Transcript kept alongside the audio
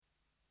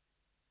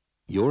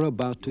You're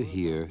about to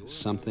hear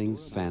something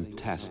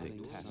fantastic.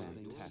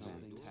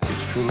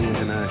 It's truly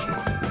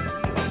international.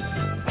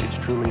 It's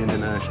truly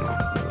international.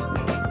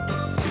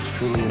 It's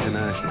truly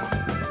international.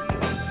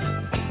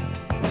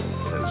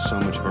 There's so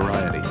much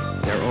variety.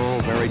 They're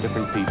all very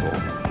different people.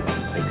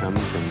 They come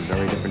from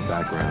very different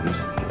backgrounds.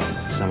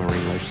 Some are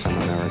English, some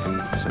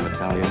American, some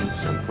Italian,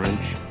 some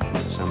French,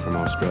 some from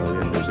Australia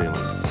and New Zealand.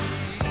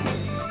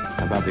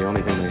 About the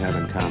only thing they have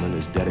in common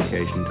is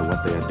dedication to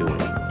what they are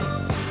doing.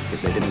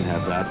 If they didn't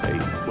have that, they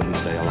wouldn't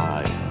stay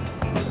alive.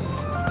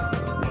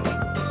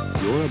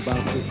 You're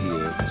about to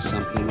hear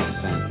something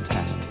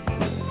fantastic.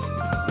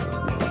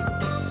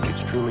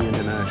 It's truly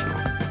international.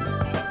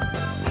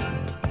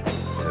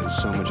 There's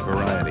so much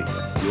variety.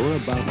 You're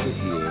about to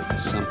hear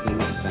something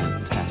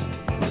fantastic.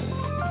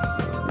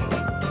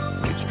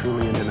 It's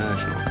truly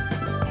international.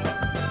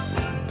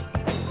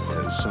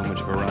 There's so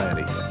much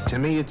variety. To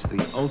me, it's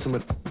the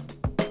ultimate.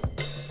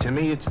 To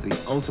me, it's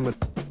the ultimate.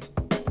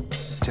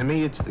 To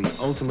me, it's the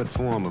ultimate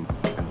form of,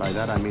 and by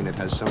that I mean it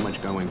has so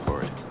much going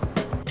for it.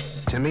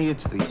 To me,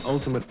 it's the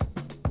ultimate.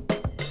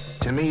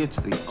 To me, it's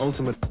the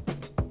ultimate.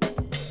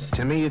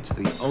 To me, it's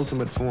the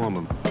ultimate form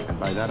of, and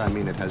by that I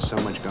mean it has so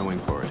much going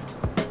for it.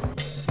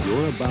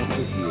 You're about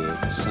to hear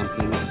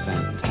something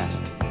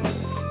fantastic.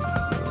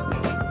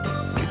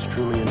 It's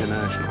truly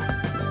international.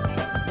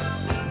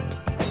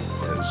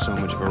 There's so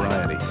much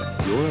variety.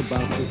 You're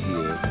about to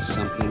hear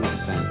something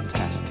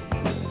fantastic.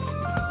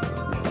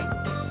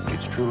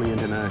 It's truly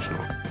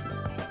international.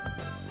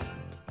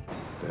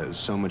 There's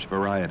so much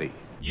variety.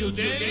 You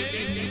did?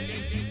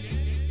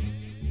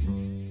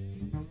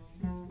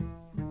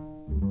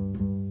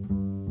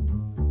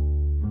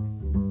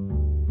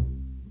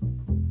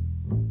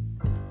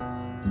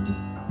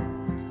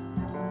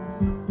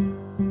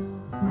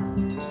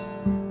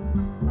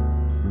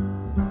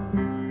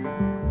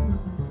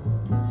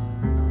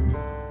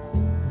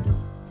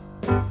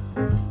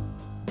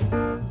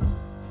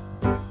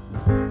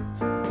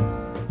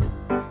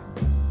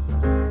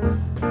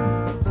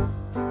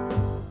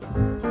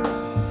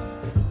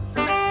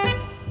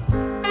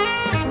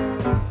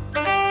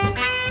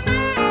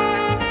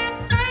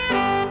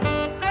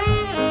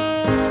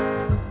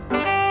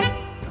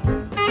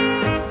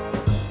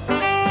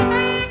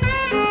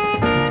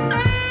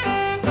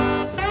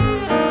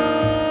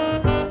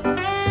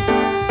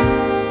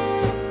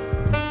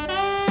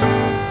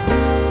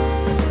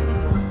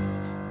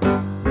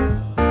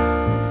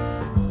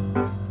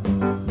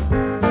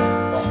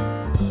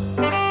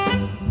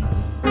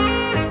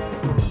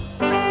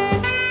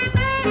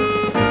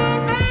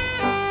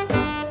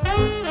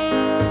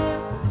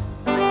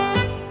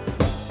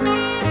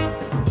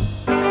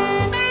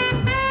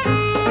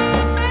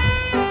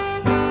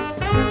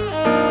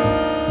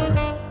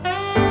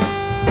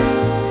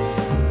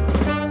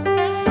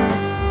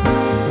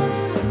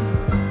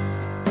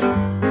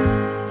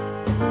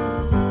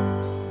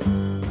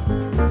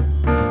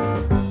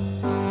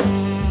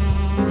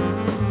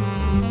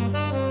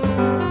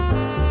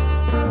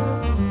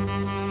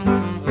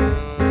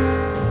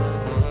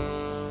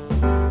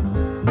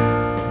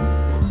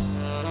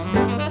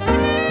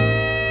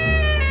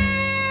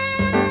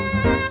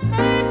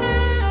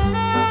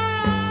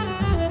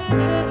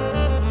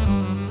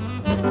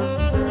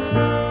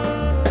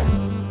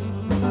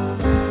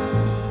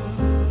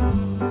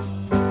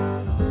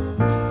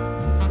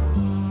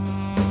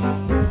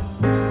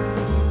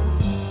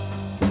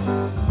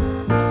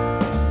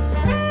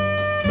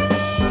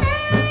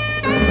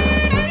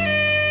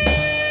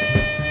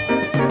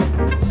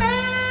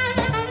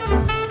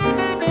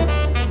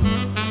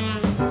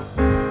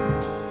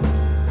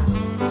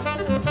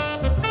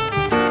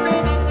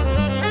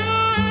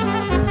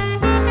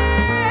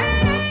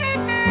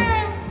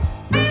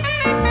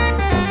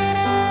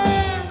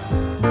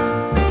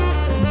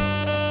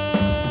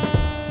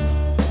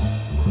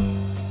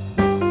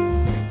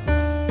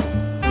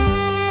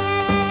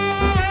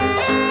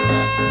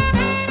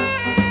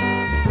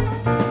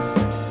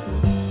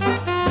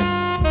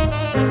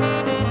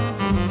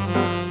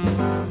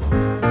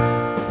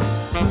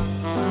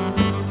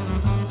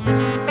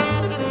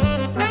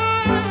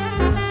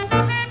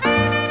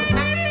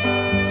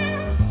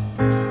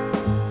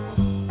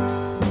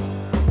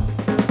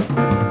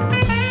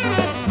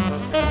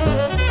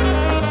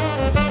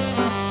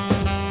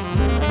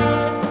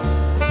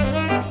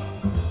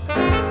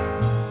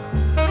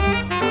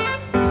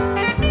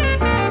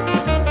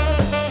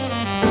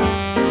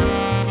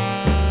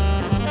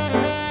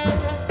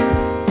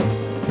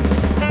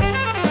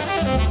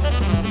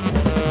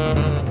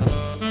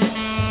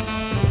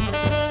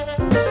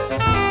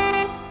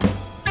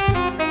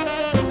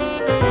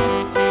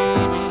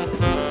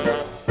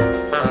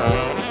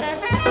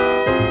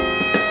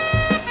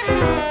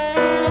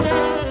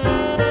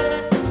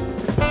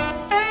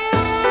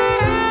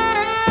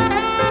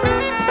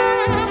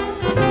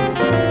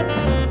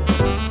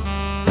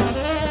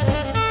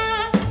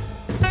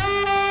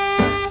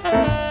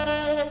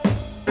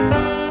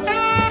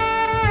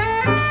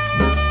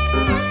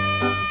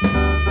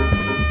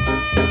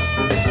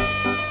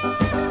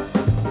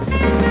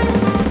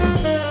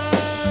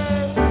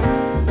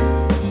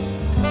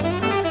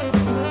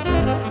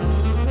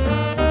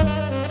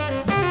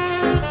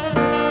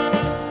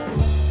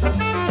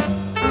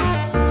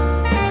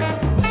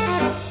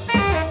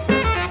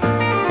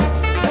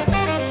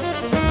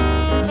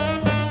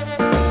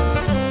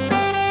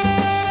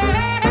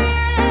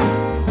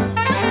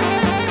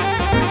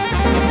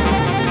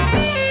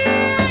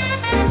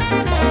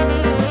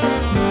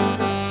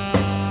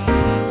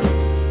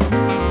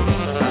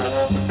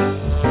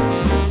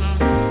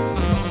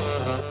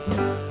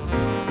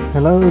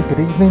 Hello, good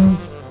evening,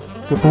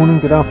 good morning,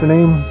 good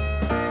afternoon,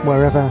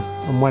 wherever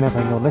and whenever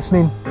you're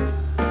listening.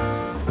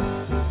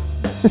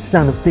 This is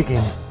Sound of Digging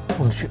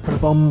on Ship Full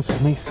of Bombs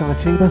with me, Si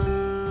Cheeba.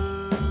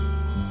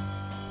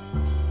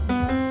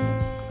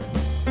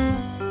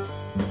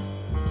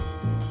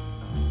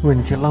 We're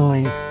in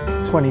July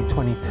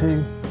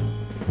 2022,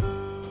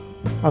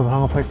 over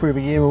halfway through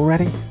the year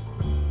already.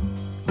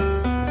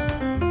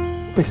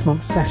 This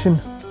month's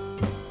session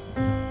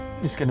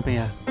is going to be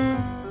a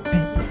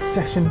deep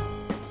session,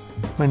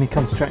 mainly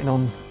concentrating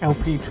on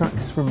LP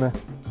tracks from the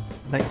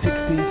late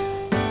 60s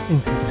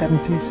into the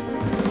 70s.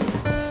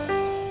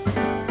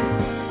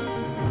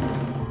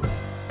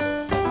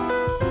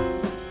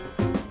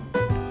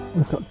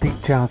 We've got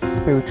deep jazz,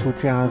 spiritual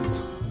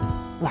jazz,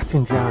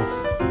 Latin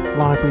jazz,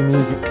 library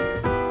music,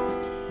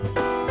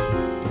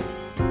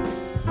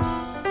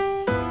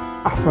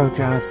 Afro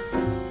jazz,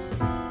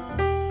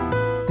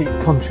 deep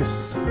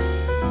conscious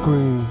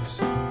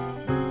grooves,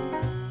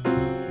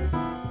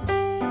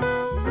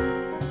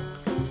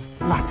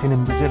 Latin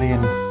and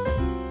Brazilian.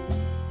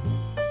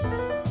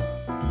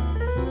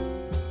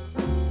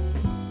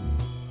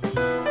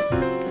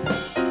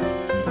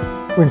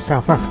 We're in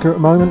South Africa at the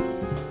moment.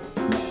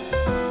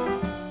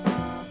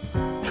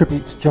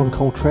 Tribute to John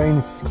Coltrane.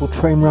 This is called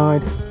Train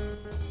Ride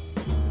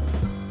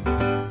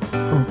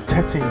from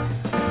Tete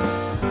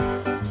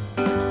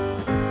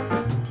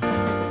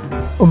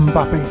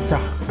Umbabisa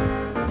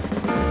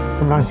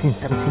from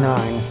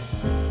 1979.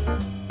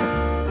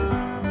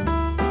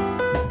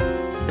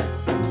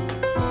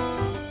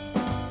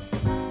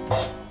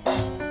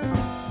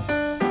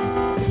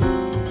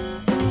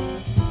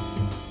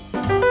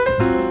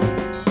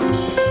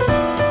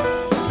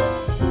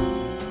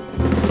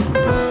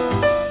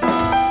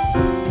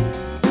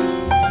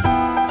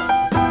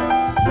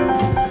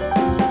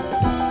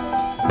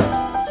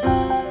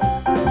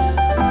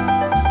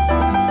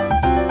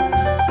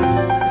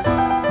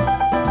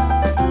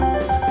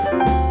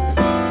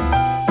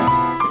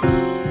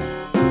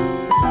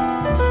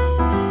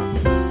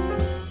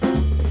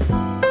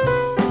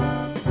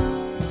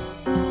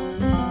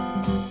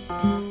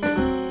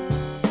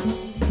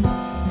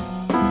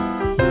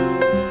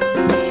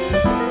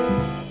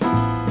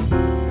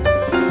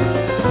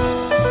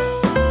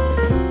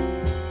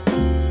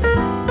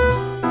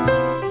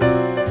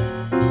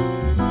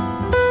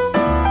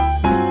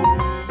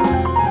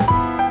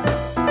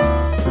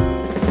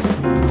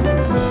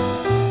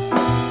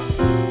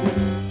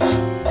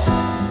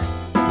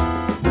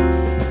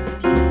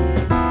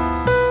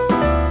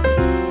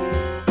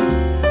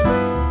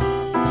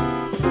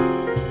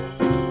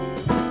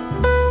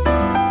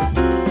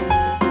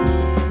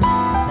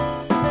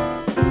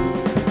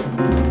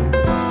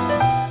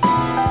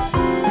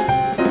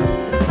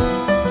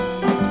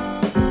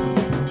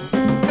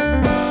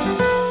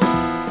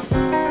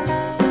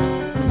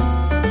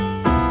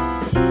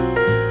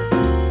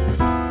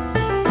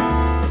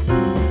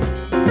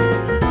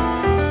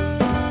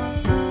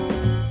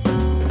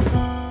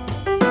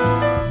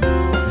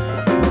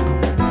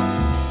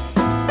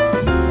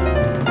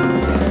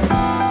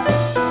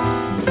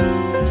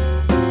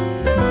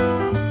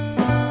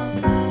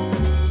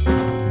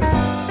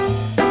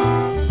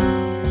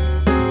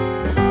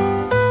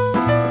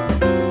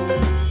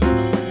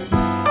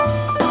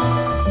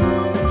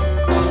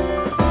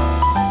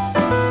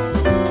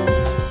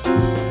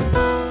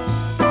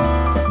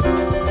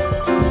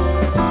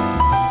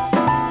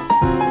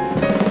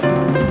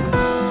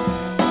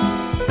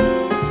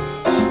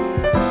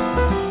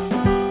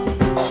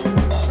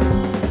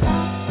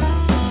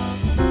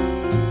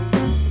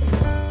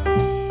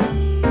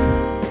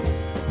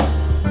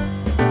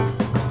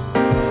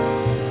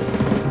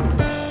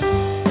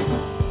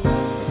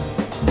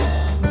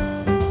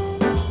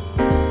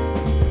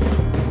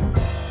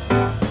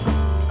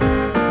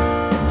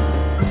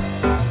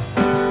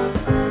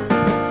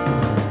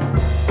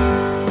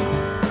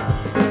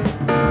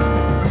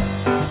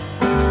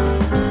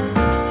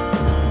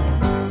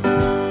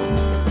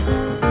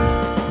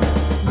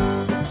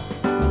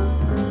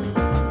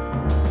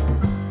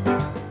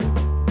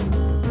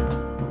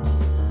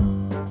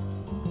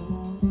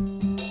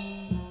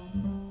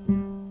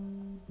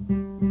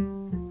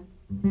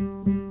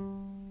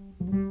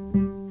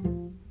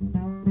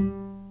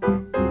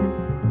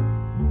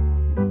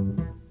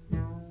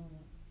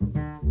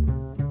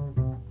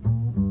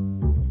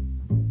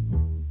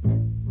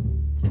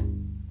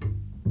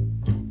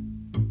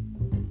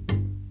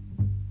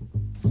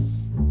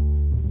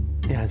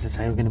 As I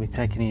say, we're going to be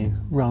taking you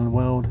around the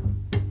world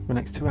for the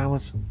next 2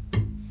 hours.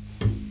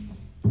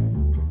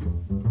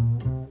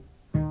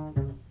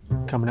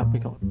 Coming up, we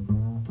got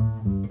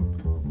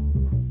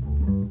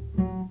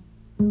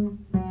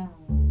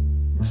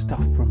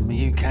stuff from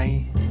the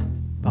UK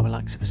by the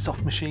likes of a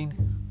Soft Machine.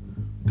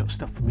 We've got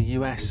stuff from the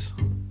US,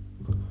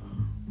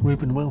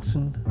 Reuben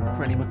Wilson,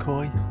 Freddie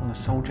McCoy on the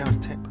soul jazz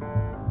tip.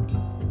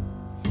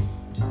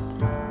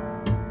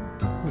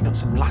 We've got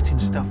some Latin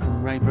stuff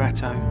from Ray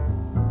Barretto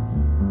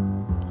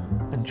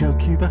and Joe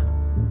Cuba.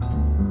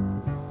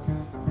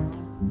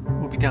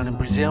 We'll be down in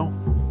Brazil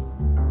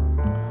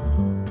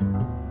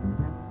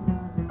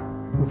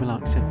with the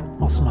likes of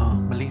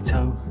Osmar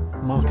Melito,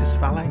 Marcus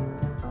Valle.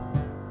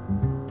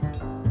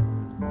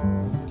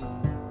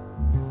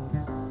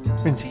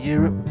 Been to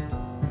Europe.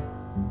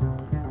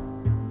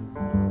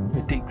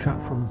 A deep track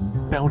from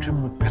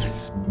Belgium with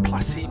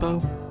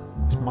Placebo.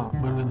 It's Mark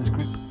Mullen's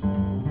group.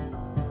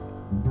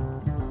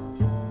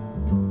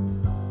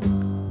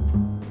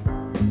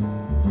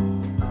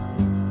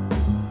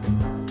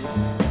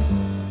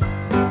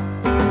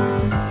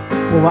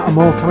 All that and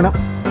more coming up.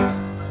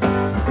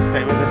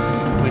 Stay with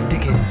us, we're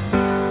digging.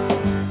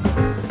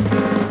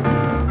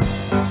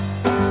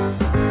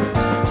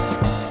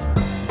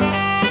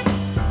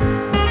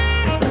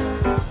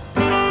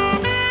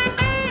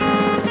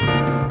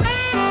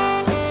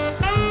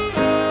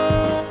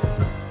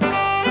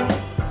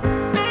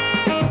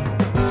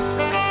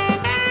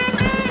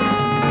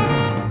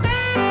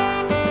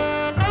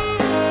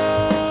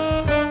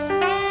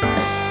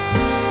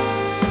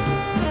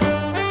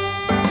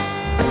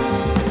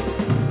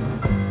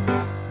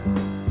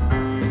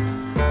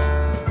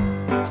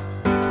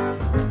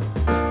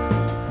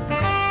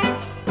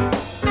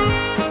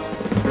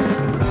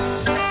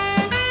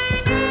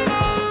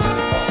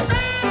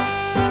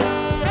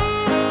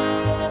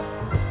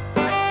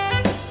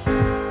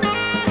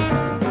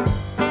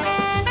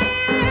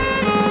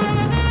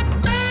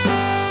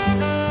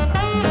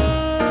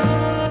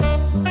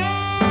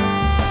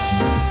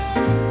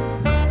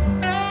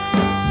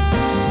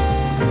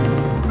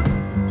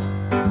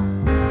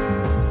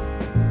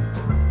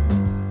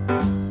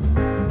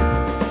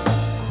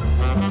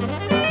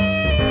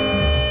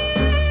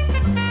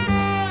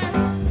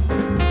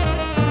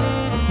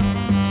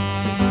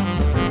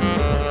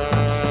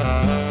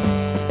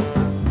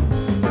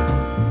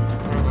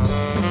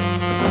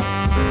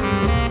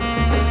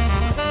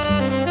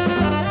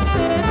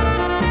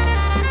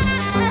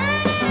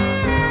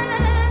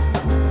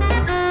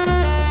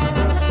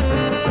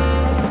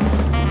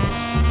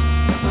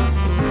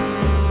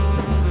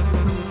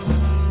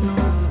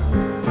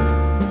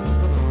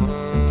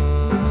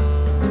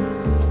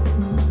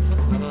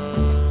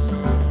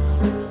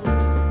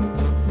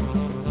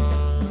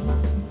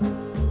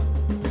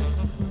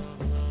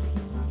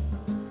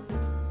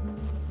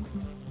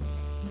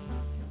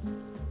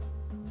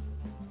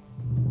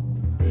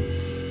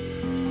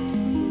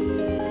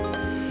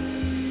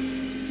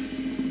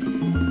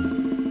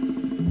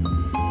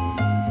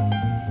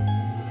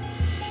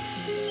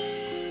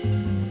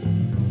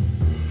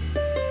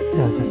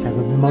 As I said,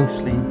 we're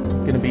mostly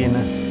going to be in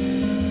the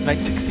late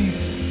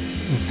 60s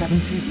and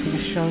 70s for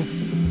this show.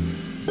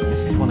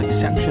 This is one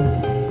exception.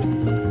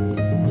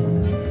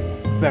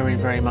 Very,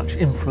 very much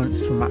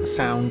influenced from that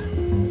sound.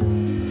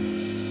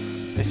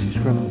 This is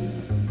from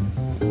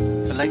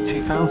the late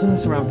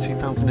 2000s, around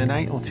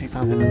 2008 or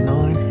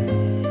 2009.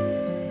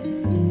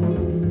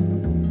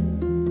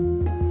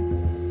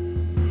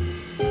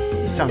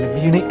 The sound of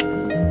Munich.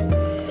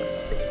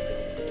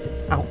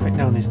 Outfit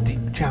known as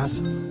Deep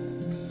Jazz,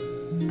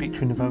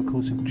 featuring the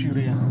vocals of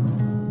Julia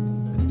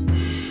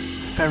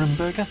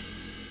Ferenberger.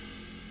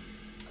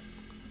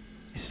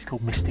 This is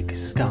called Mystic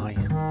Sky.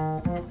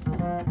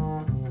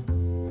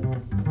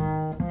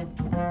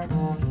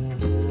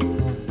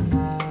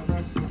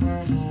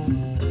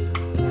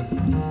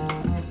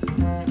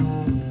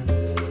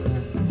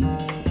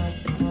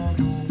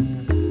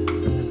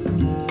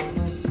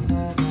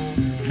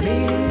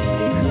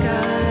 Mystic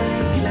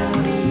sky,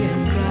 cloudy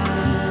and dry.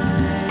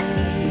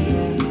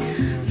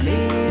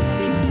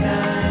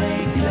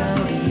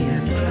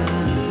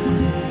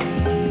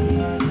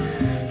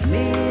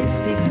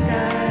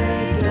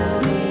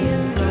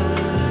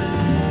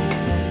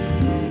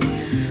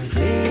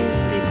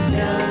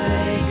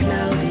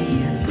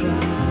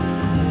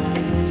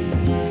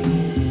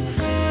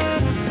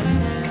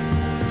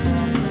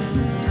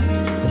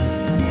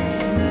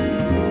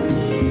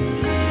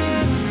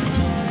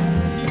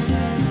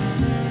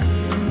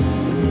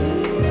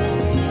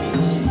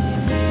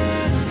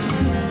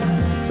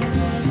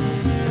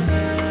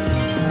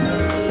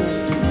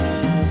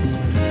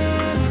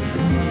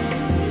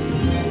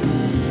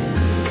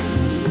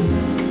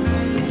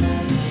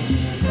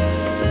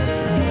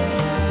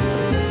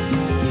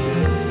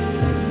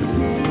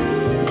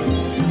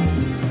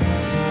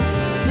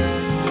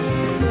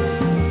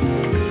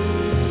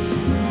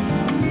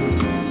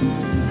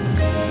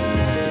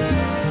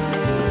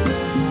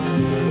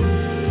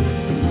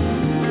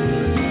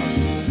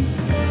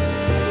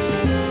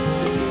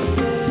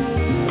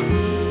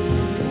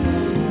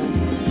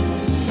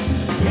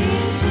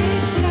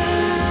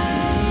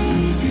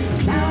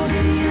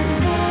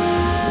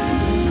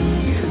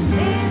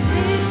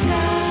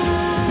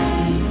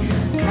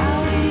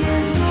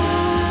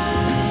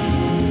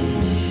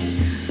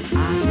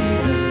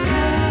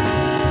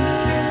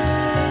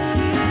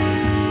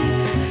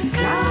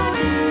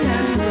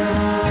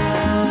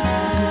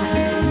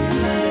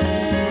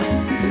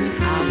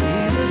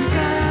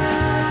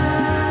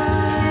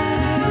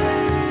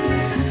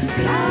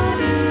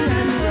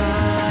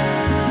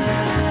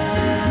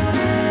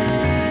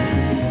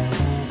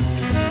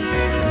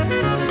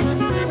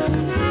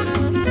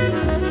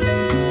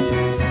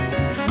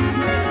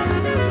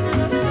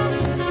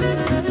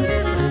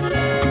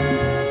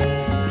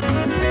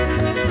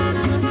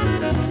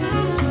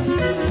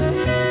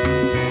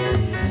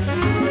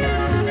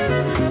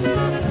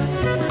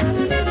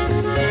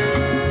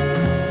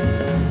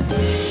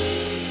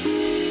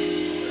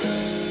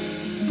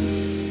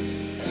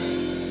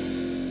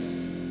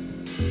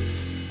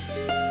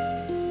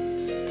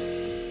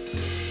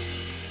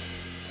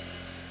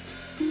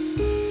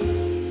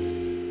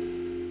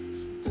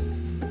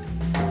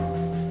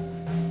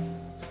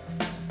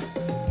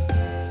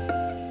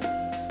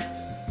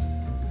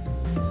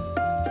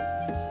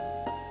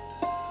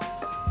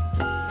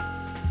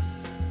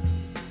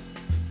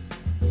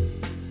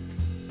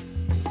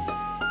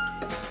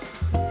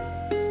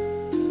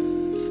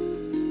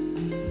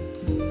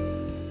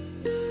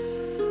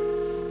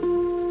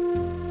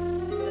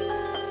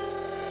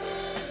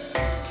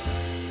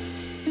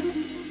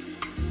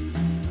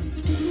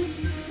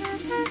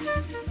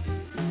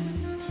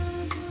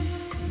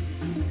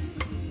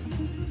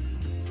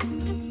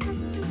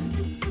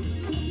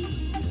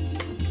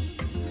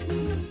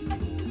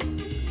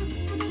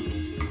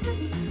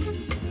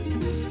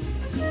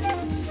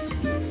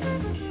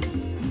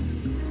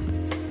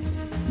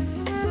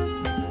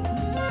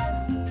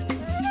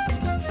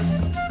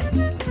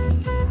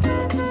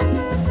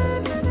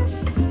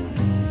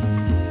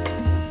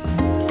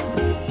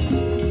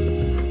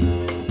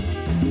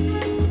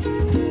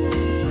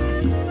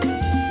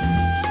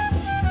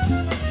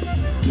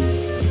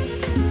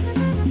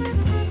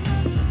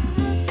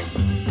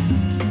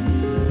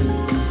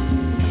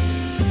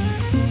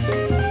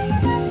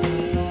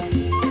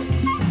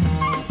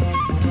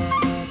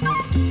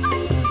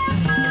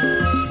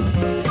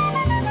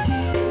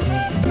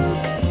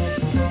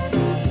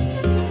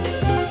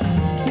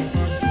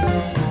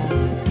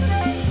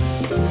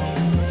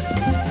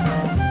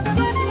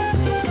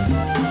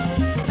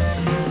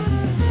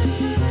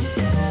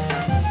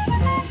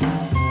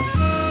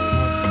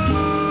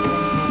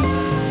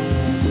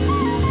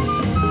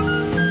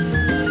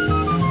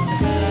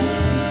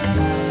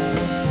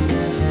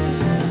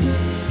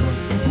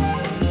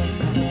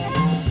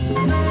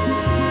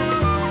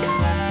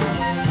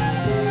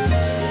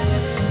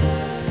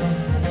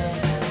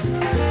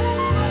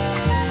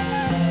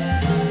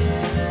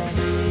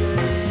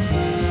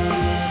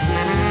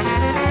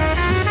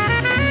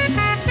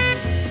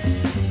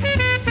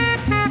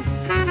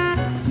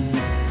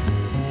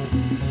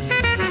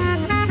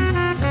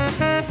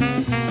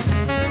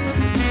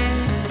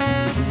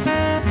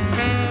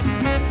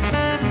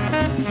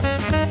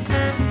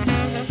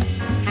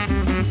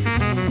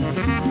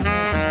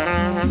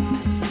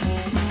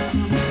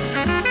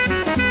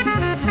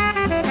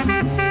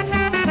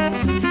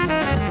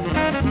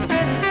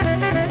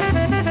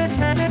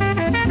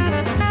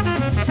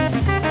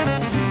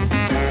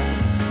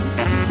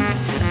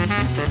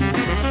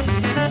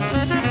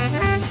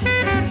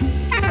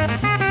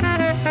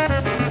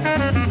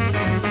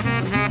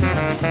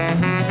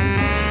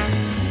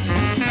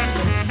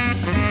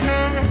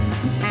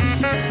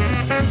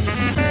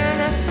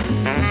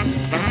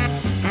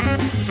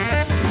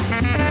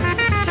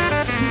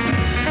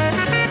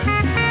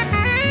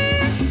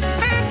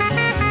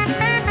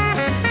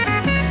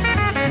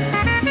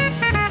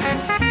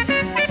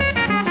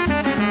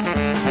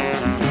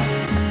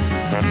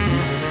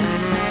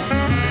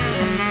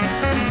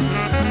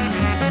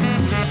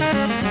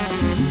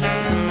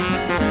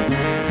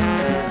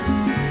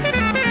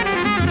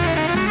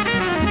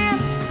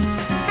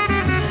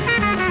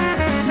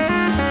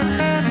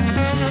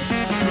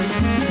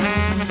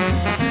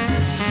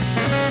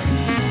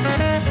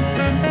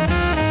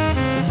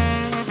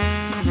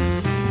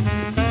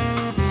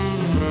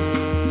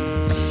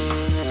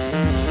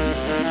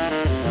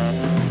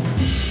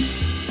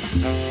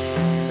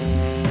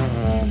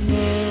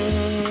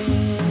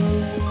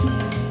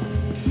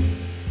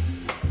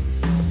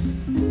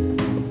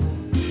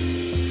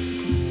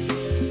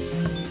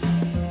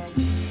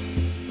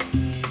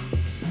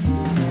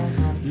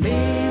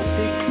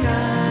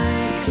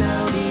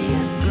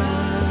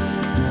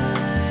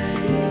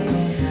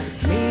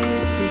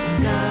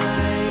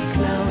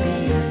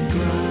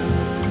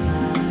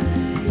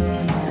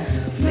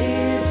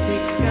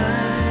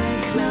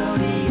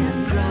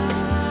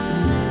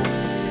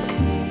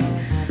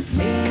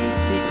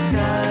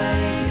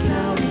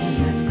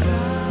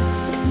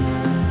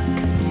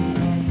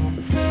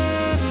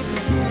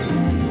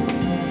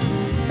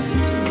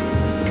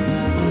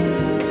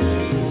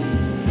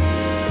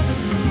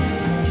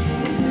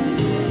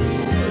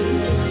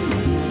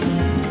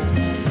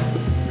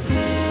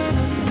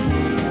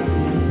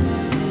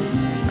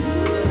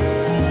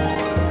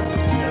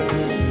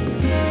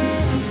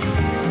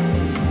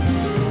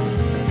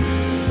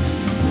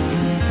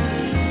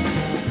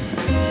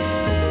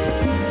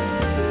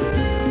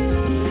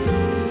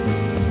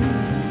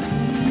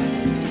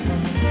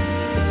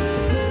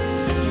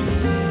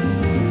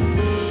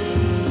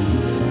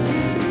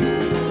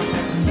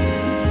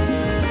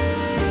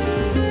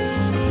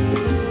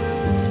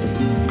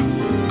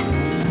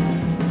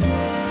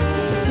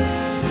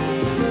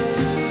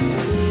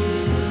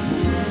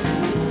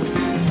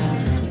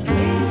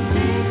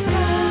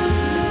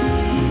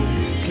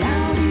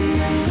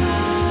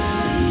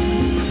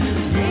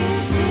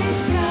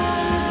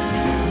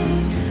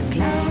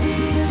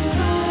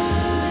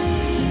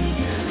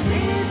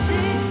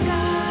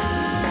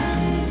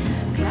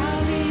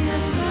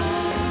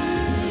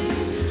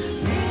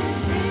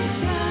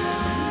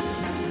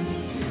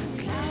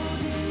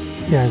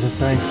 Yeah,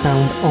 as I say,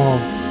 sound of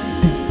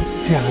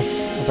deep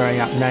jazz, a very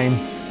apt name.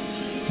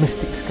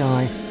 Mystic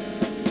Sky.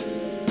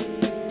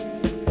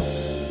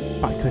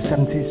 Back to the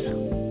 70s.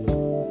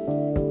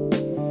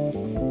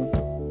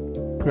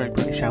 Great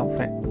British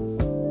outfit.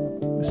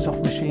 The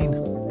Soft Machine.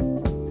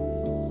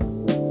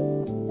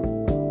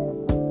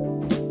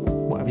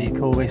 Whatever you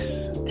call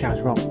this,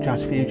 jazz rock,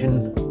 jazz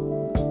fusion.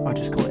 I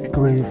just call it a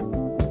groove.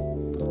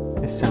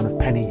 This sound of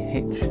Penny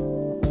Hitch.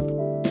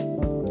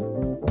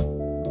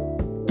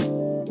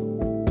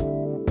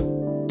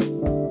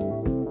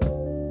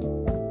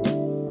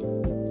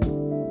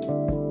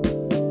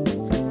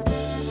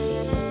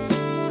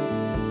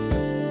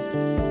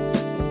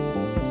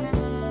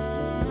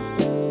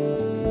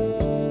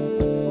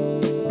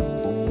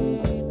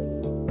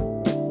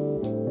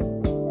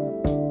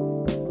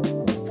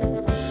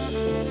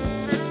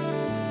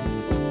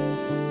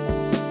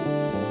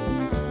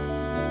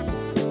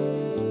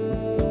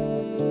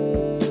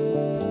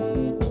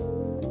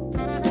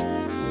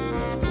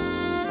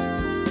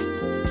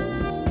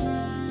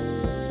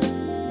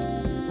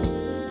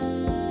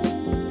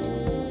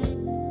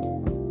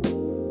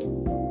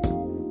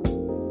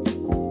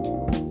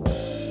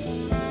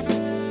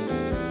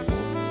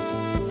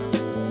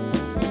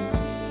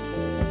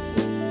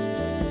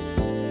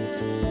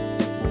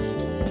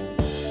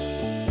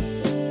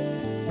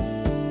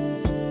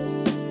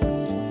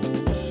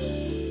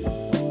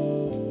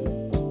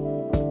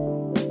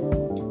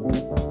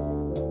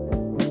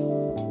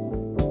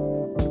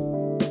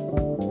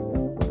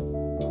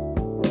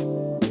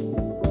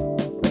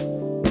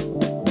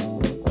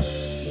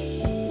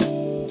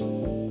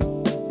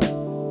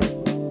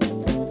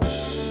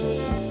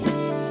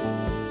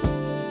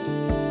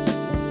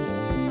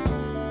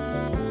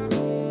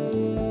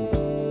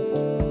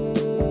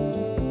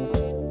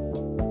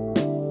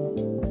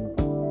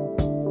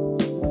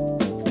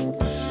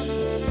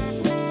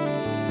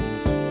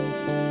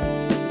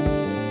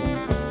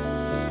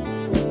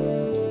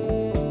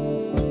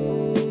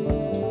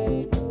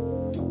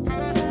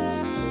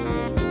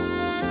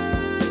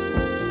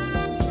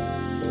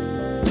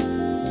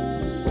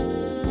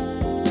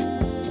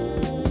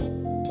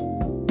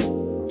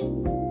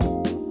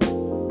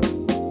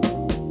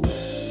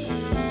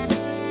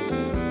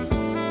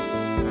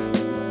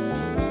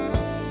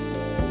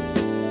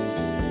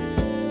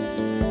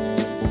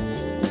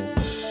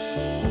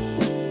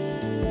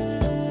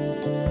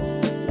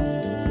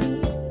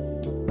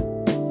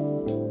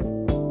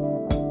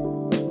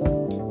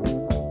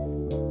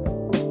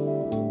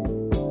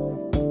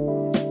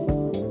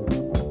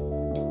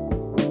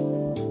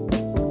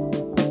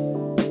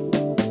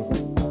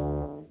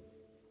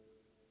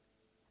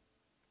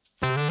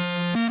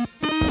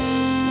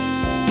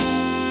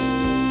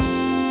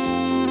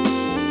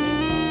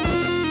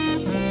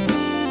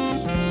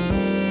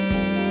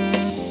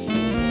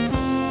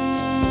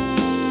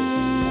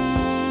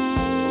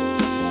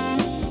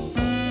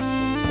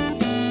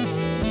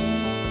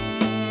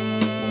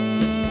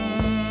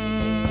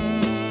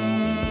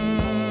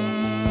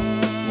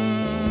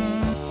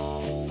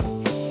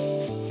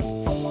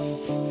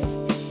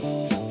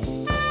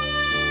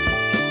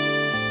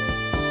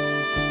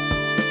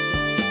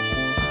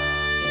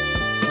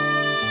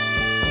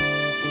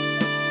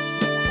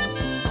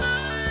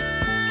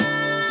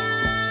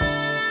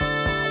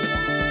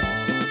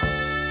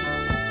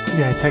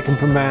 Yeah, taken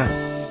from their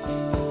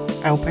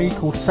LP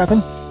called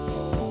Seven,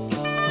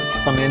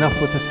 which funnily enough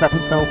was the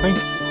 7th LP,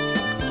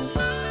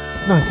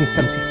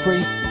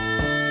 1973.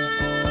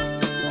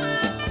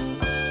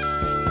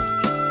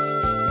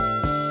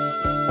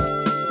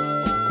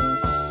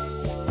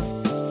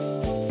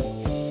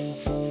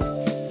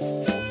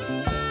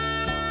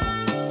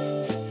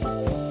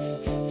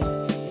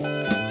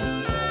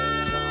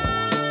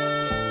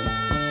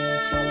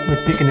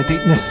 We're digging the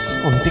deepness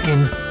on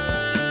digging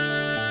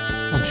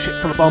on Ship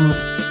Full of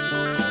Bombs.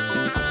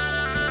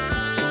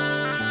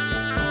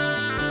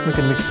 We're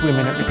going to be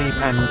swimming at the deep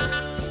end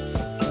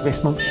of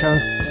this month's show.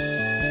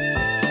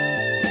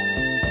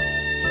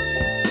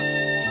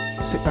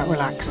 Sit back,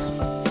 relax.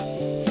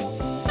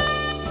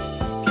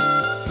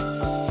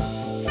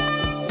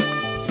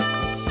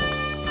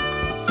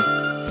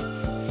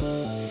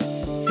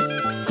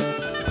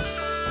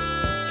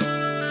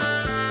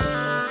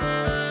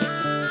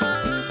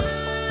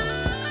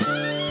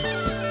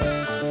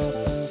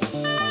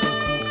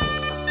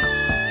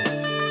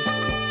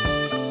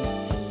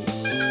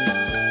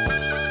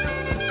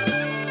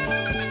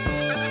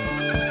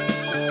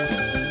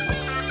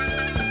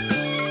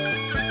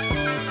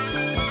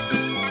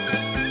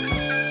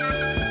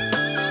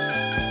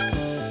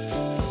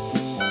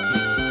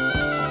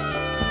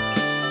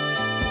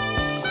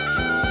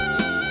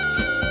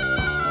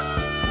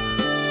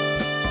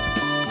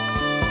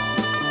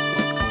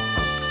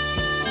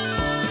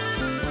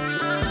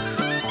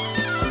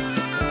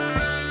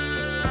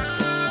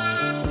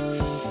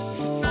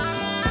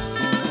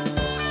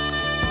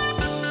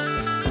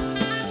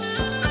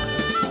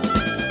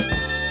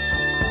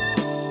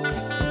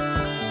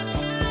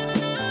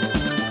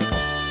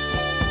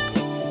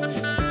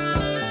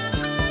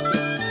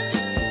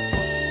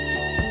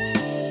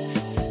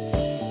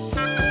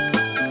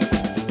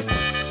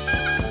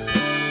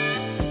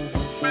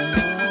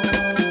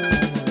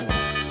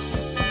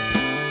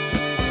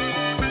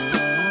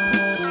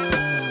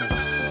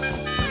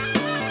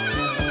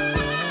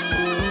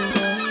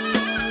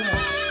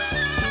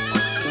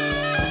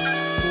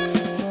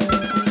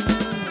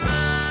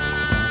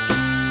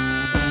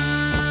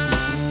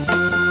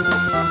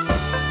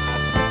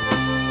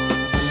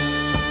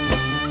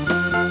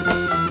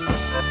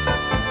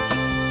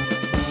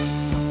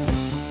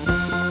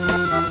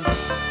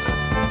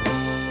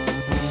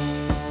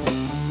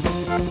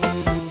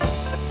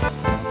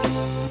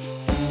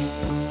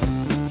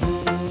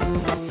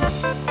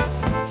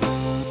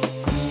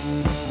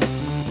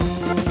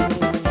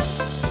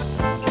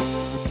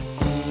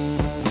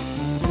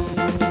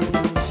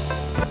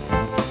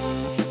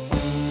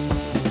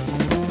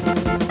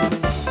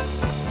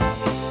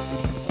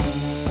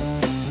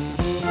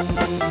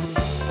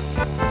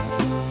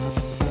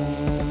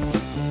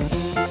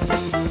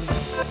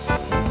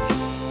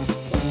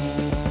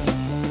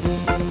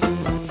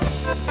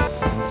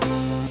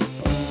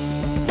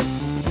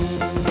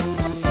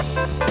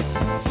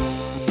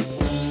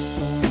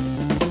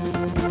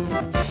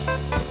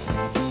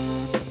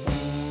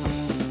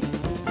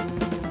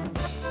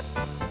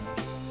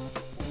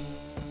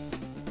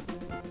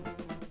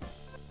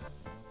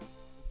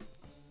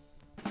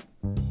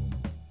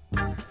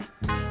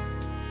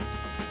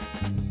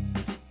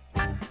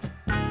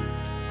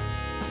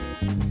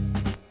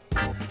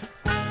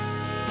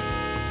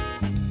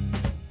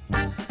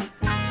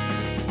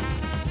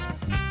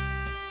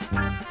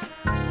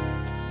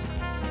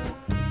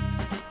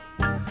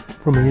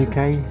 From the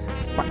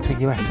UK, back to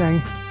the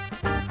USA.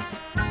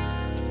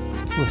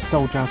 With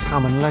soul jazz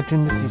Hammond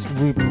legend, this is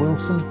Reuben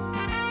Wilson.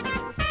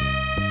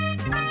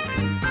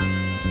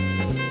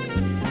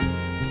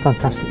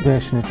 Fantastic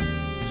version of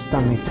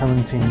Stanley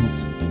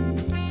Torrington's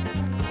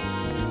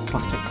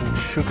classic called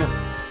Sugar.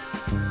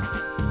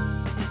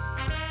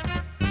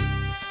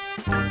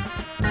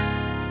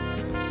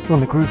 We're on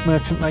the Groove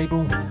Merchant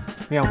label.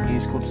 The LP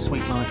is called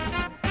Sweet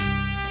Life.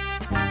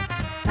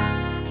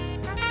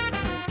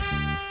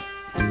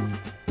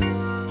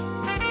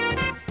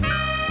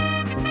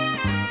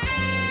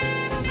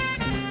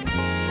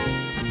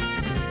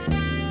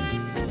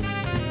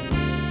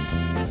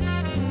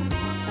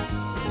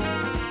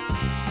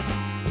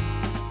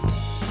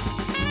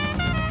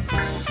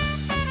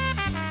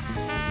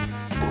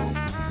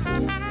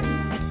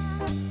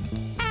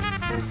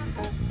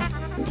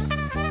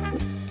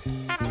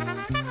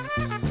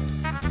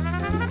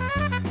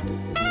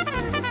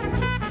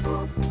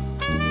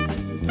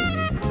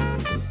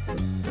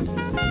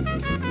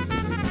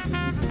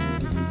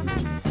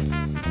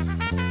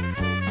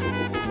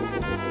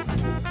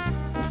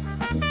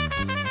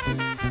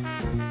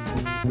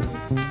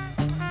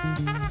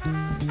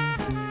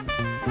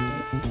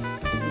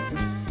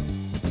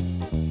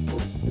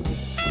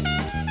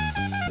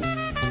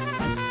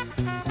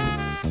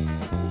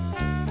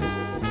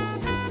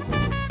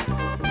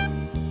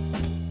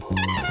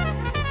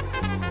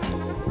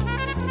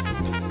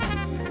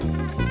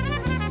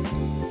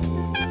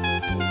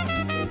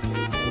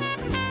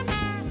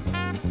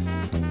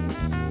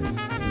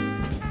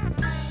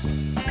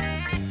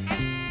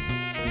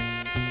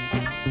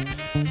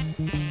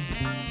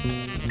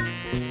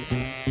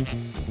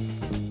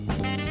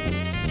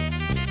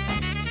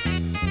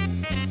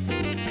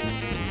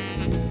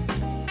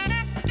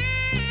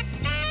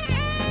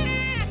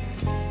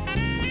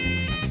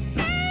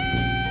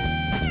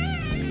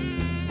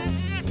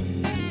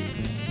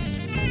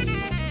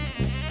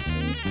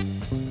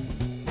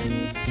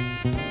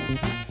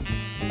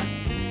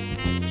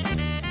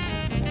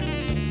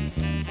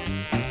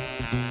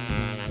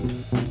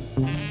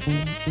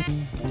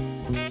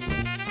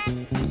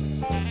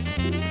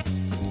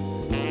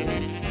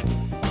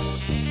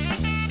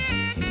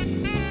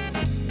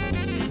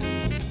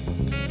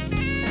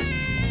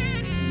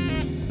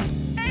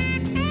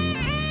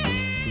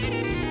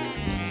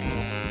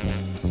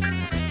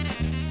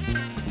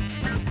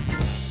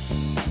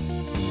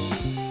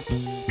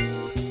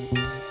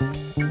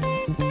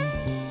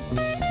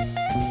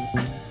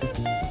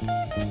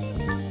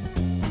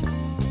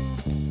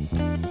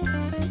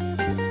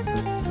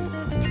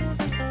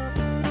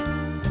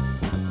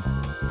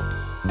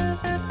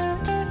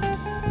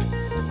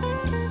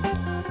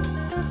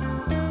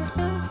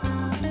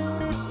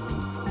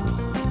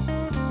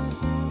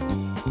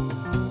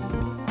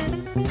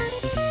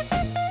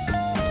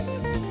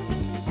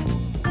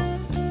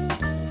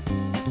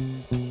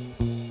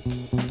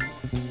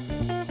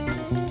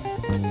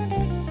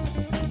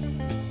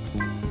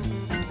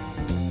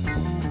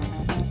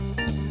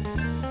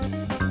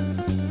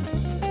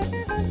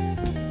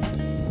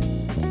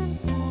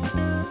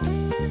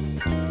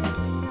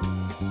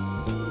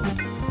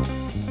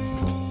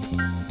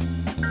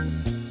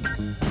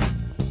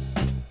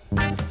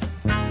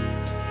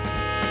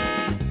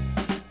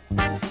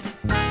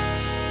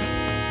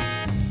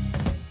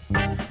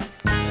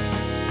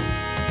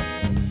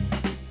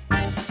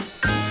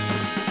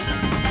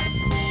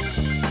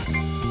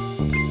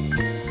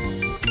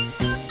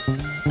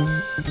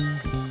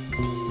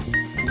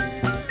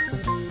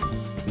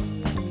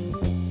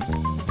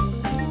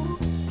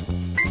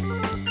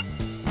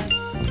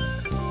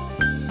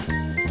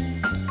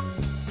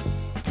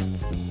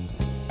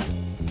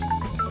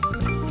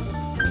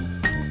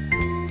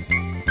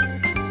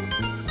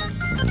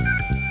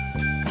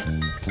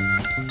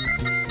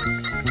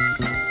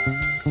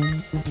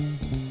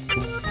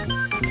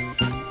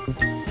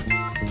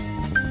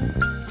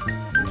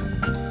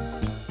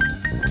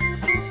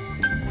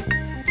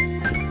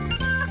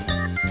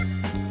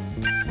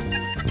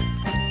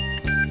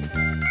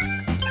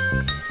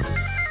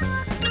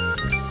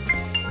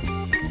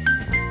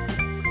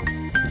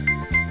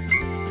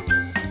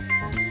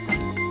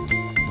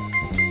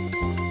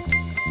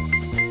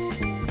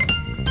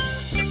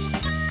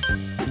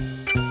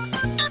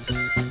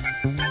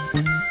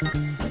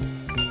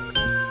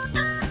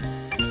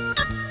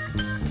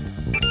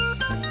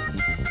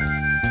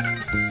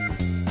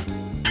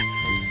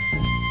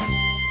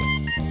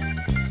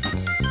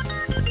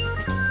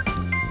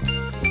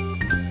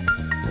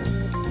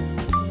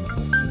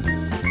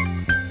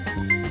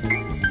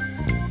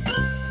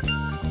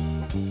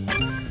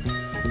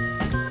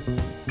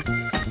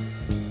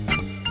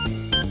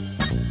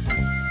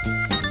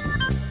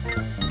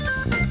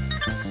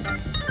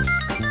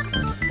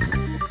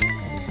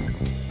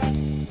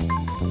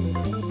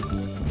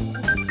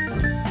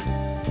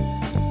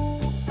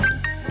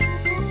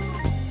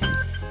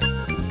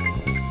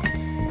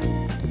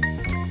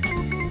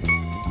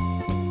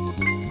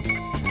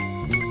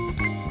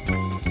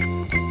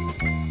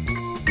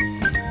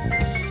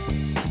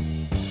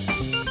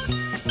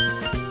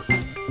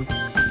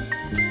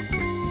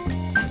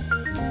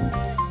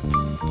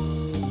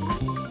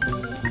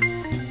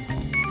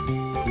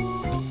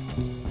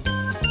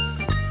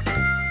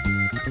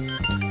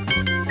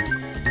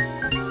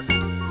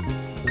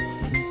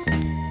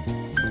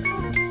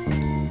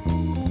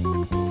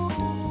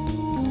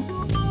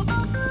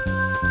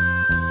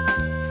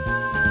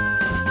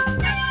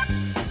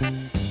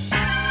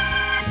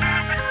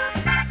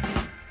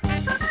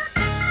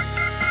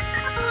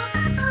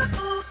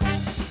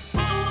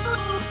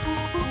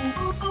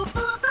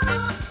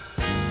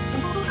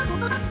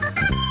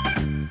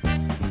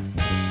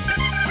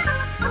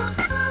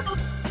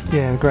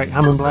 Yeah, the great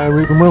Hammond player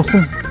Reuben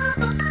Wilson.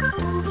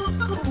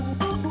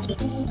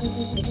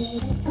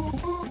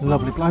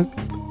 Lovely bloke.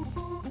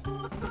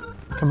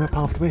 Coming up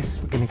after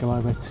this, we're going to go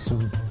over to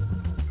some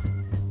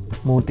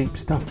more deep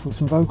stuff with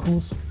some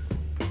vocals.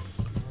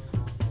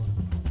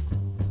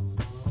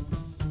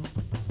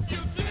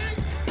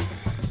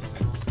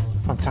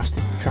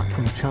 Fantastic track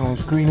from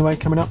Charles Greenaway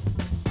coming up.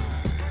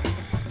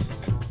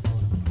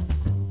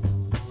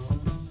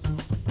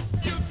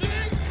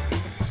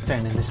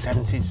 Staying in the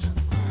 70s.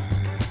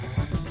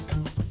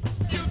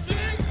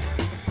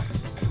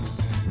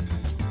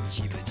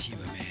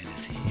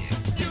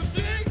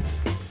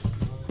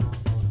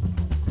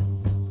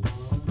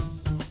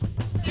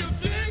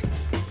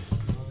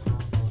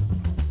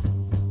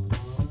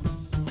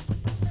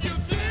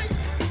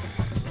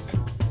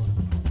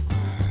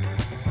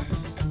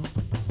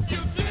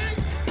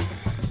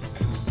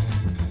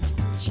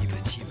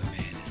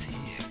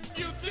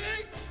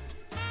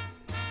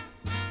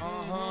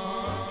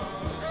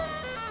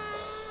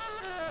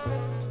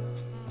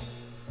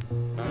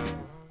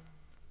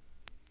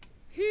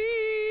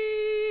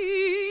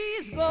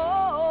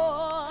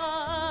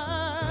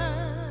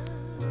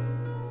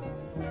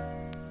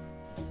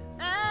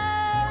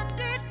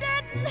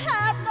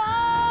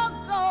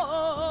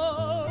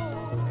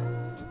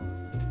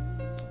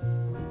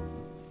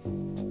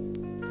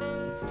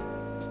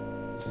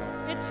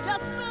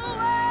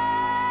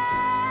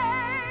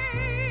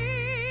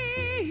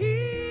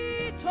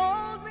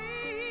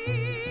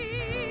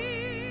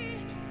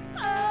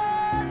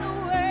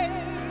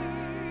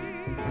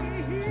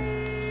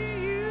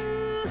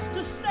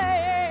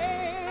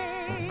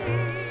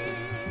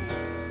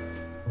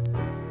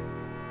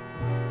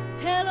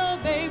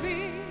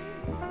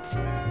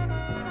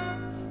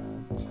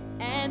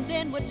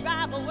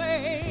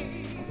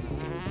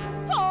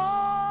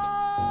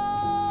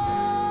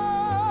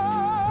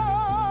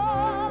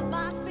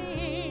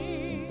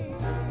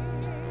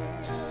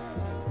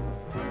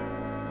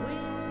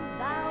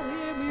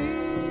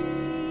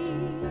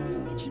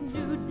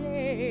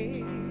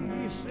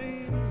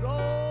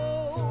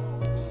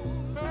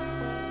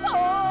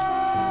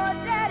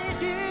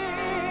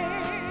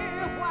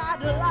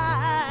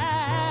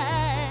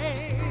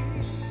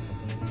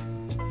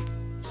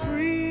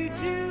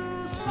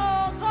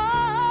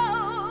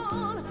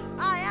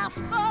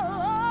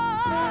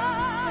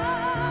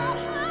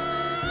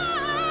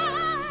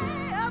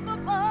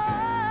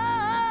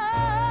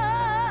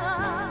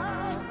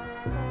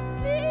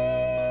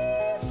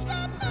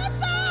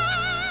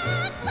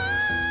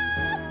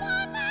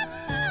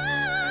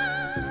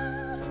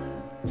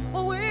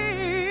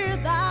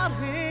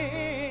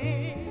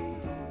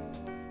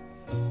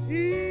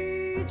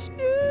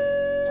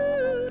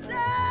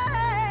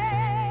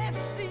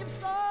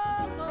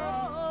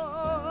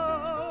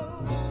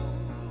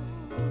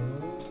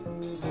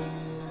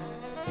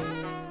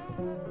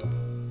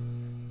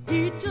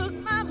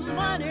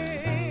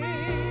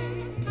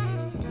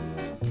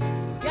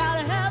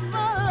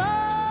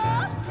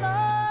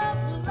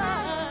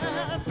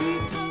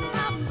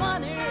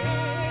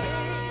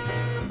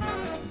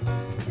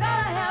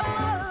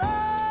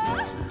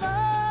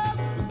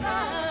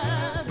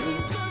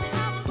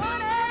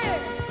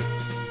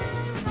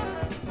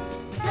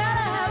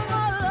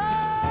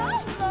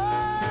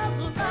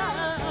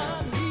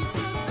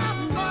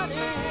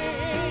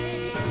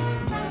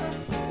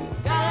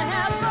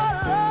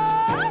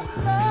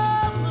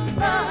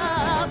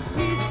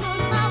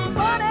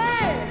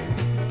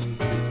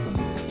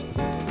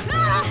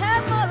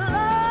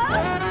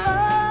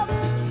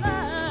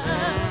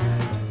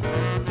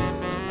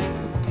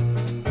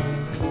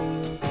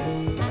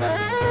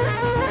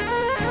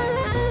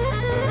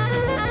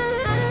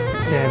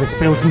 This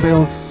Bills and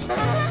Bills,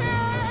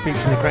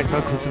 featuring the great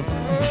vocals of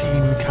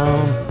Gene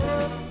Khan.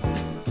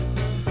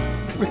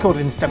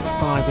 Recorded in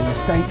 75 in the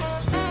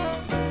States,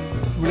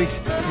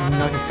 released in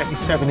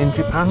 1977 in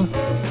Japan.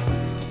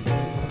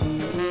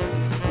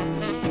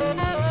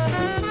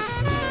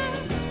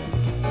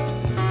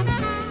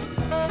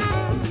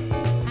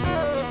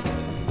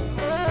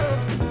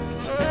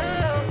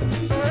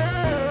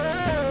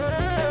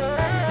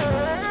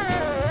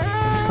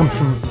 This comes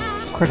from,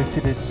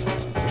 credited as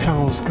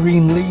Charles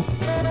Greenlee,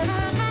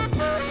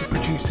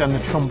 and the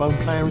trombone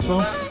player as well.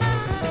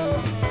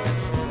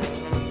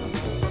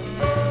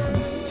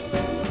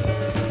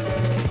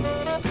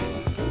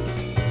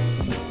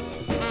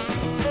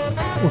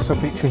 Also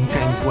featuring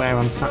James Ware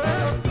on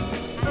sax.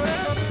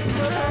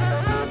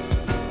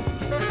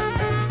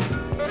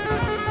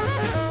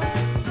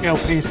 The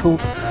LP is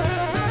called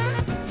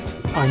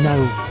I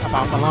Know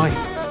About the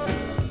Life.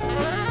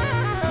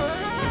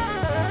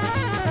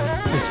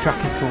 This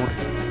track is called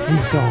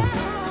He's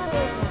Gone.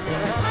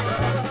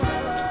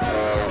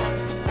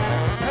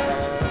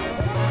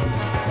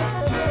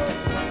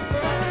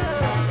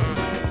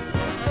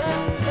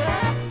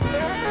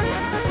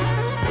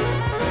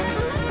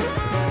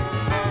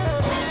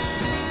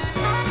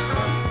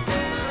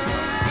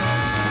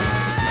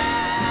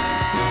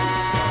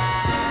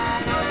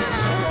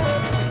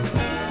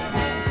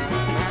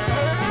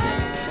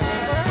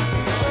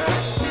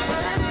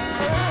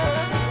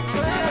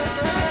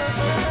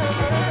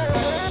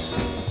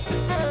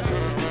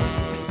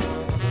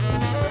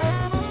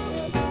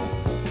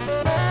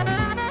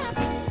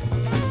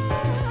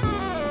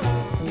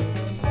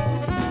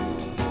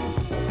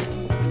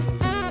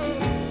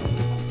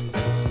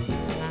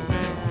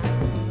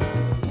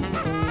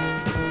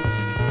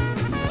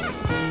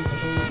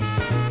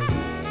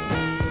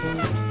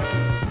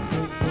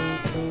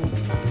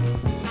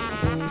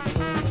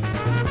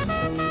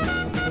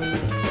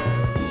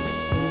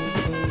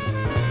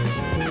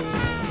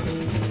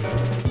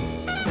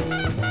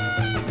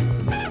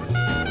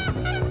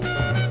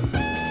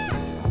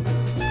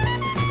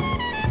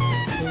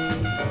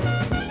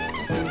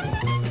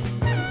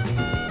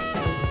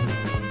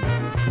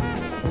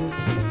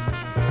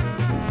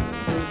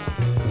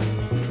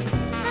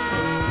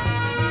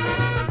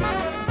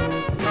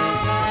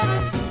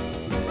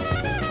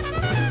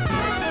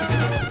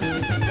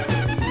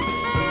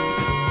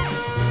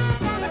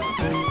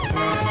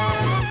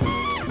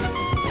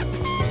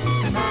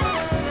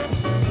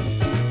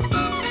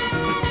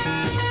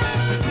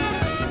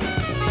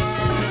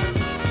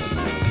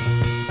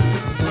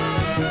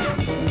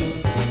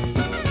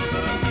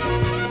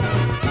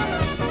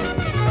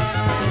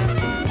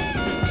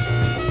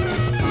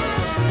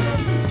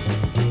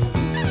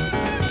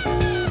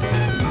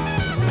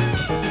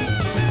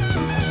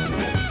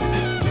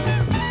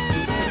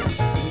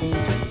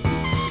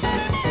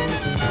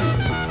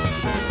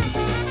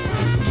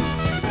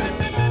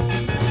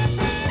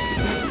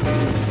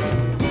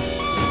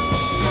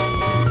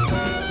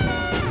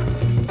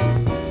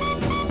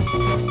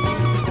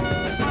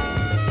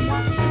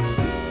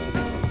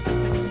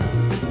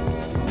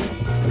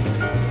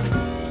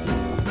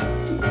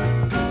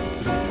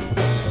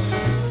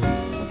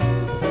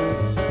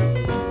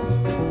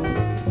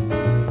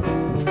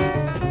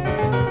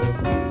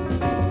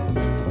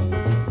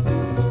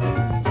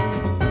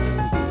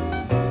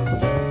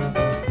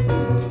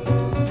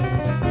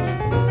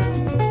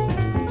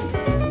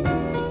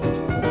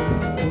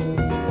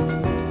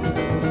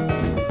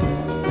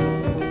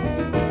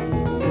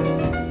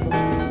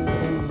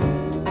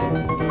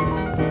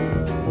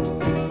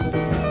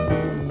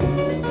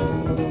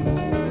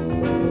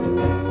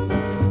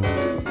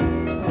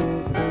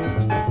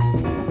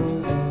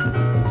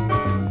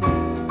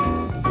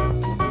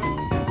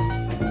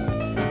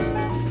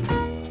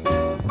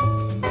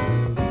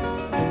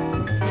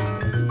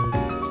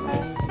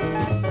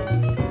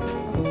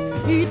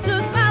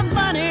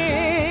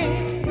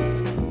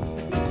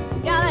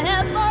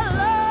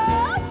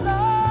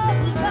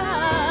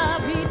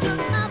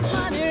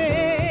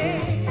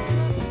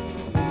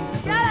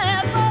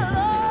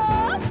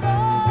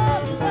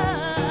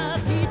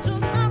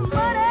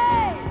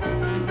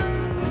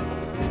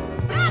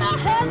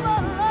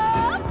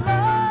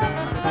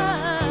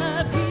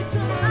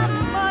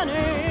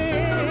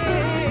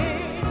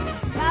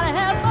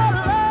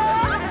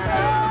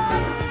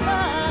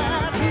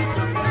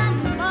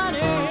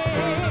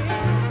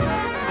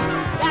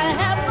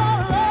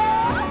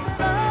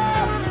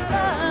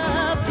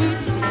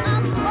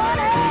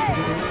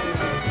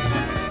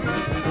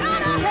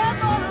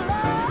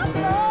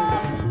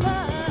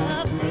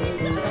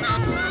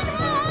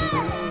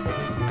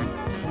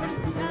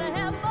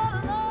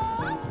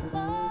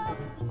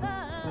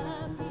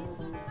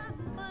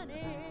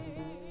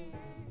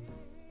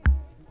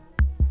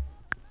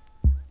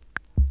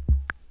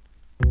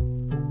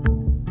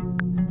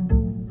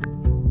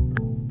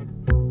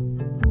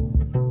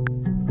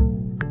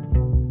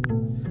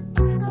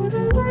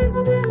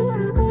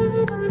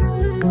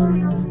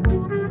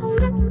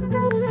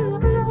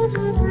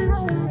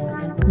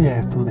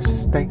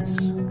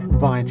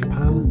 via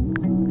Japan.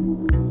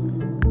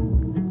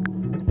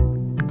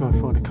 Going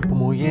forward a couple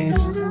more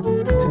years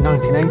to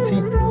 1980.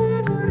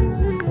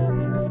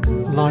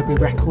 Library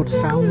Records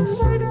Sounds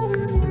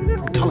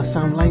from Colour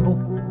Sound label.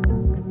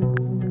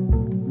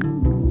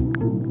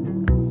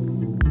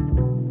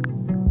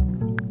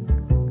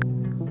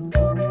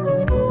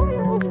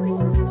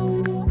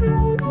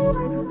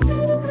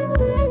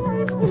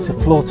 It's a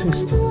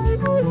flautist,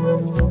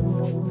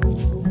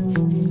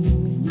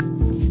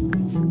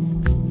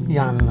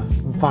 Jan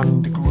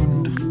van de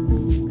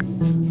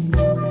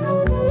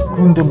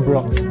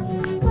Grundenbroek,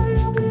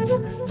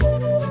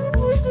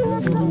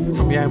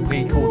 from the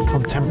LP called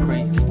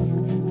Contemporary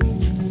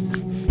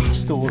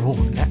Pastoral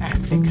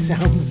Ethnic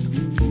Sounds.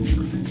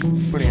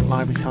 Brilliant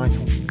library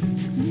title.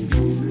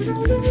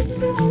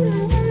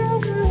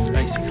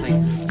 Basically,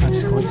 I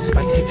just call it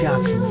spacey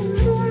jazz.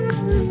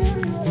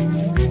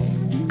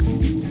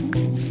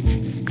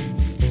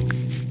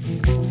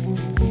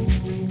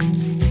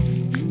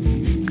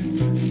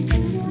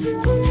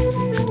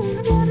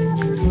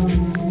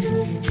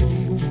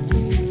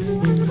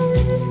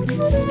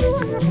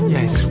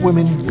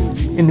 Swimming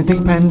in the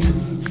deep end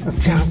of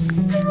jazz.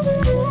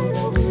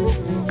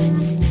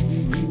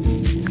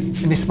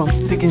 In this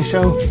month's Digging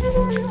Show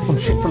on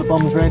Shipful of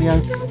Bombs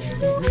Radio.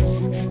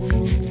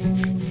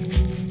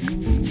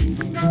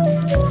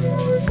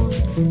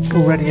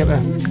 Already at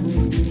the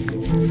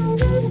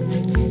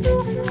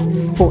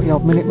 40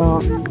 odd minute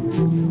mark. It's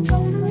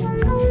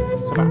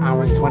about an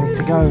hour and 20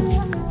 to go.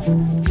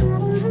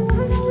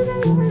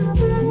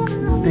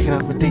 Digging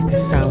out the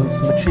deepest sounds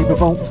from the tuba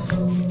vaults.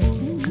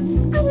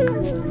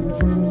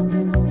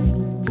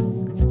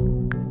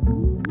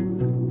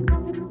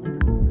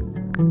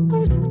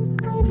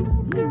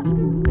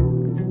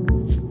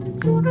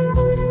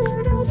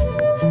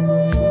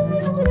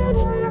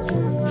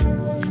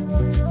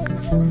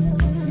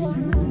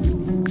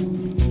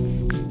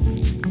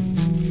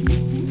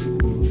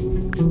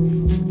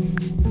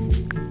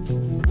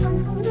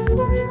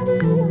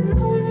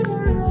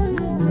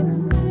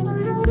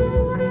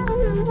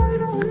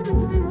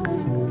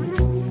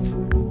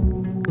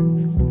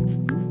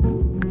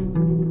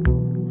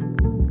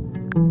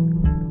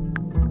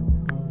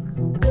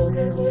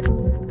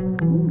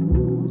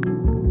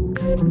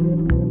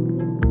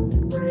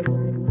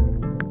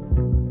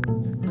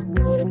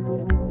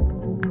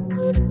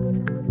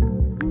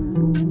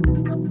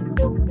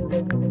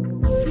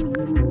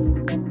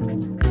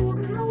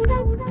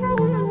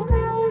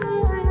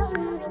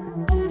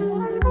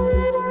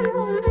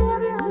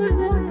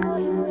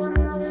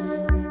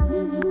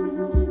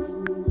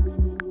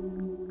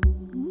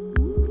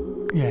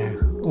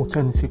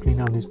 Alternatively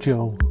known as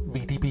Joe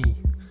VDB.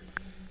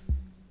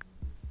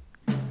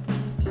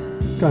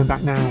 Going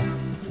back now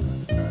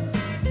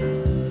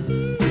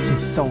to some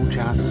soul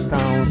jazz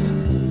styles.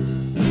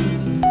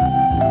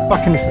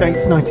 Back in the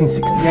States,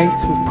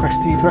 1968 with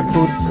Prestige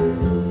Records.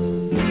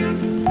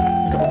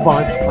 We've got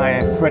Vibes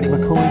player Freddie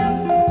McCoy.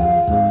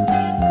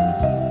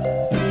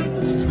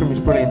 This is from his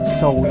brilliant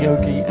Soul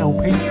Yogi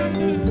LP.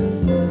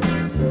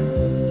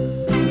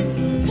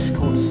 This is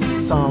called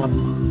Salem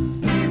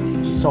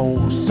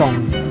Soul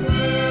Song.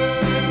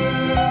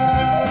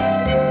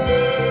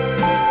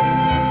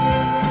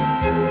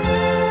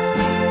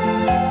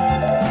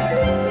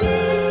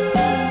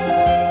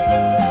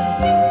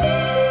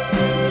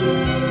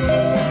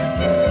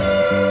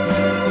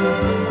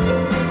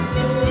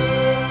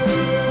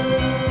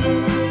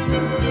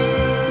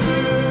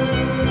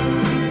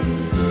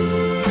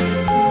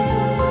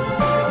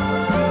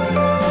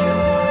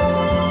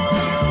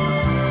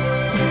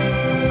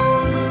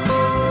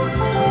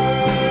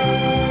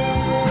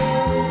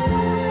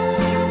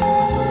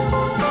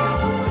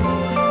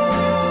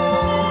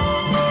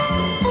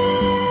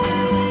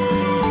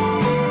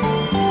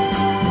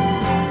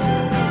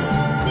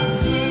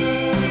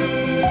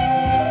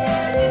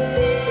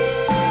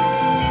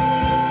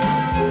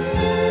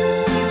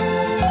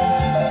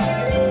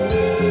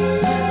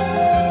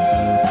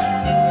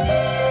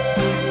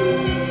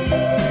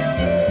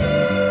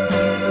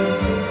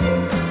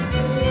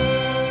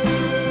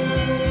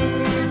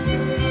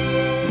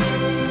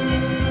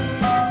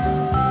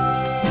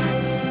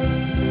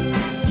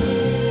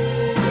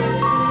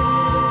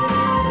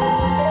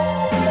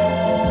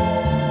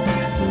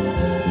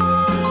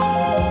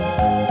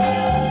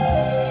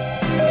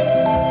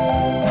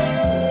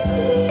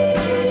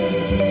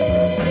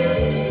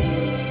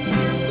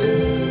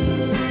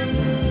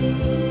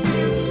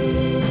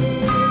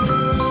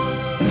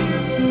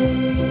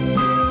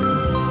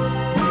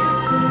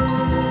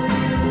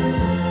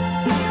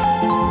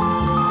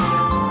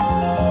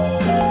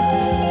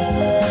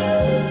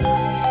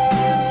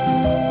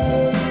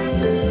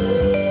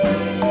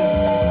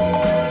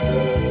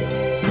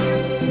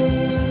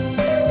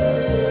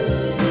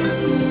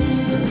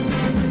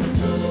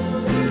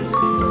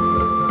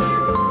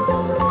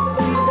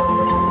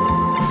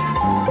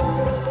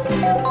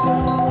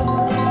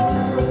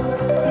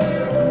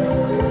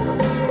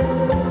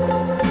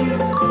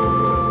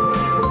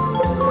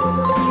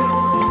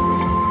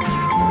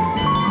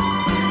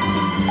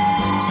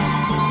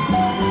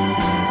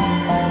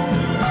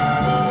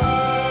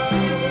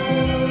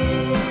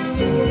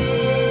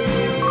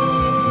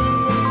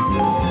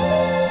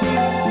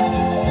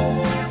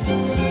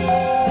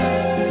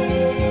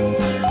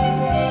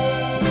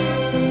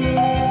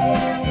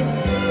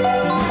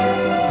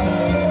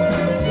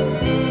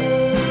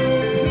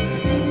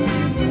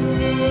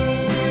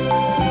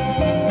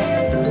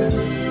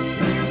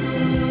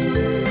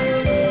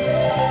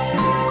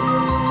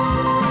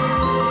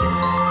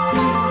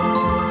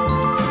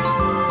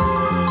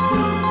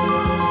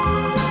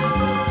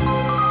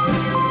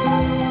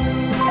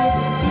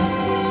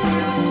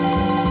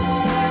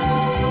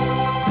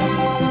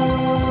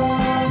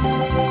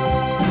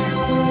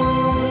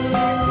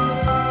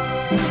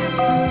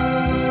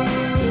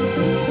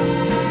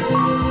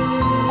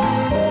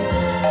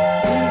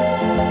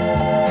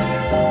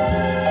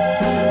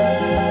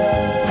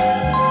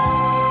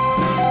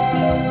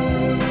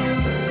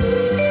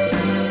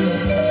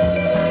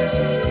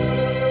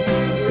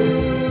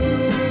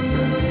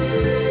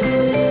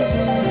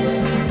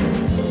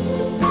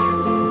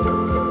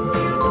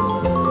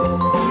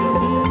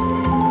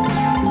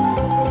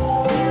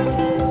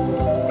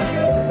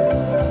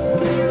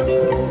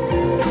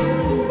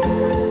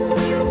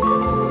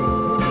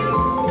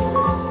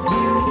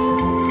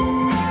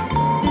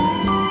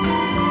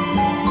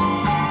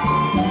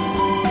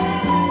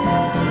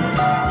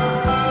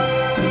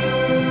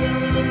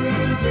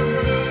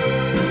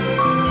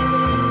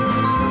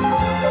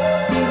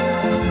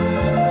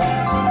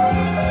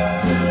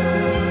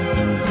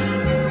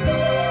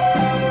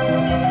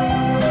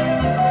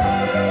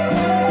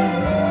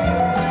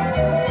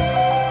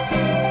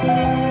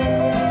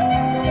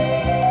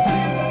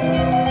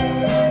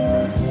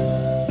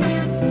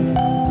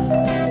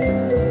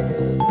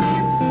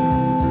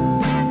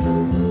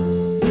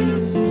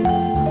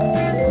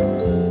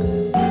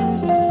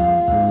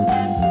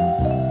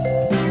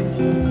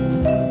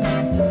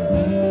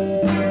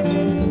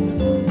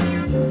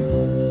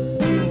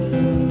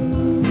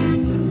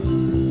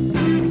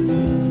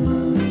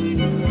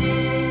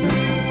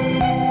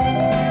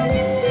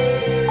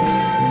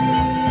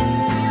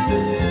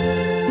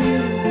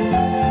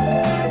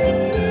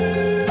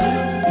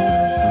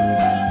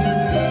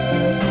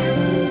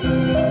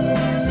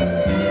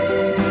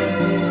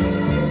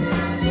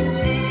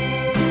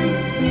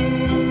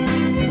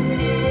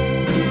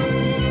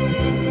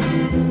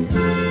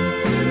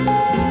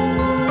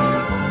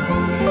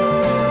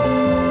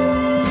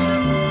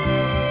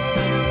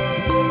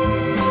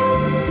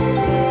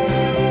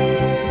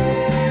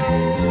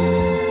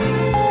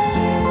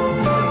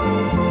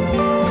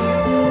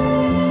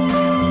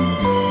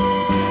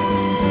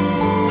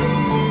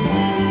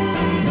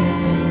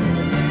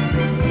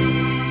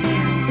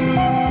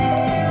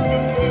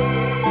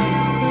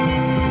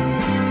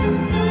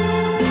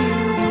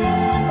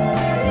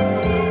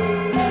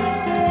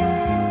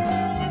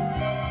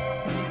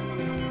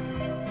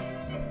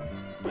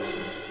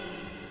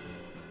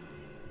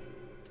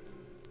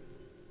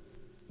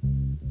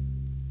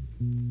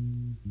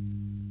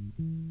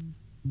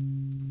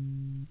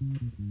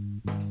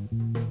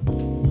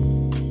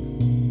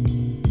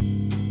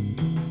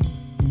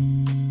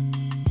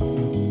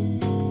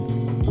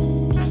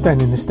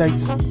 staying in the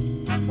States.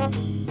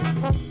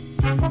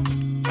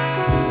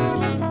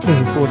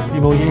 Moving forward a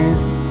few more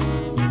years,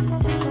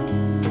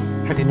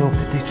 heading north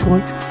to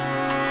Detroit.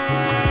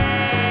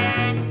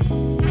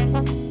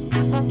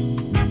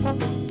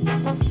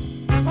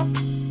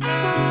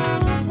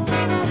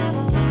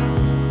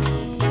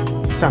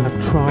 Sound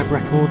of Tribe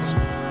Records.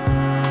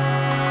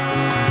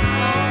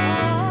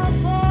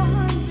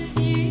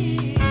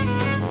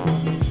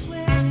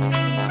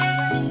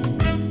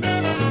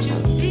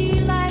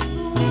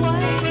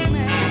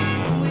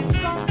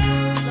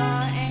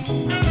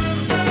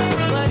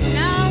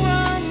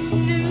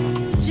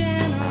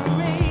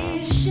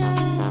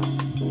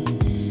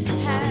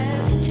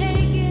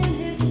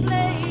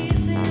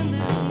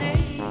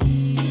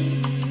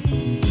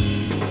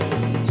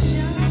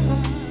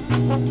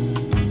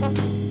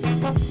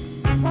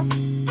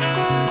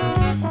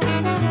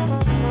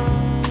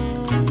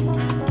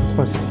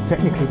 This is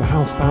technically the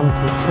house band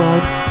called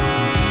Tribe.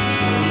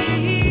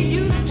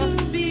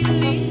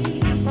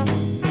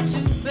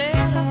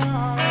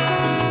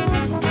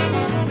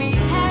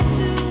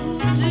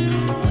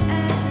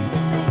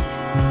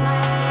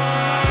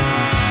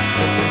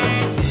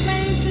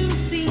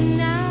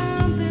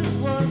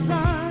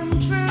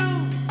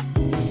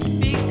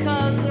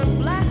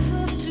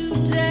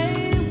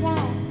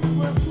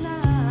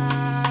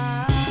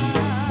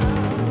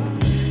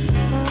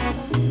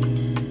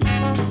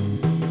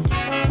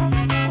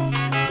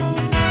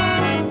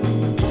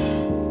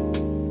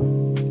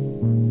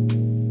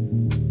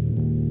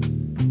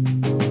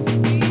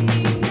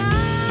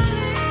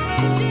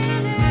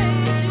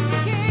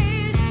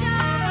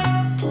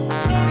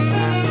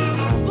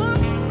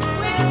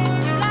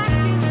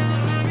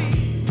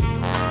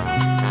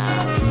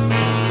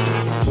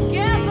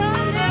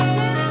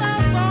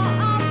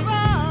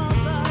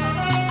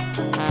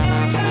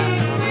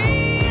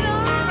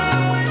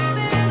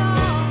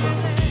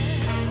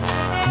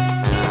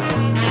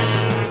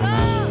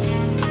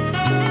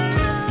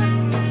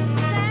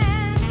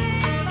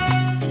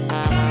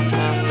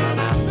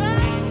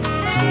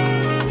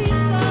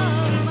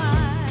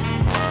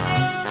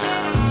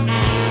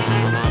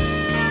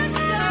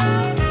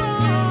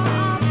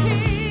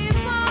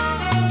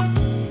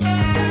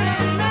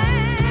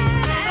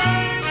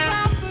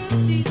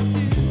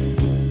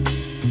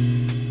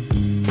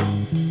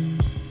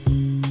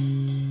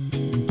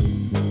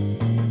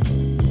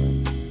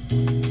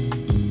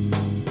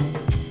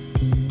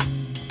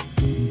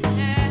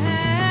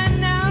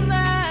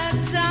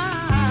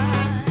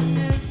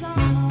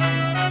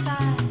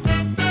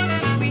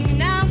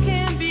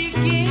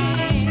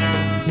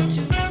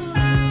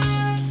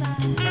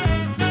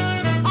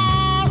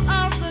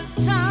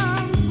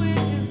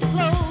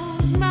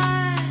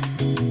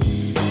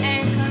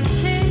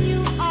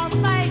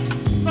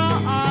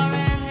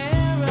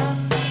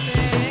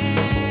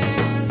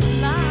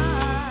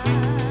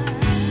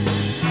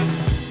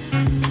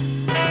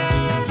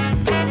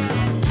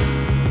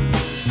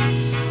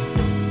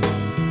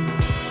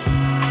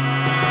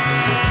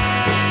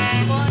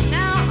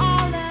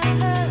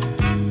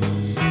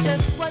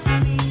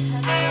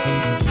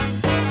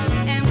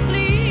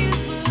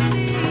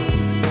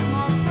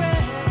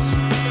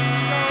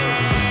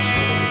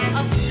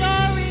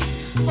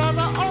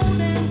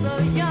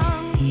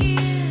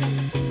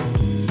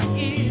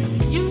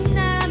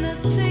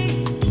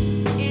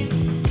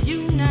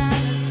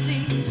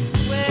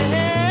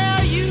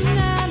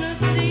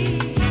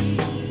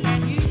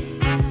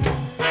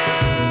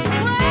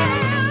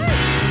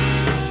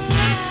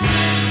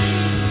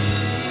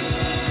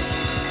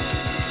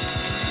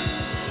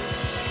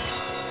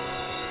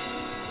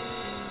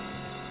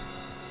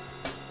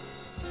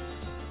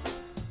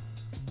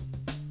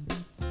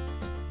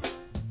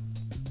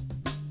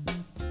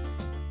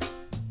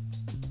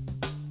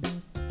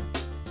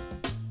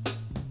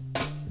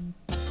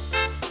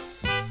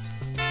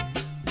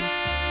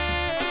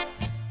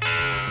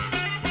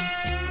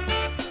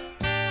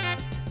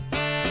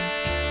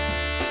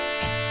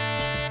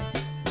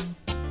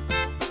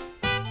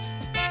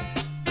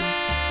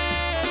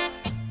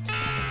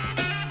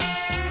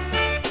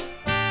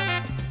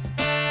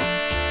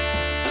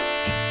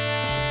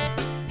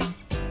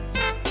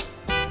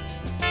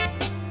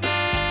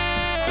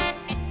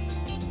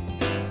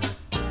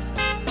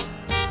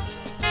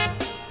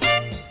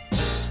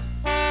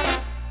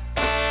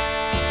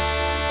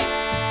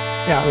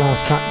 Yeah,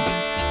 last track,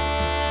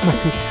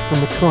 Message from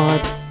the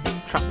Tribe,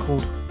 track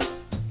called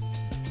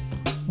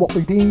What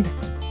We Need.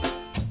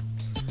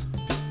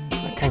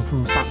 That came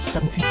from about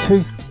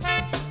 72.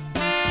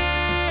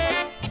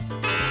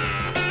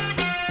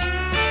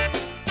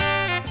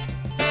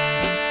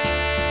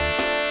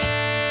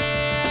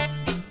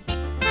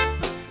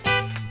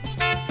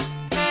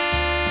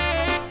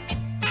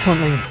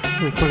 Currently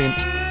with a brilliant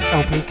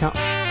LP cut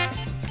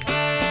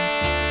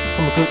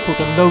from a group called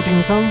The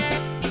Loading Zone.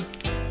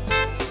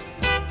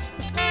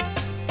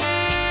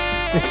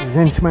 This is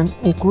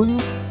Instrumental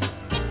Groove,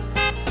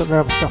 but their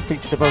other stuff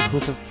featured the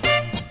vocals of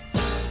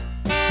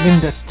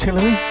Linda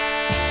Tillery.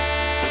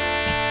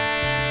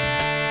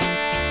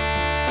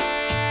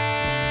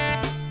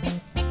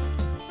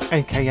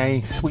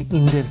 aka Sweet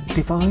Linda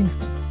Divine.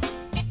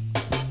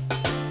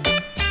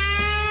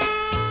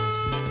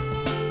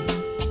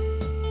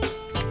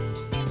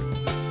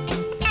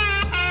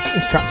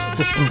 This track's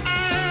just come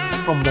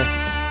from the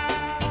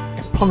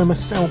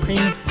eponymous LP,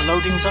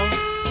 Loading Zone.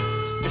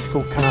 It's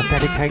called Can I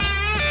Dedicate?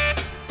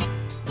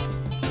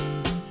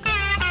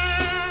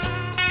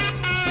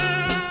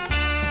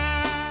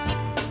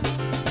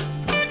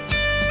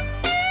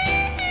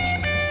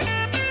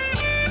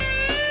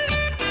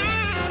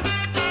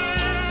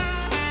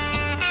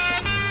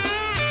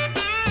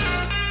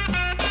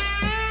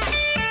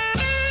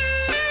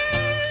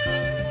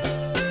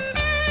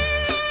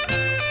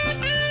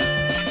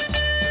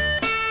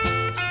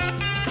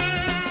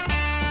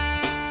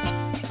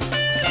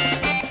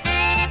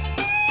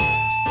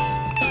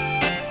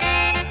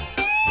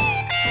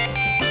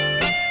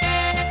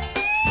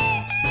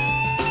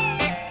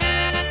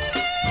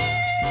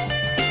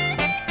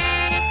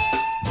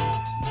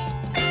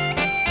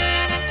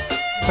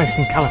 Based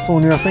in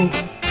California, I think.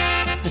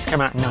 This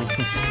came out in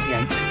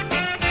 1968.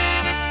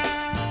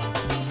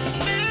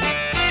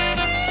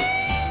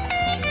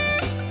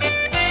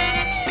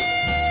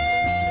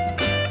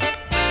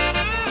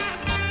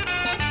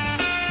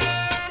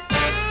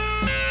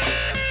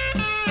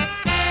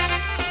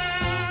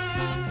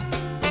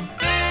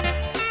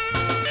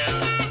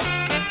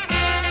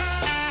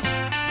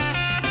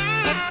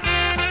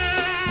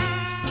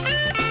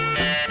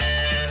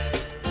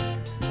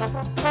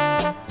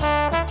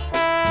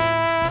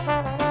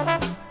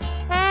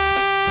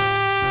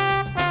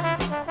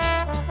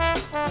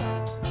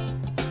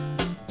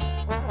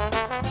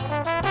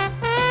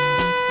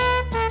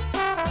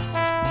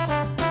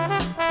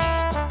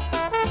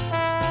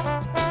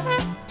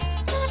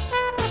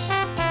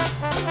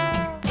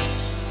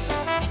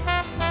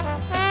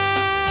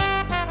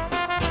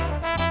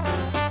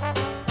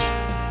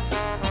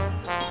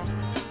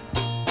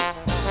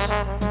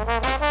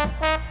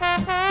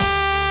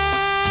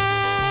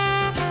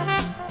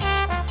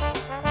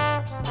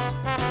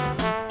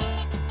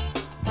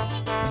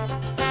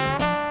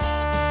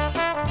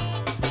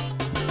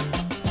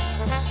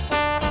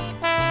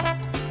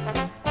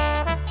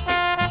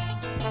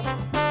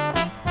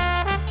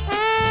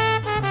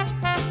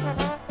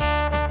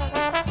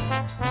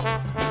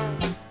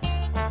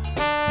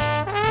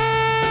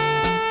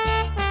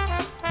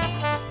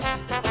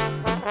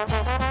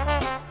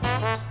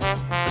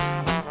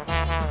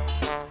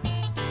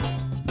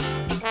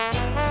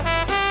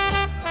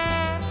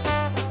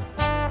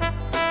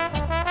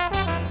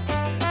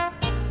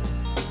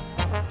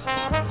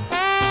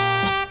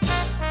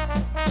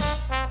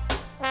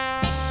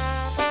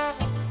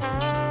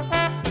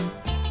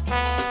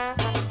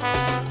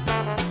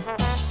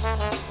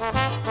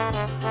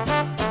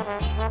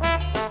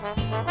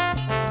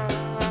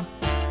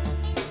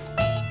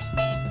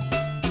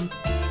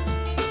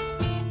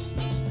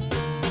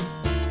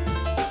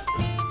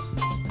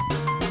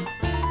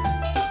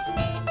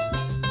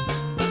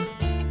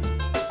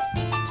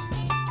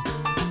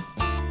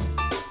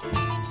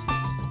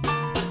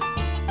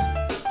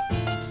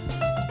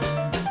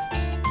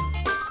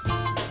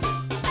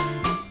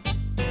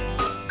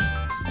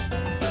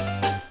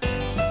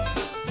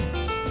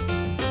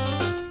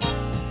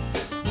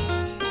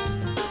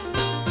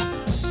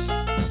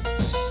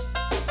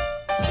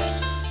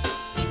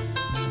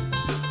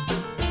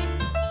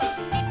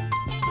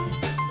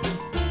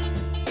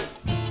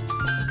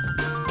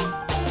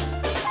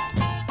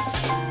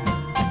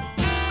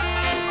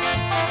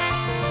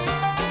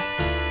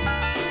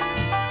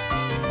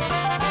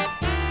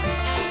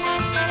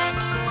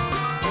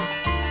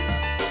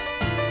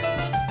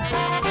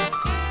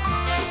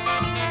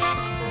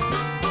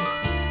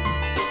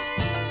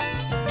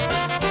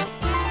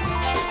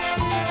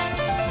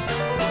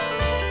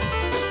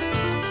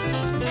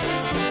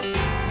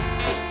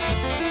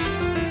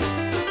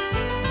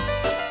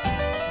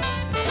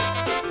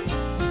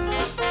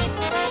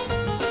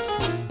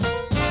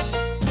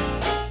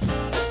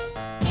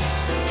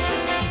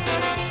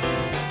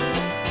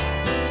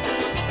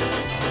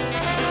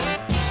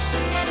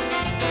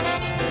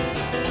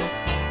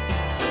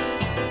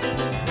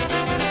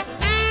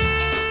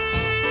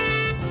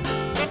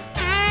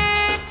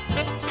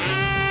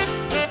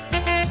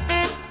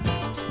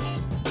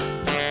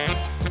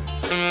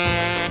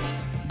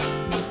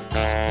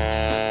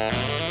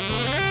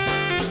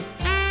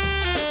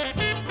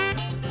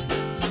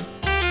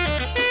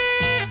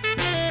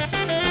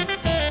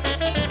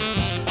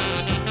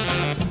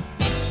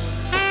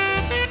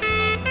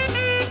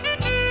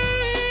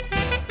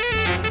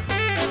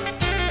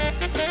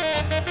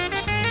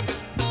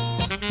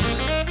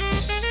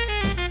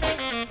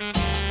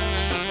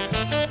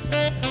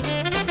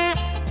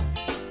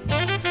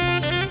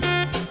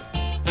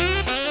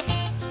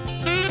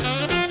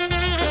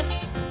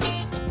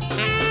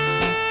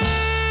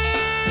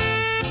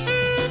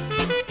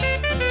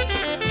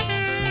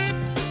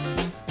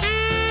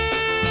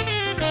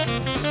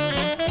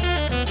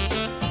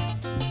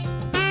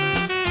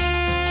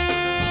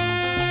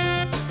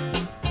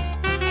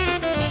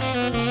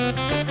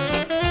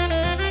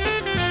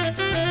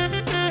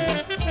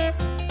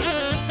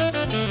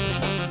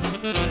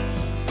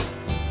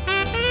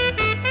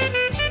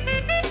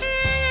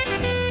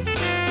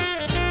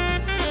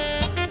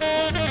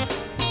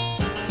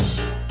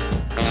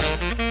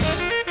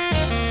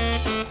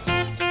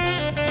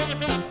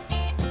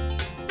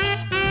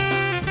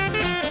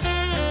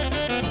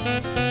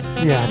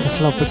 Yeah, I just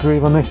love the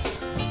groove on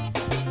this.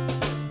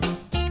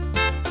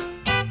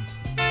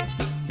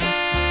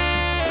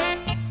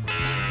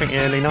 I think the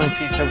early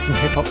 90s there were some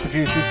hip hop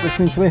producers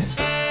listening to this.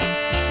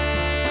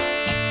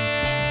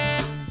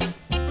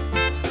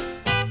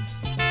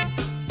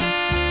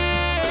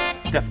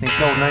 Definitely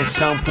golden age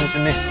samples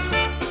in this.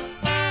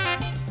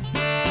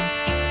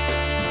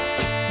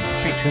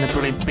 Featuring the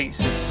brilliant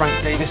beats of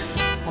Frank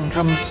Davis on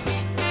drums.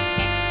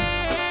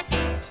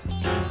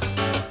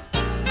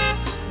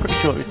 Pretty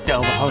sure it was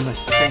Delver Homo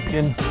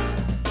Sapien,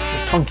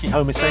 the funky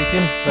Homo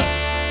Sapien, that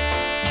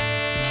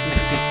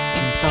lifted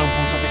some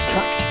samples of this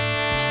track.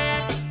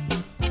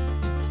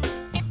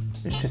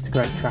 It's just a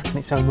great track in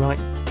its own right.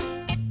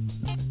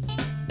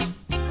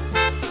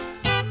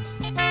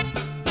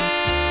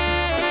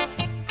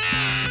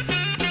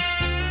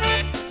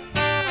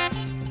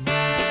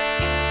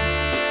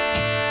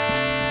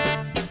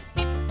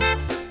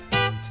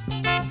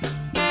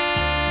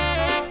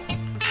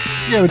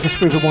 Yeah, we're just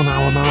through the 1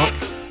 hour mark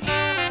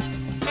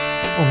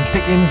on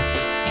Digging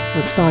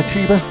with Cy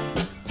Tuba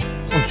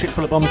on Ship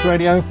Full of Bombs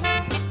Radio.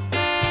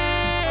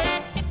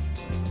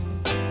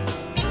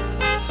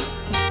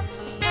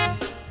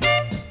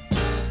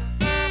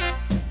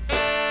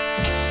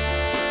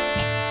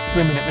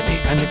 Swimming at the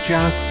deep end of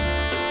jazz,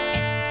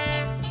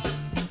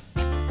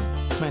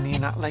 mainly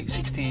in that late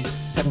 60s,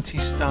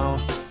 70s style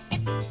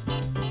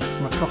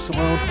from across the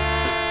world.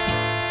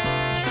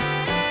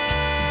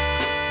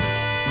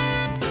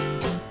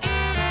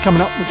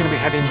 Coming up, we're going to be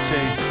heading to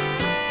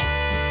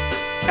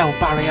El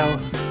Barrio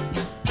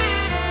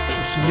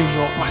with some New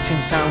York Latin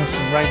sounds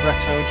from Ray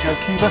Barretto and Joe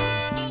Cuba.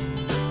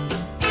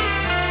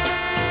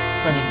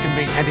 Then we're going to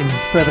be heading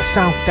further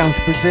south down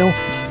to Brazil.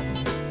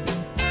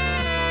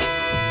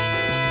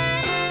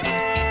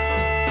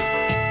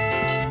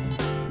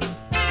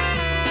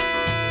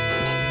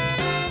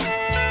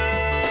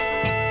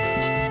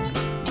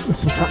 With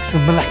some tracks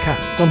from Maleka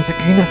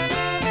Gonzagina,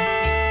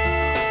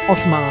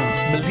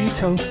 Osmar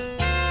Melito,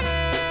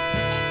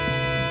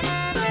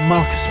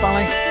 Marcus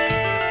Valley.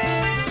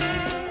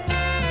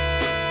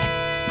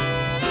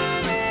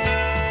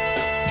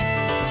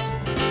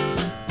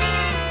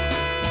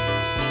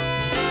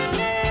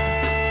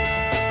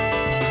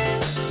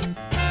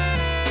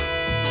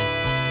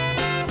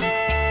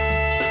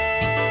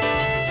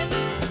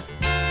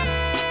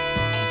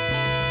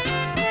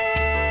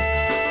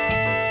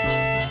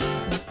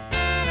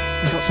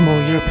 We've got some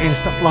more European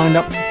stuff lined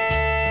up,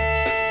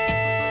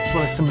 as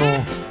well as some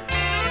more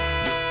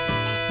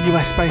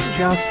US based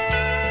jazz.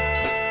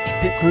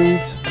 Dip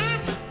grooves.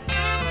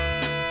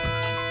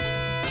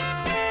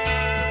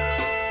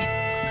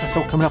 That's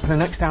all coming up in the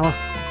next hour.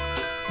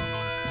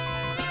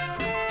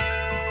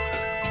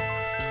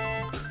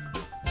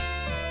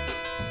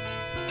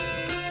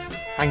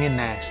 Hang in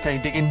there, stay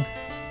digging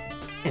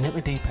in at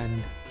the deep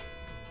end.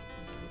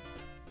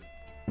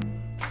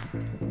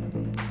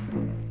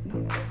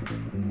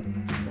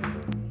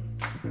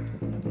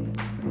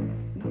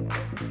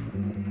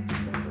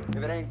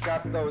 If it ain't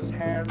got those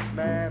hands,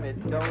 man,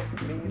 it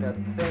don't mean a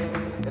thing.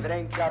 If it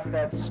ain't got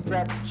that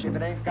stretch, if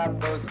it ain't got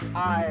those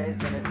eyes,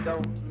 then it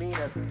don't mean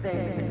a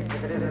thing.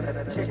 If it isn't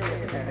a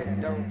chicken, then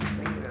it don't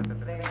mean a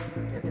thing.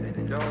 If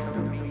it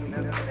don't mean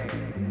a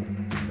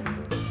thing.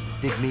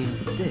 Dig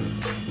means dig.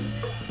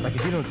 Like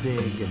if you don't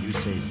dig and you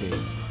say dig,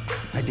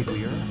 I dig where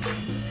you're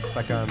at.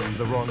 Like I'm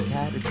the wrong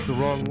cat, it's the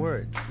wrong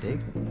word.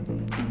 Dig?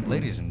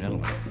 Ladies and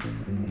gentlemen,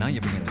 now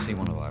you begin to see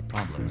one of our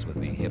problems with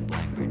the hip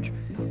language.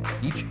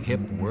 Each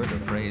hip word or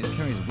phrase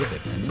carries with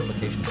it an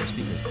implication of the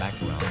speaker's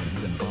background and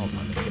his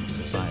involvement in hip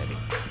society.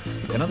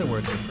 In other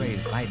words, the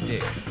phrase I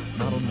dig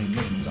not only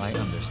means I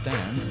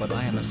understand, but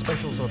I am a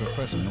special sort of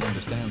person who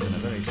understands in a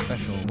very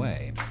special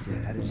way.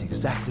 Yeah, that is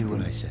exactly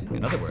what I said.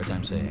 In other words,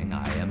 I'm saying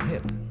I am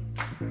hip.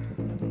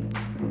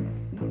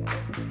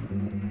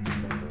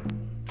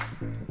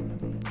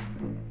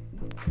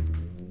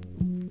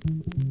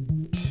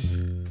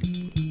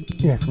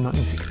 Yeah, from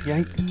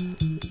 1968.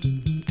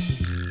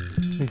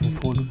 Moving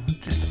forward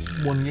just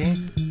 1 year.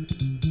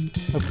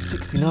 Over to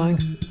 69.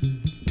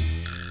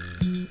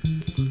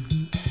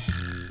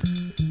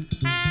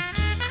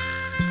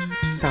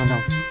 Sound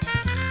of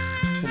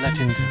the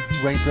legend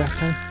Ray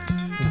Barretto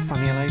on the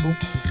Fania label.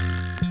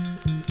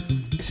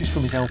 This is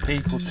from his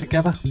LP called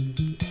Together.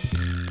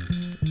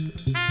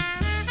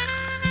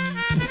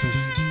 This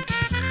is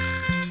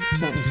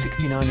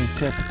 1969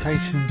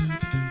 interpretation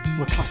of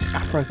a classic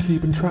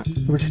Afro-Cuban track,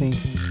 originally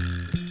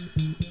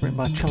written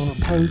by Chano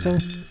Pozo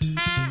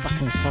back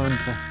in the time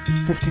of the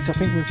 50s, I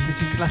think, with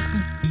Dizzy Gillespie.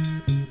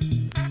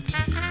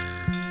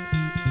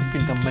 It's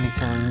been done many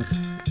times.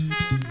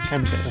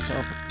 Became a bit of a sort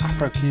of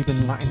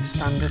Afro-Cuban Latin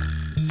standard.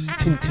 This is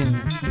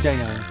Tintin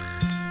Deo.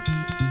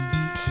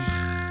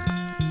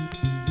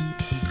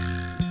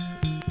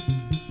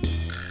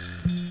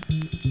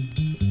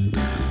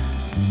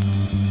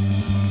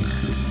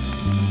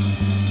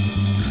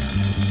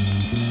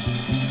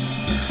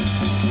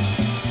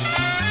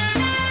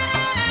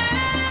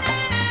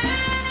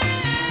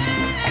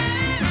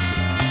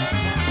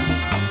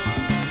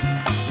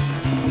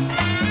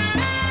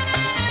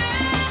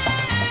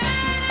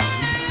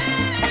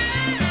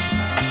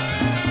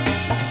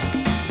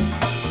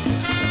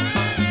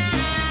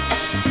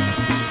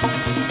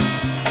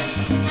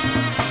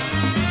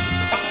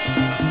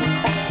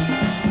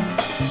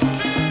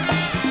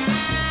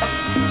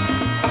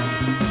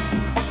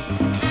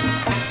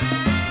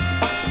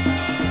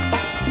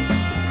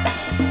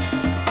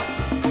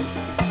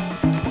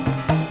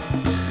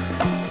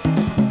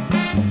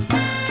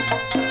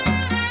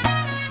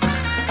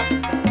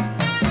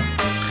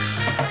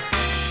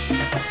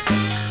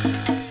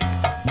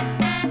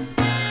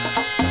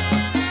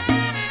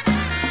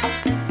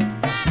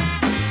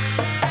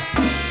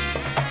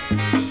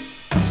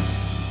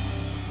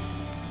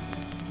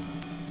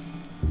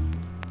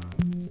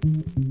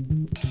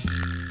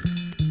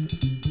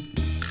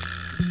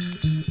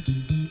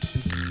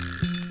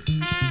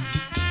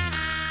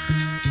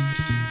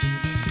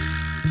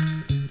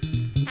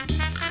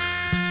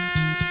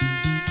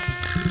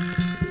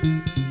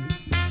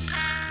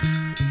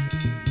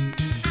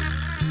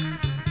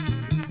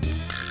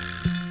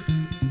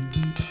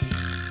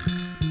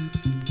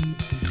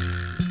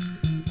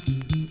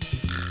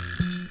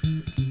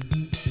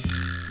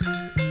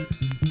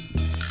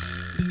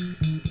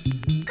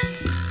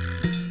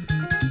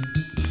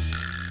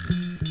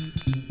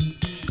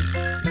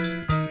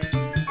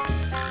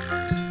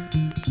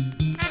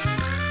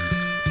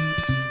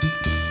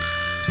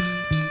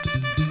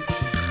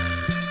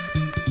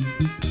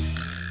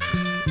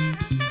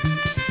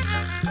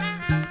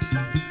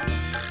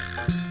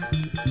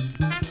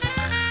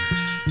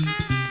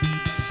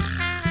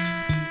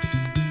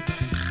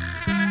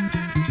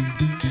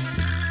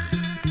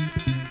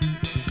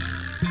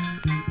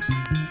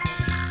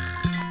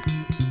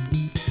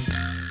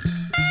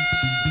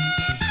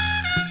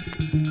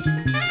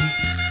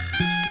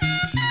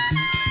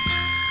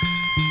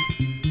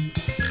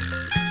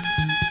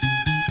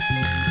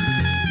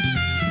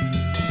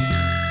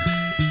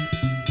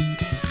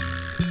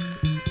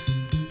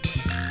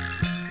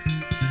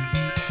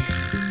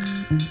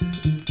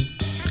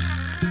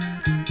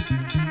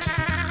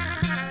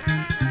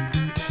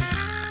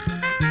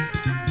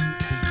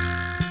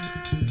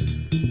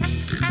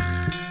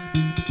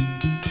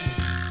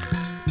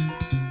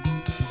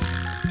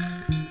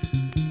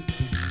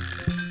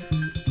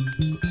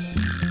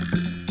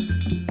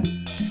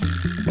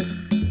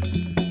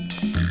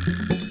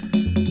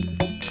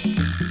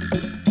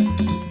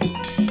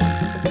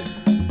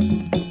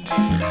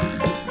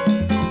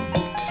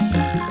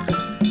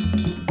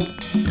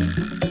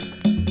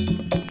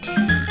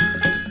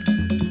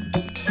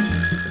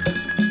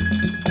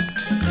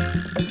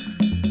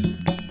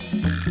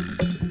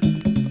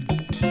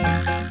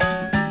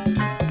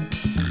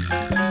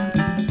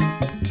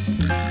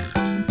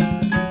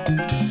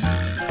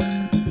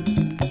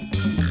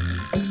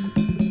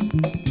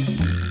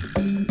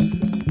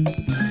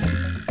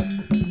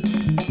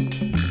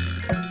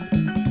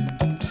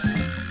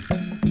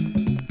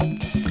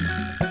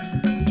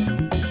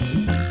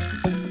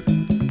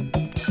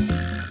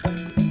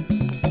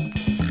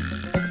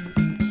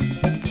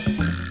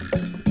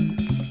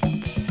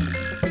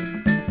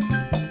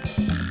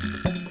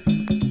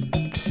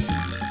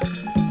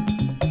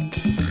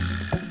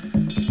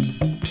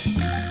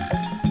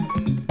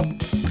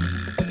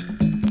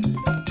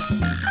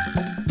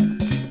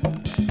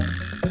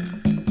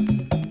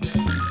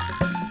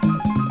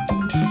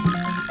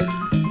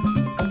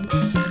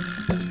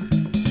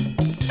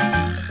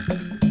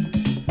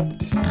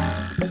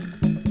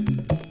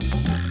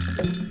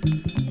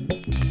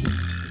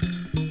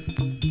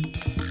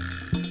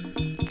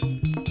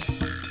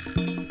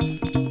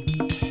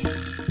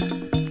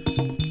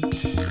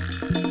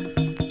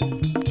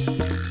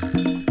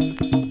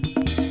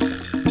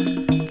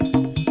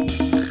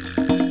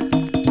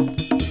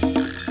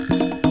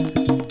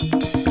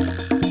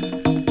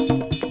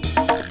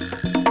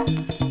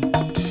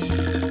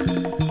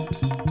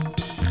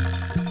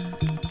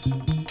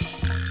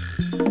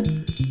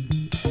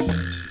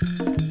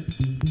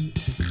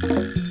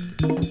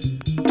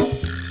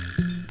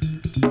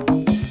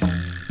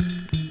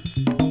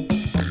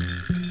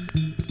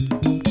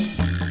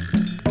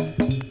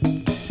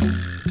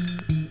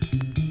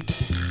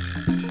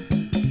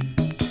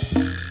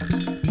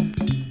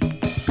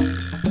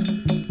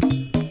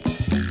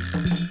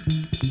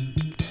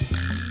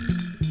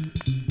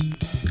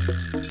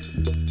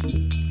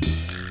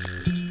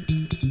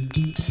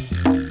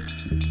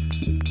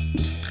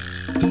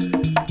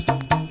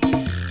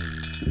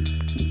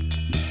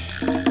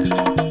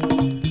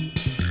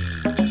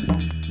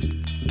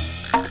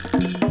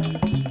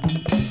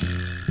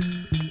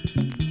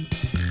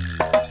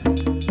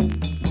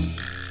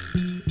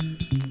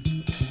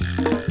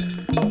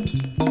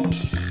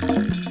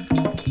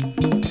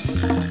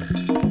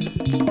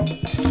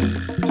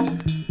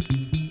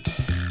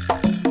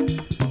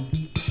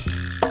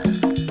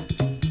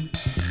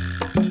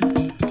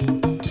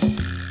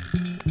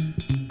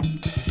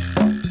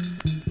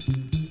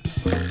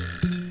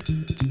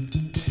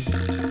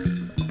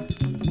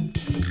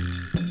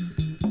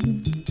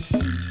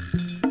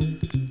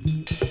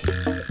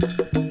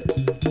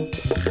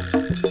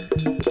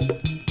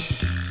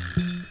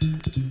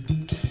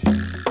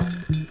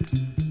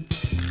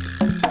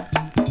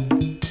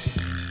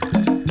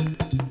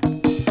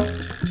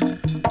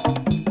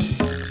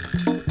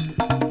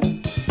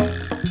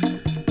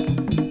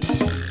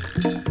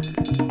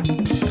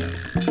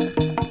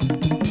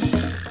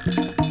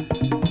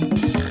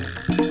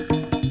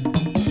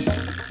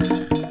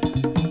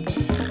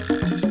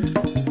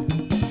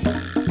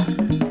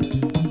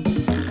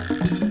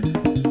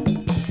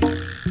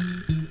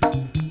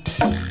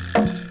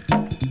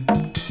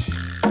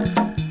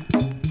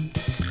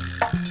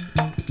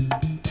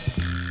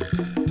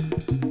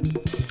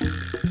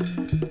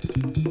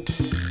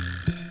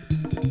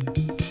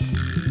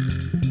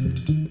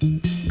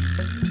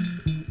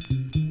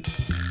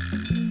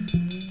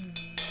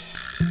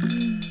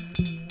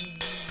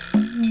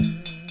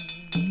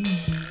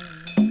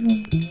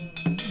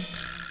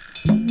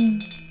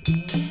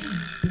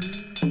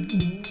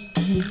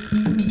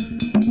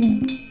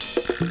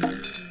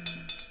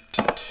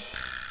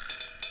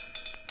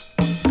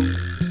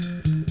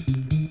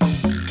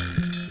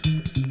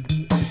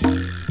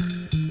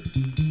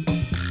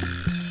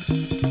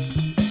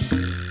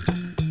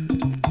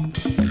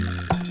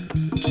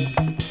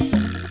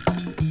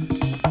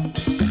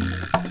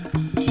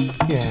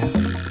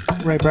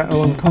 Ray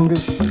Bretto on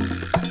congas,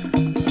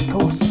 of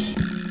course.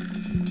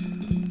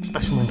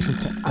 Special mention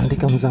to Andy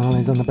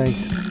Gonzalez on the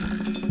bass.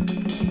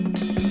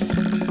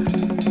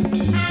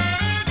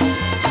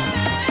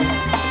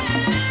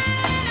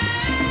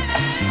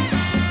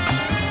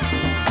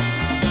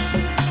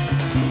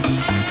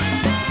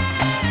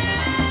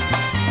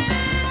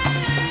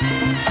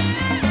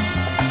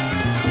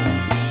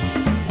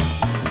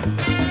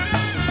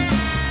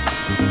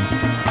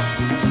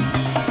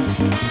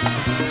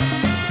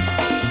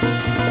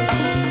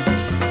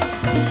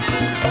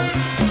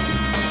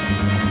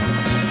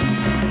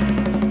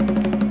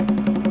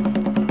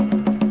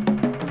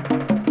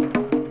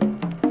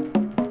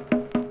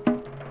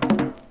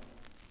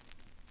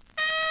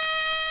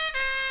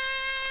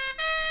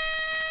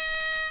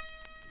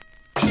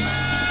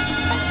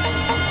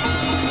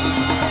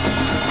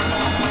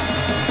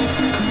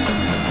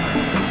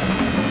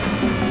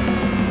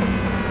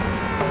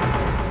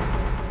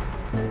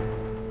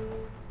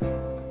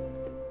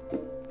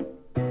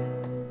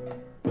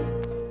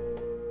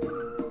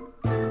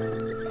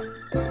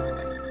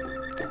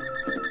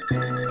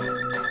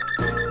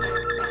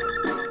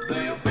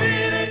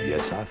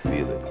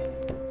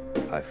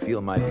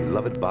 My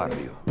beloved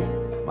barrio,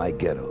 my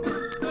ghetto.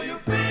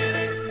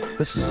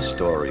 This is a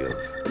story of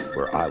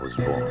where I was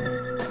born.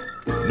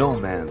 No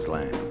man's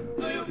land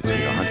between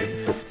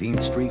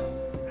 115th Street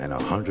and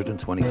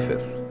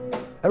 125th.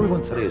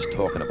 Everyone today is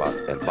talking about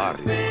El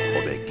Barrio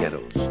or their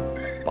ghettos,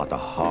 about the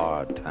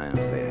hard times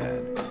they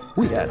had.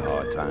 We had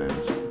hard times,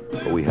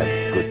 but we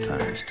had good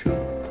times too.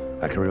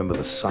 I can remember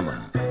the summer.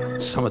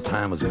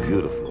 Summertime was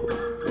beautiful.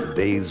 The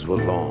days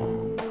were long.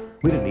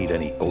 We didn't need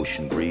any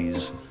ocean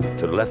breeze.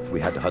 To the left, we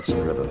had the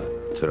Hudson River.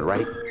 To the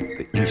right,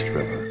 the East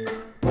River.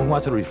 When we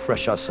wanted to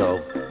refresh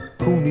ourselves,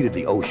 who needed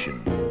the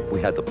ocean? We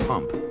had the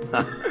pump.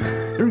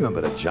 You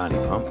remember the Johnny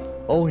pump?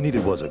 All we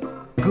needed was a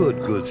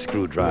good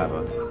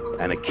screwdriver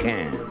and a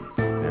can,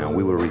 and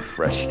we were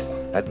refreshed.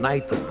 At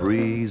night, the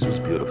breeze was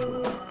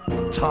beautiful.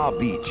 Tar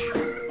Beach,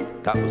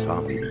 that was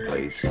our meeting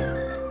place.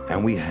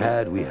 And we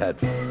had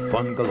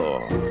fun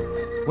galore.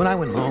 When I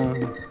went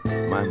home,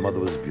 my mother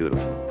was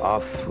beautiful. Our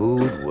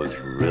food was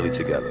really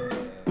together.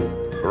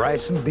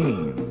 Rice and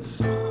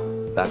beans,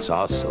 that's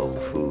our soul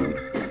food,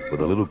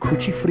 with a little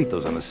cuchi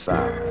fritos on the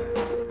side.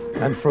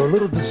 And for a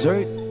little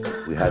dessert,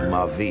 we had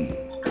Mavi,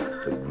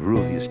 the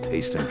grooviest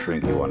tasting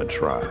drink you want to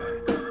try.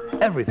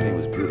 Everything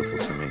was beautiful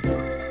to me.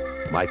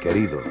 My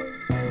querido,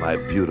 my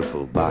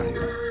beautiful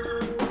barrio,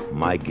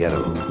 my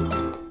ghetto.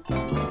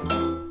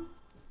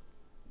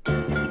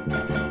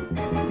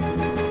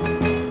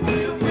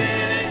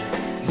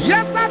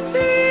 Yes, I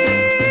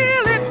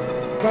feel it,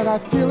 but I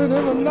feel it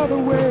in another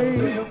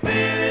way.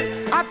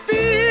 I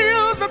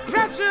feel the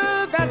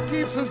pressure that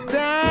keeps us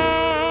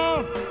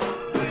down.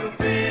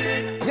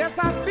 Yes,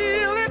 I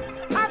feel it,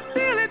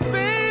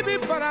 baby,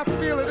 but I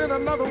feel it in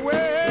another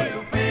way.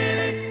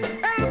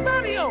 El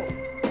Barrio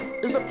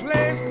is a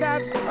place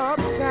that's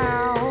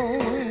uptown.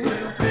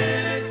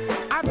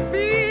 I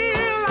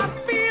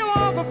feel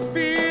all the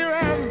fear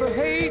and the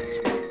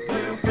hate.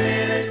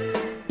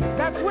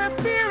 That's where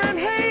fear and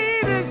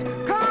hate is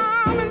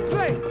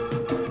commonplace.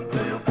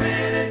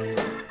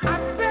 I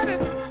said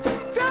it,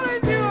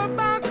 telling you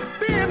about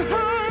being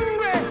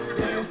hungry.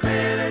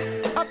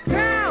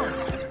 Uptown,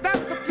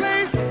 that's the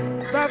place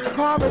that's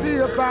poverty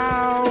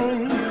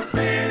abounds.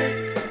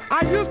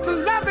 I used to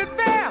love it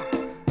there,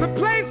 the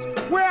place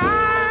where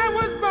I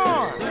was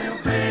born.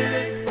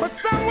 But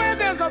somewhere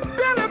there's a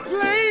better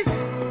place.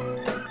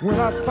 When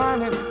I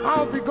find it,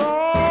 I'll be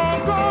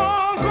gone,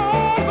 gone,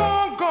 gone,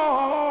 gone,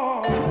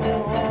 gone.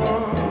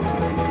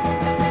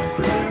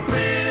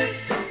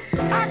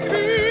 I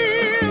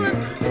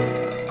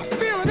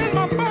feel it in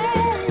my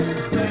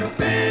bones.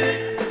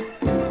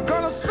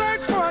 Gonna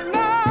search for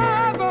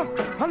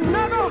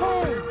another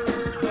home.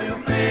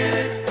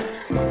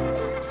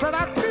 Said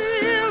I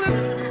feel it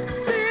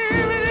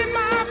in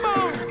my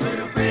bones.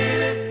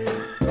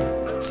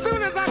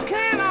 Soon as I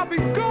can, I'll be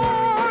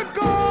gone,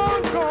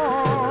 gone,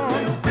 gone.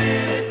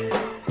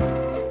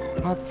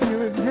 I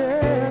feel it,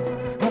 yes,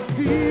 I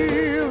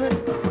feel it.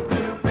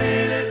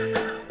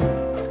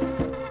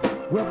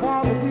 Where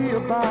poverty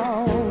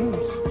abounds.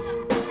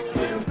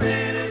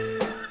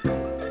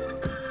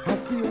 I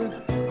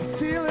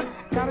feel it,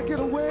 gotta get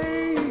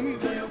away.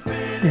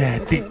 Yeah,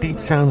 deep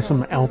sounds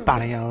from El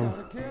Barrio.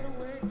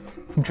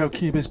 From Joe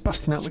Cuba's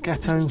Busting Out the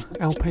Ghetto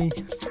LP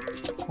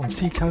on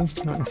Tico,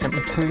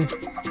 1972.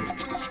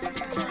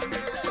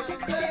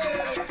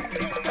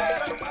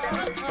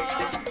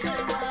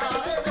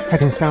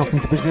 Heading south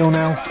into Brazil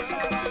now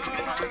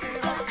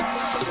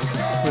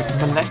with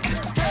Malek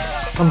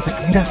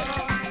Gonzaga.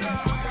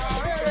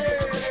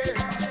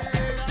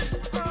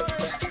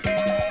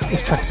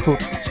 This track's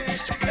called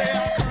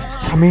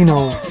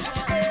Camino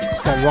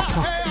da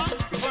Roca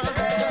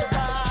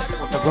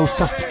or da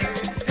Rosa.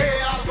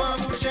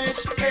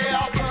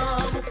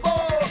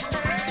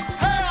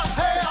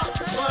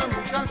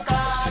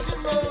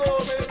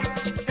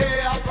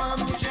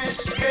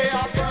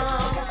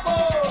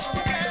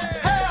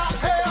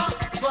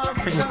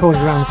 I think we've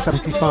recorded around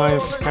 75,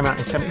 this came out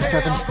in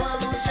 77.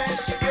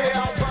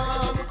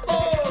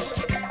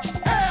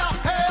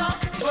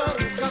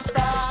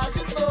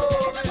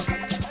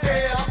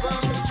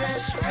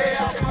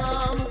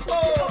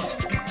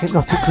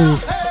 Hypnotic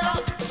grooves,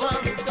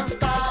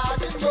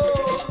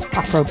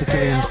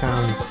 Afro-Brazilian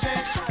sounds.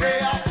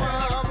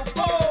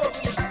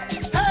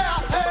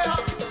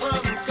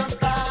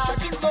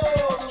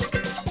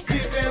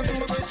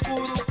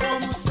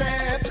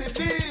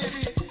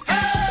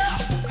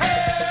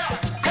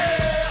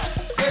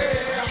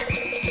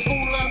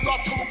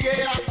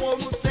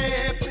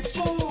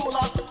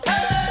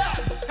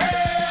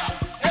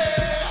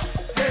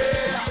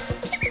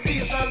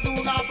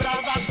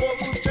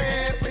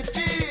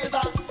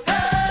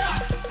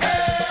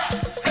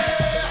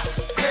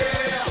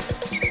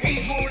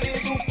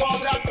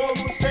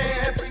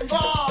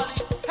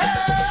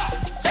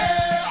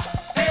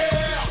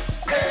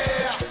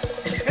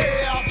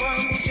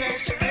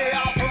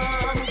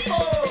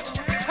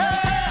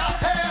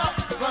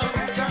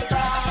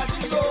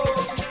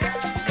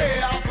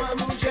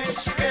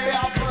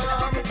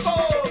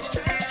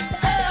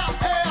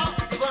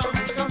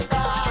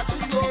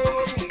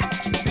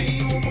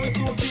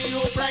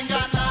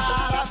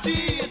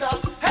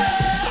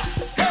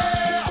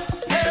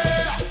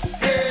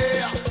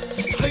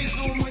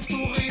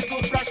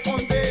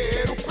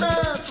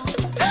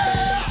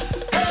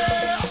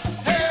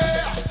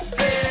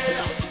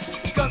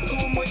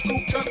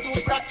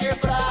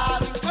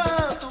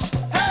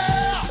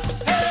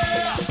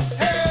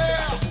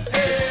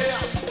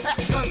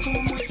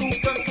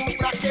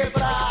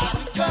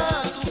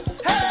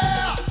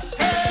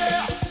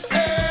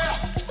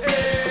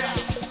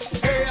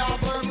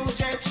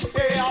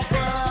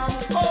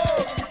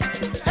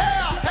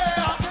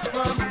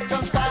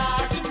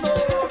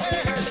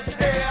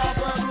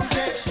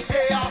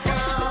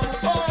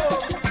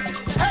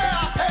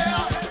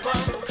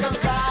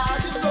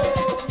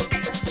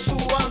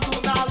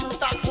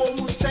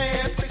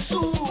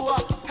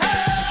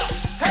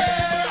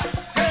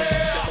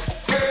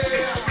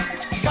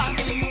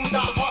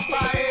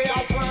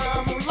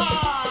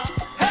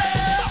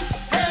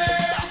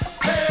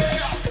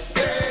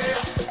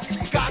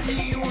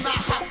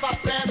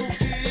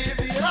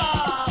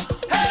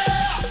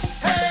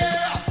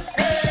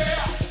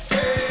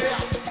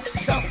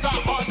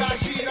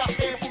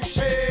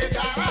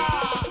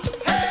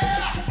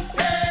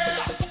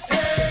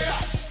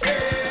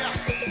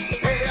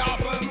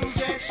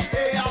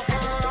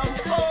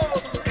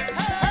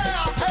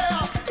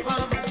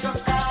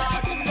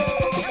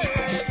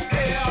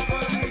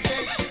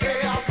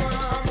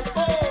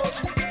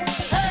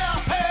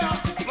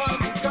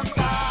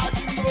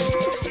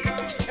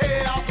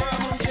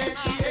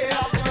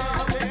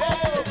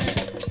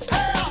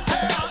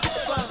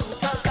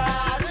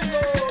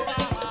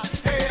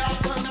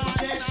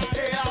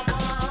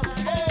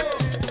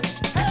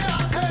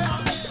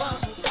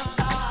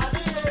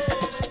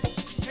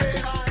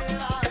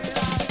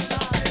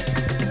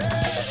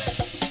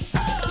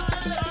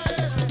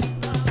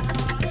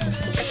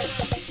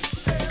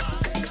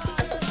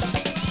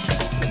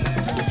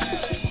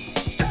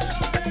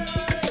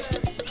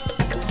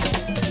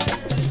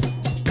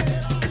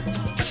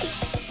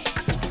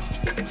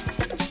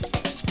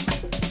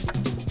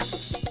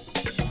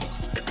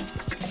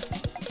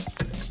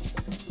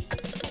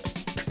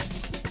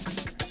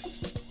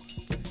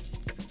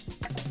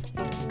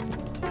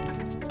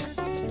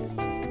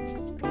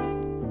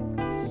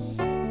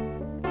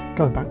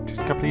 Going back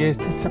just a couple of years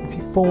to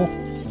 74.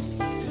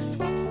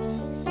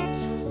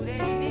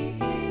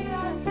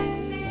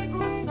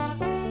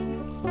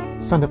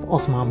 Son of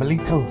Osmar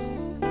Melito.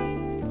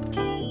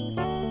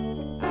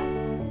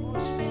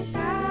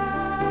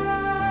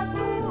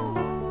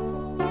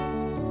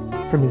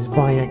 From his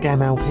Via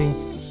Gem LP.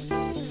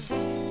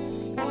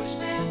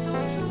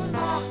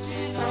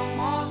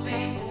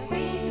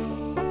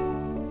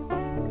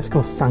 It's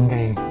called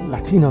Sangue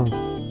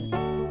Latino.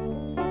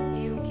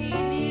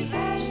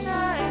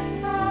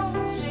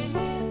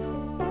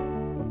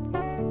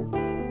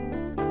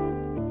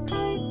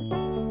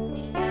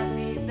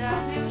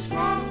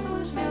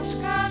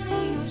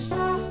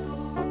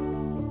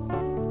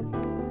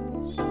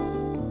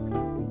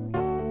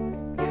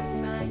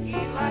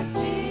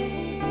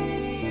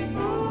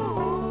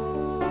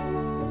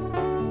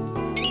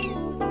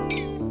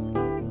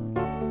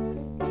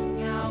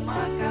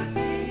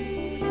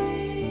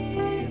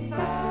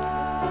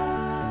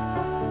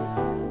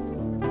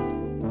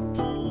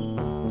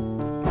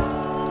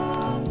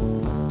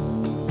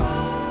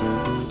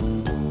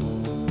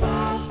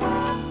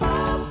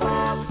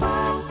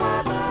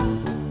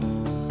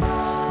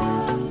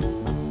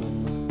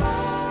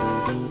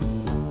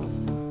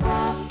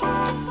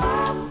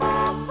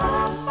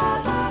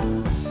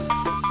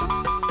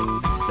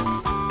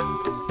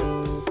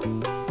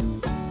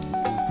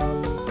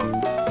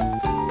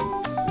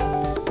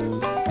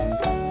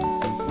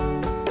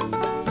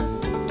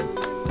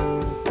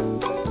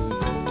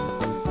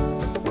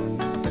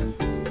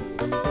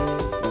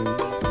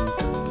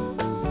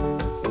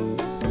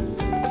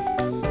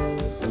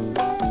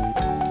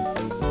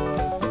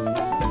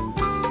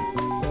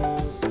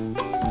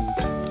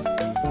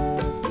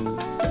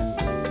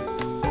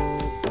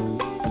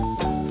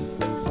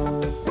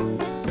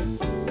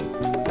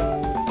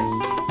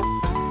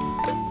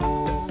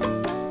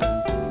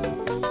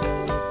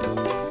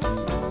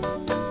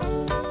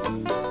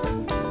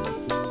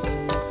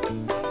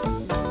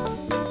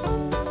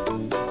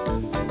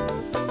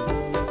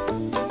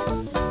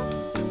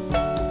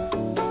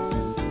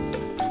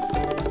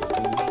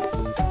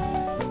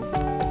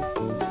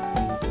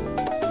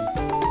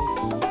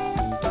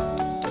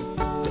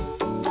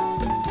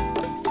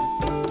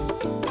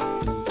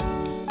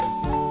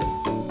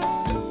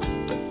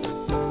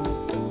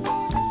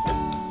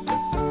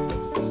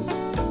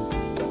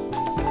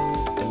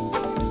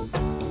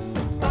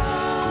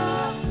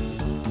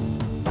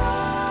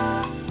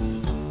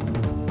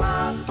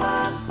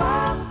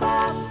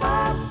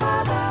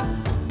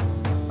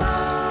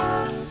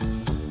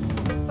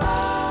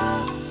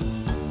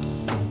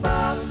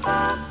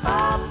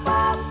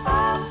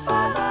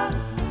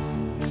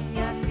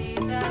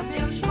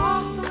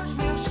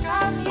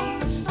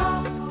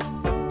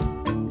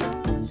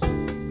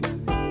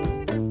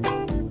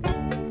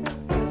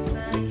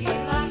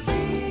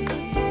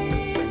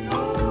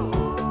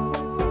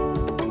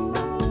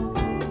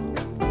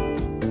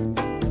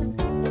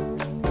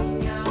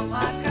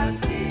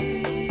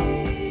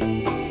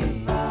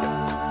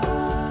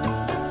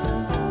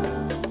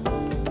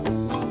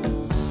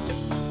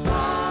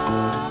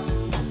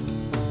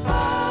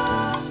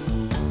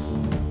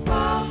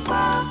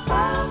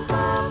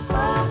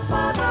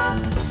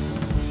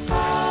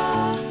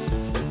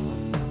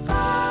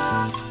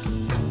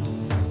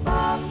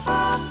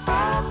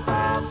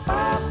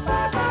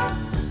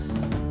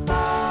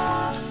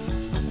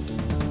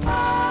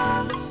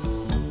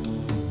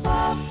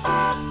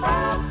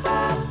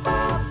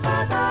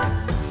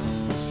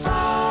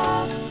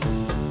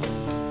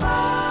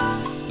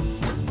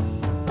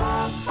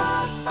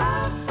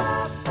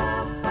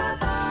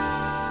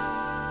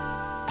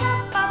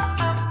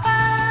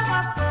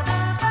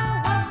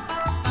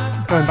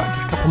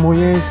 more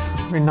years.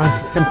 In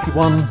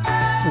 1971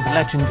 with the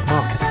legend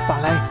Marcus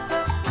Falley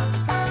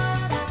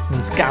and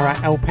his Garra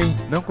LP.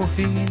 Não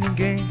confie em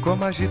ninguém com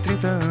mais de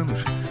 30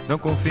 anos. Não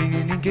confie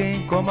em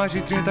ninguém com mais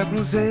de 30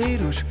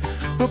 cruzeiros.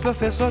 O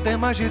professor tem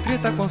mais de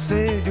 30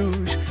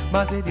 conselhos,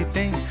 mas ele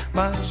tem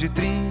mais de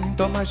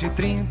 30, mais de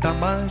 30,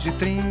 mais de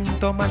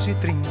 30, mais de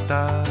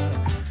 30.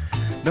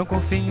 Não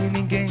confie em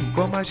ninguém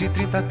com mais de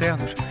 30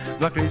 ternos.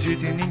 Não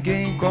acredite em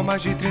ninguém com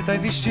mais de 30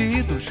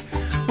 vestidos.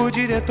 O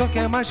diretor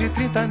quer mais de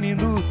 30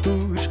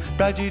 minutos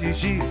pra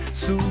dirigir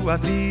sua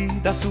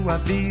vida, sua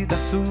vida,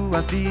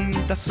 sua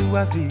vida,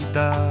 sua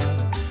vida.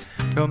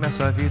 Eu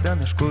meço a vida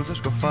nas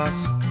coisas que eu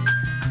faço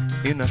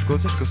e nas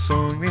coisas que eu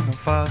sonho e não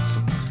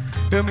faço.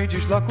 Eu me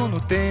desloco no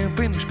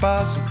tempo e no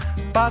espaço.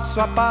 Passo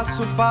a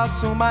passo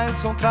faço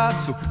mais um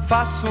traço.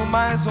 Faço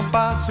mais um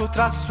passo,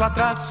 traço a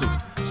traço.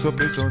 Sou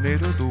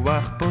prisioneiro do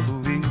ar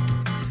poluído.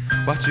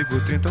 O artigo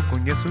 30 eu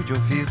conheço de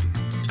ouvido.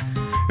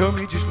 Eu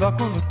me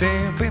desloco no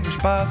tempo e no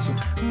espaço.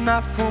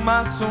 Na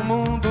fumaça um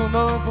mundo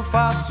novo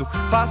faço.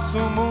 Faço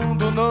um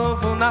mundo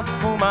novo na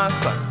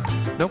fumaça.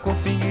 Não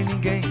confie em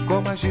ninguém com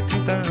mais de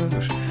 30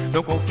 anos.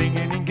 Não confie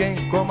em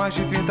ninguém com mais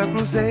de 30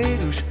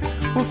 cruzeiros.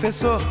 O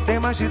professor tem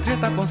mais de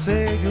 30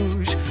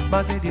 conselhos,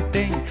 mas ele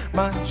tem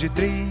mais de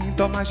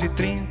 30, mais de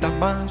 30,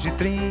 mais de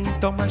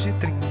 30, mais de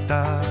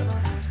 30.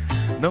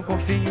 Não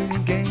confie em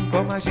ninguém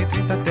com mais de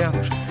 30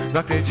 ternos.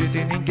 Não acredite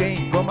em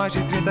ninguém com mais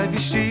de 30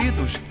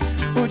 vestidos.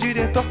 O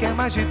diretor quer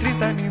mais de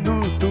 30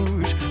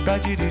 minutos pra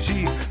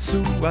dirigir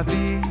sua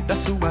vida,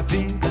 sua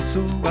vida,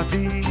 sua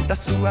vida,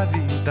 sua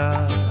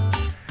vida.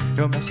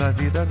 Eu meço a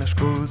vida nas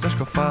coisas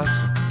que eu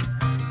faço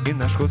e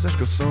nas coisas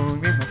que eu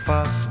sonho e não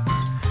faço.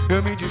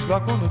 Eu me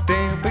desloco no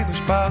tempo e no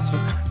espaço.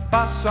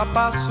 Passo a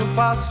passo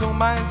faço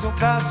mais um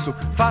traço.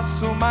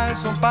 Faço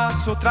mais um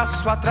passo,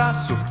 traço a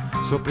traço.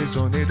 Sou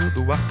prisioneiro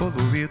do ar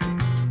poluído.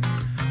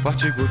 O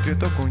artigo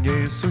 30 eu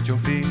conheço de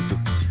ouvido.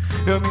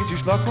 Eu me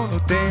desloco no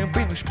tempo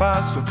e no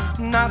espaço.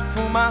 Na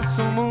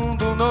fumaça um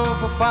mundo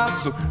novo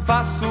faço.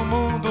 Faço um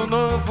mundo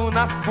novo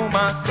na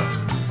fumaça.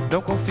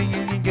 Não confie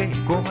em ninguém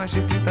com mais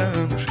de 30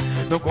 anos.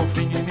 Não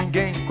confie em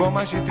ninguém com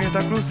mais de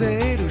 30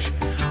 cruzeiros.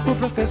 O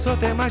professor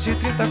tem mais de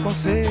 30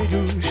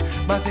 conselhos,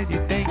 mas ele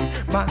tem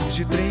mais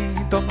de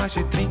 30, mais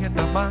de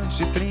 30, mais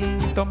de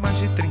 30, mais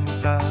de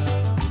 30.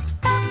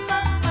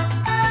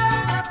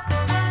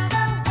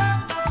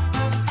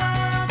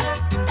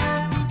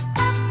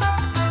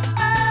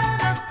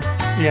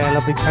 Yeah,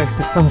 lovely taste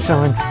of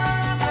sunshine.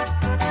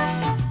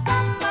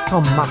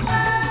 Come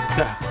Master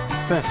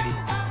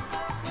 30.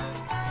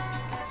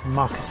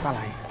 Marcus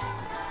Falley.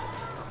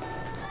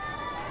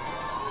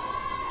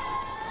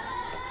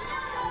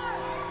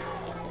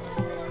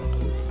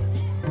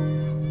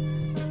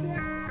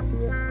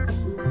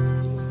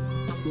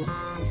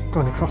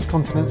 Going across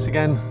continents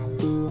again,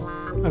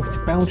 over to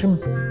Belgium.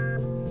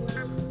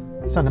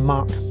 Son of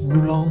Marc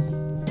Moulon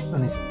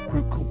and his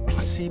group called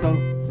Placebo.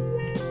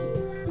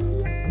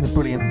 And the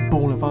brilliant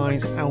Ball of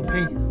Eyes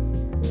LP.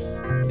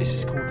 This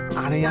is called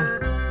Aria.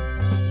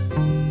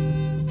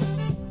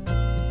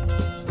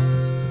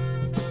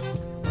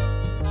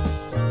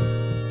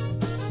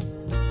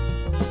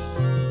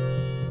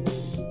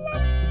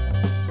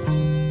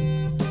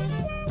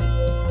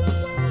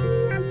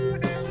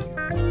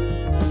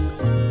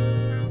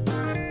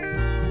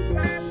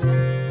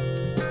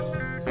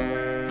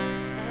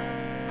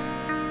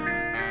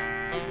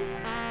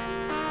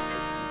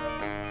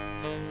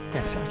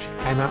 Yes, it actually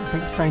came out, I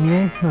think, the same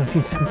year,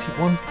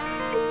 1971.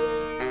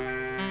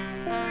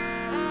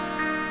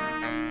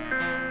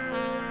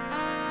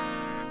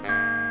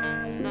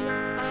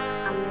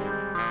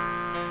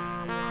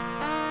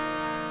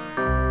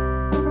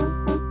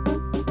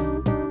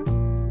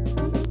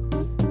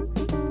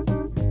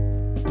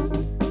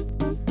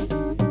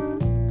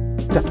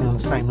 Definitely on the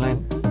same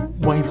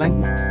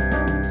wavelength.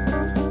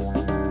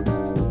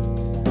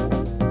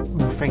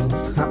 With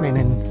things happening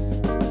in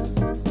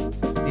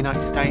the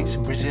United States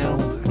and Brazil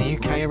and the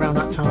UK around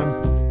that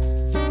time.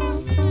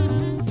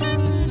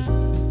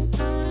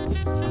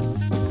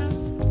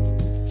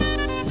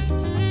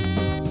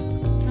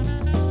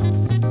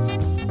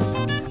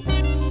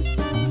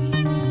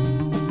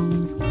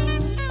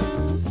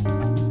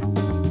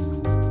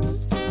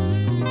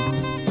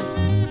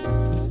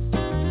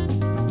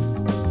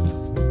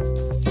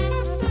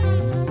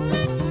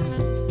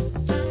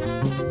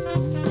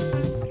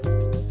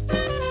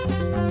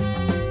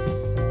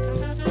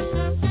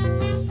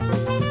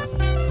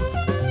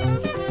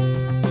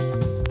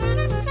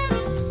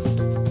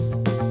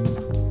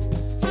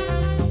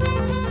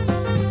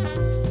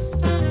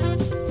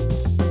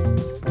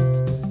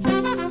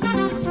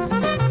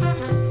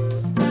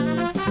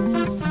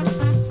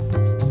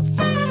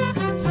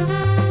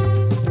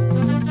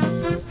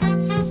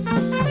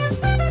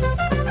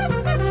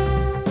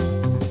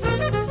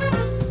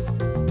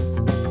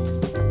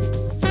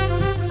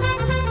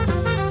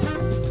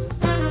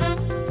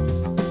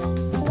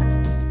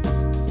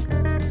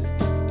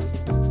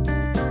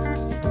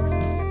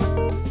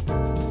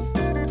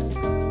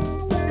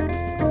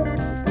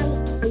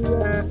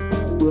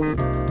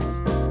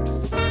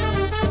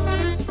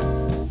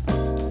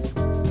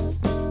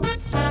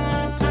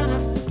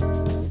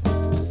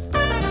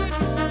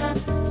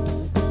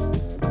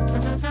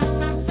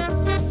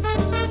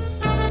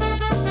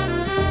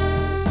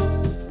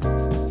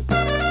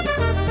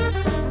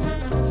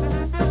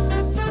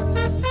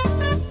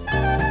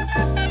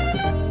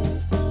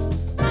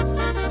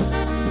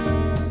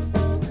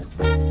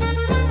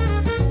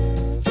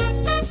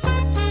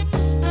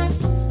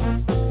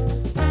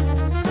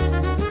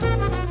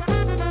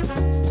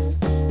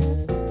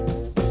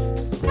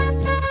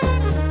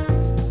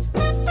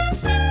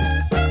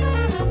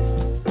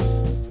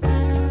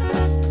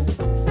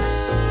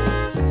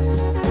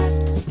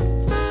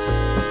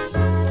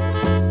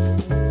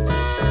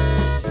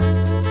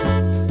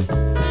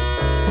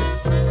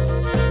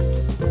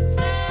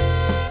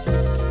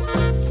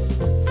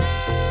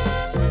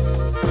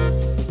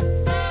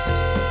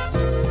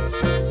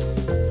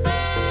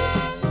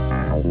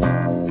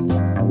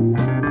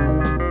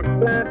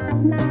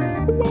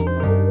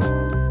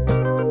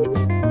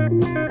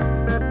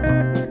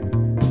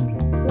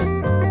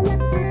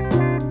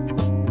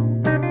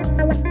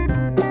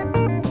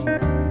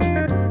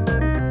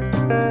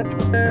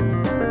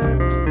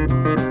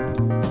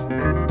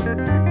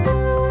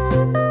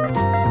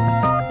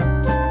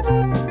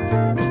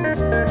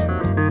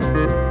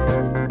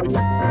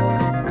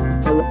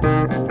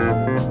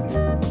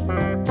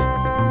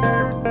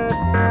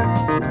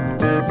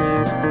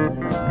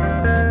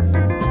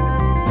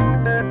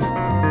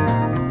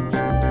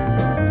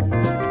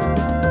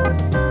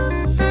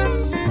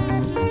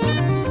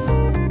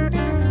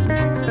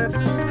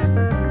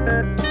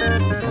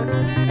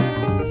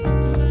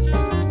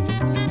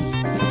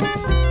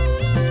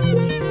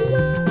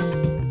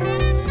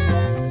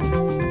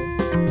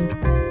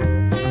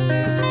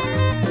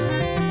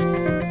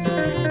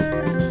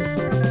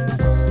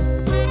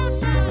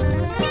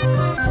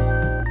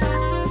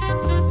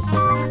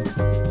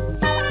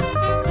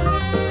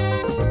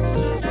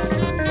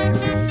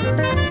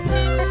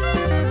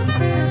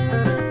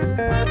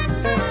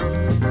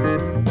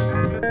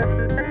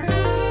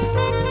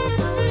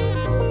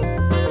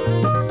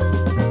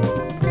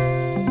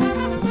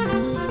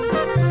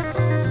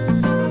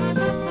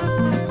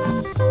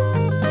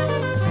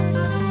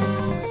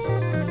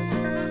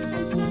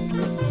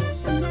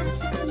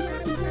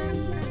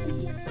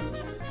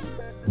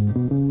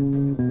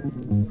 In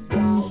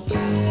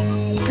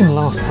the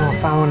last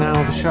half hour now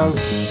of the show,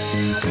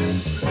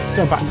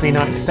 going back to the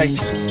United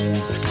States.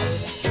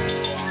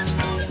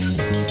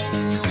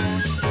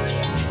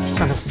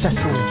 Son of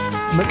Cecil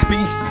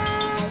McBee.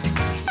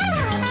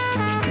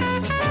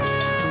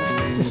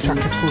 This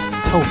track is called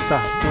Tulsa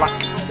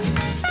Black.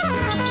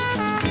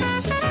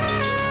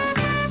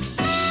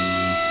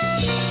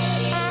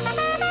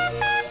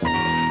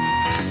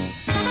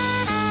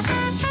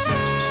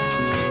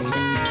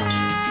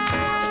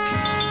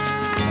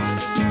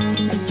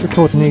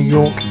 Recorded in New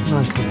York,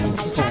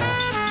 1974.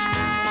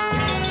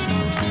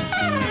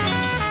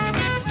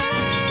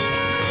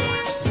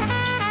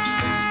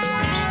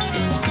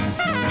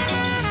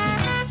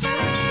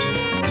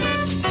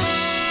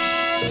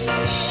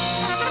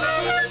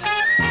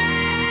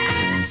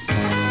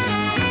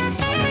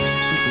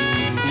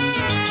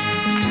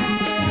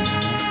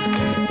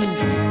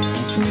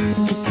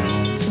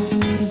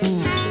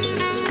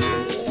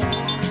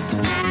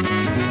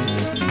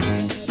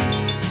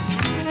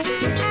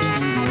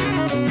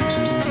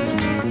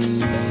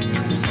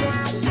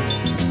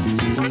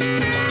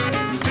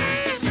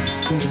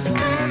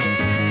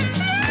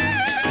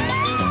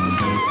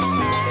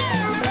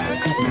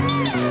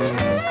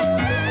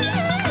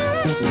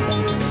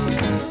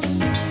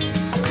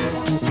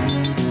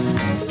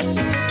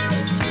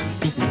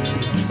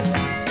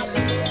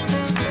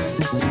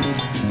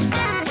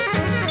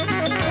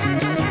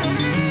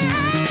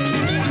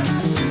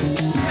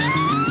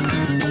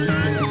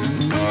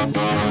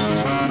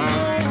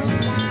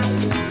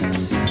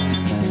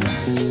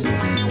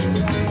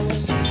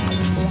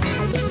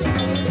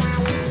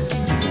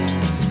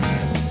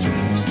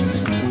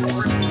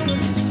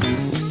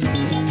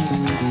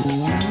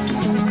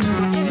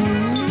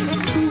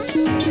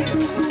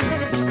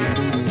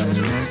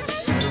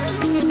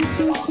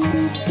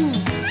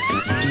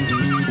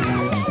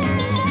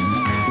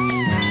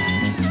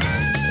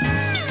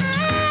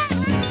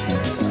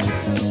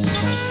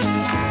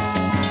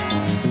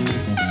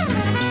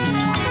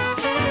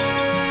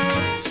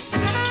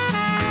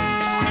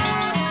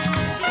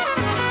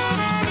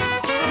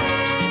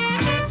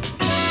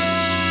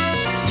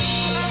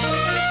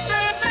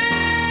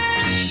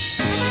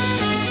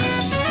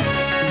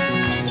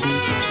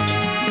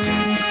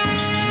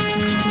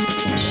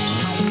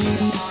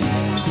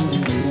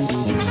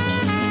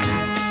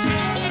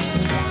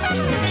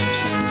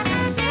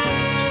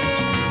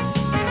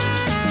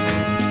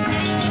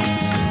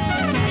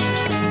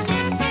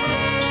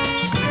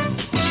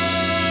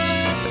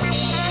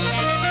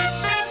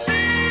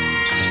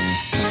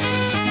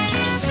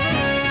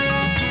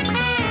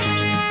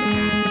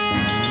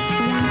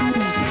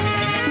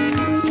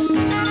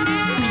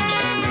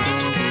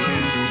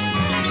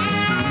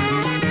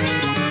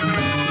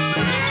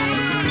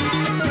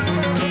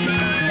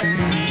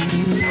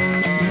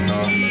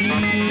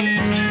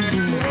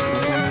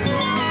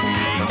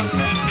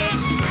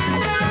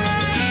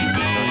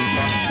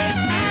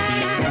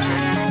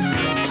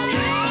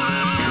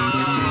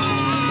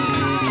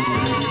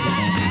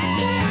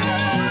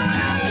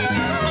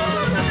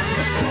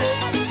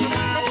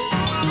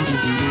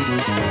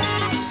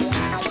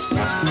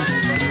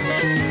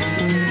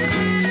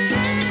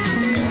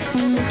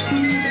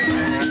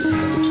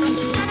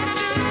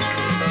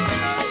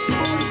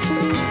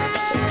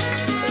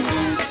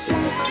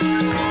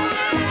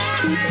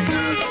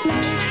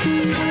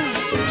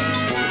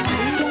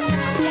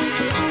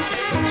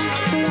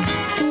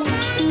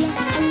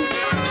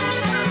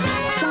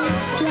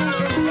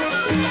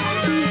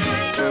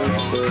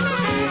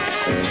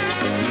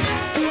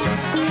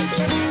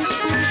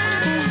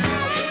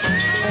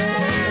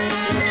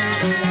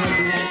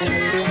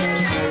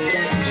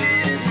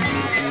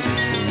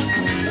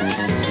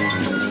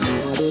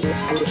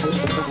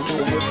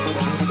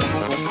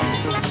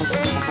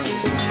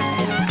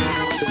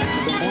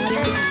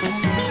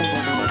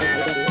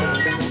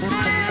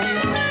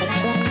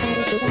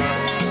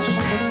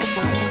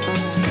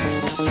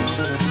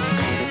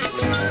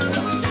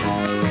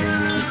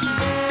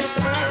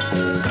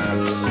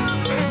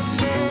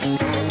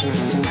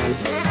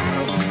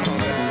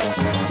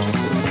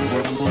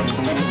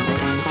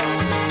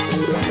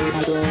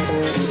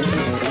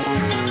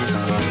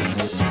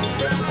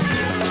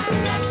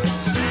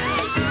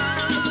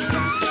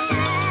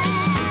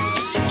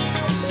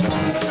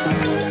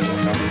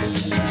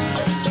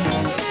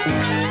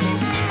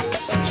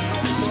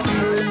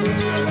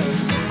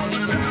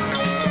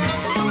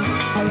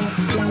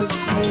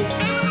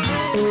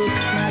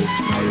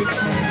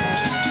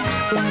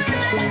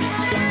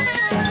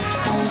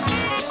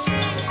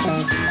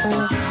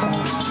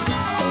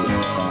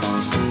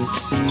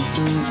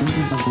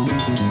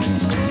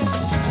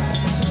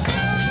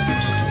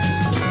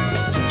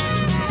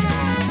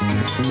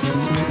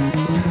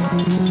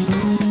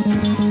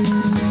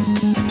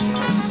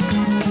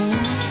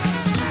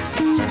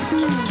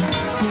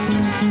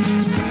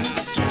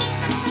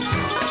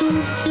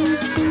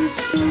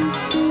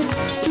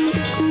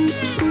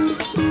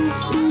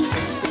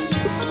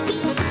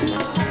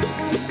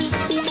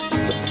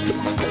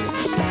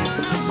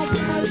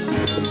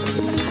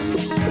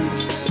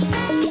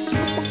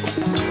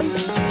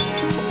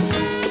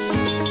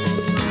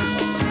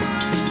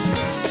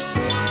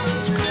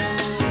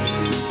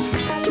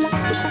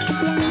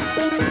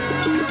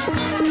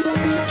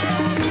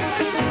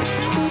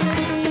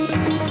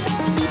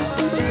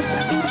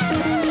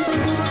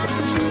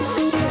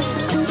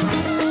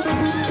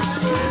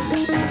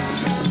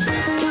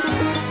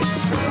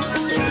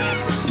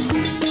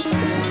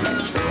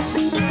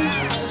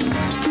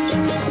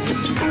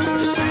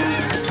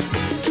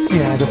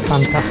 Yeah, the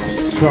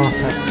fantastic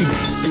Strata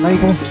East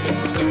label.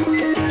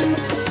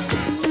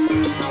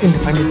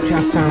 Independent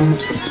jazz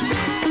sounds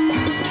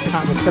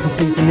out of the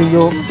 70s in New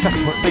York,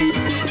 Sesame Beat.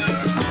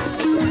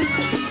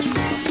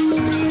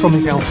 From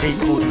his LP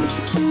called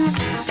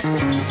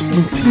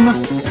Mutima.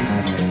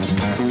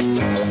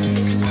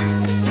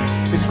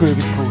 This groove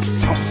is called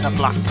Tops Are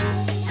Black.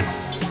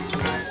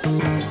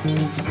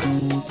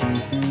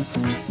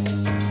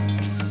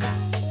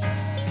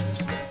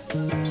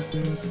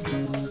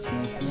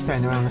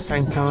 Staying around the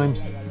same time,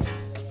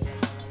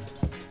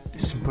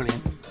 there's some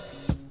brilliant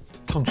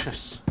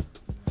conscious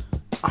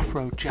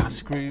Afro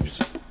jazz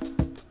grooves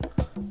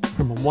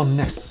from a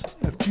oneness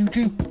of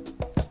Juju.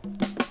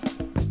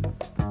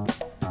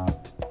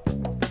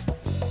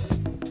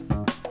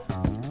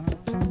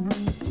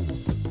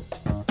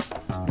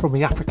 From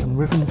the African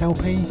Rhythms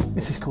LP,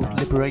 this is called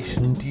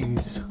Liberation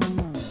Dues.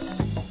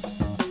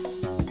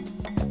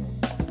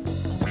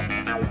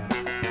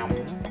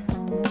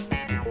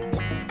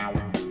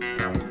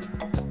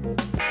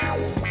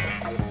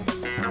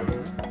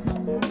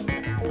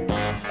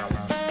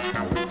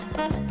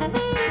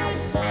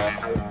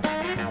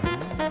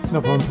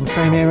 Another one from the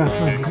same era,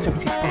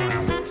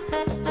 1975.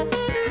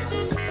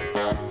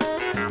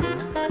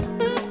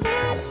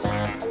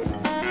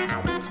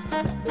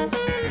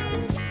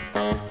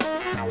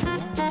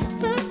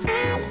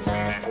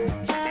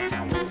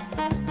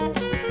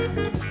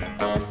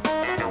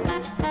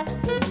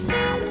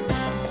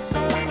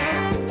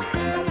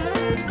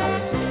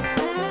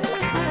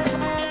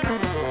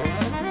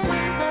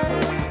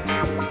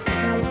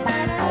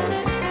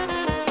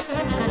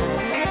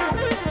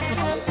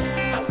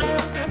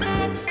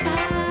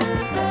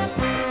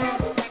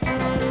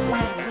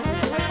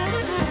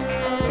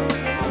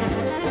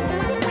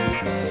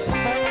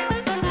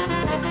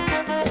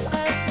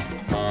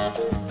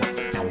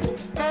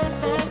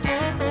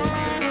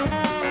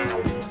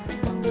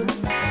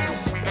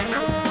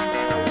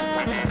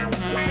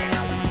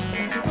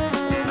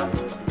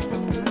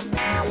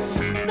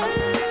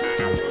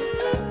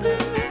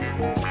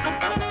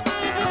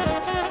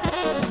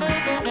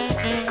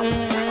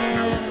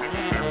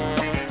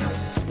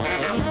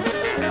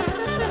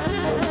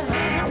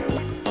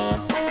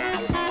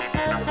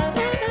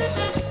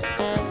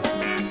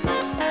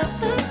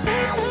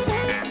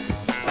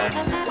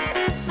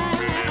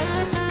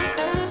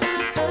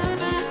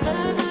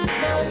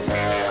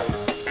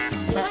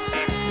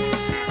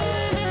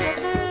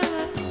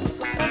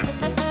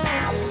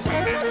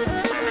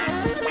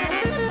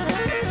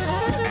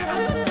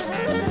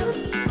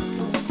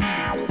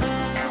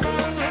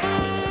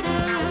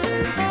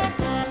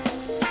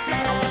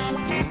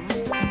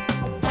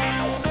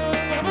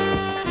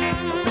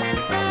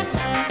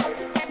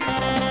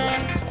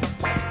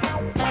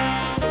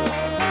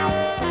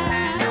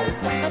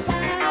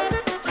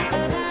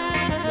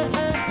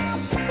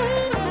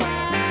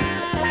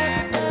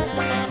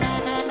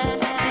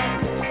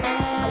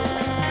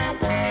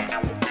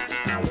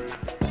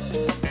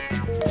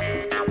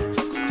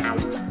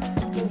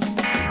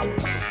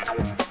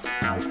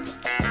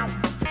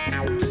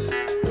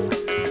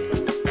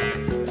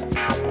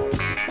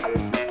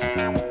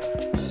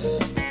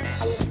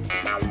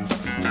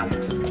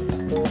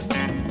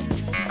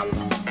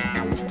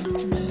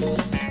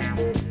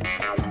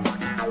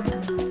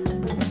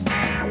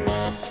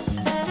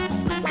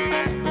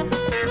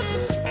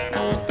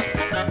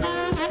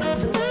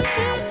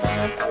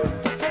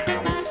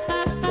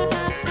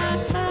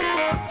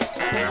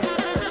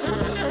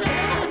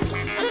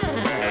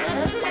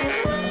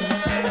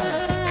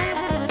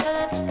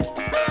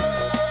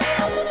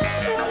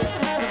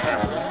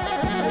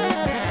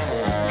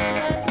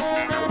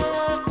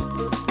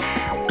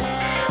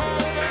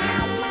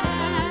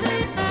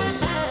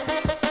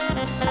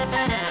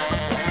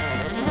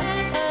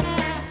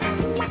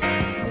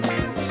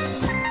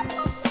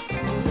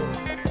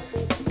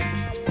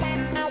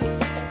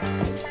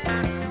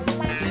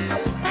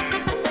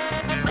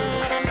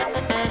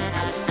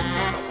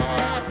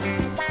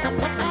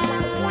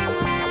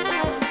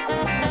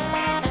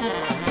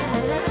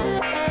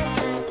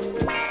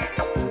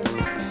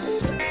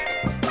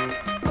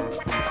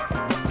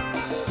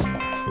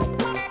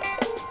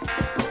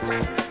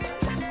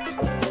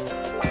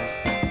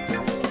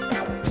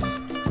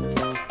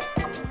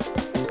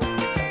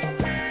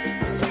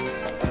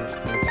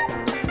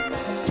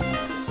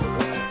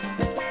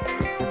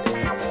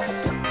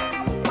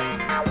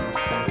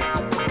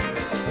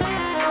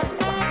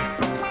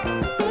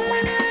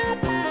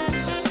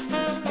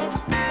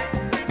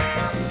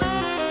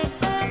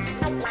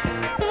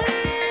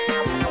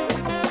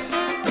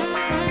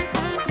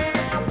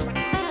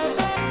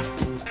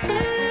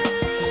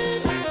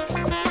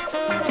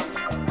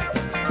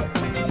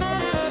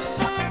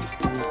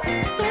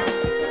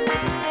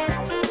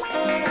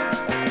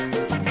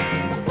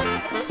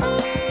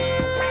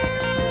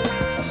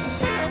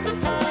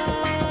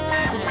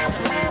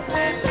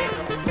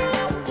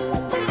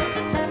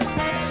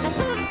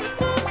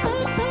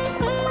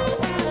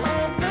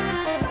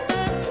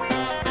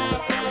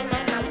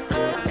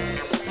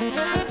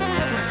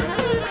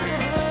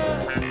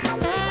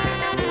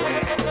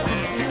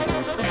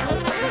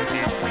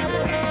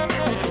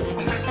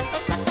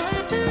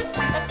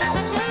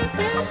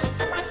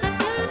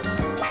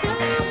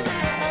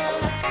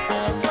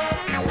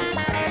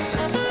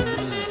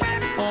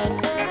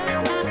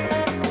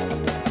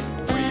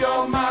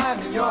 your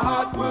mind and your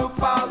heart will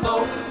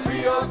follow.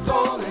 Free your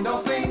soul and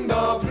don't sing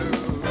the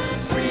blues.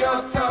 Free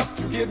yourself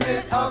to get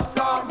rid of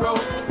sorrow.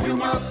 You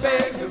must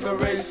pay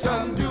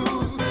liberation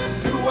dues.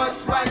 Do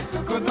what's right, the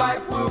good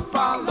life will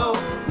follow.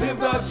 Live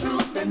the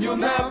truth and you'll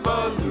never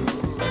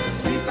lose.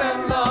 Peace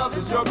and love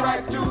is your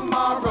bright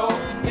tomorrow.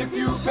 If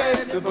you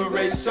pay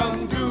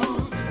liberation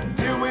dues,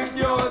 deal with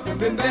yours and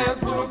then theirs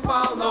will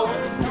follow.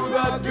 Do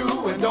the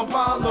do and don't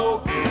follow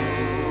fools.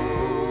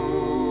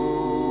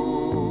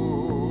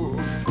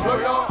 For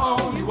your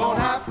own, you won't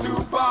have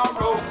to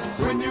borrow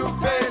when you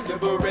pay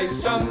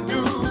liberation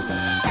dues.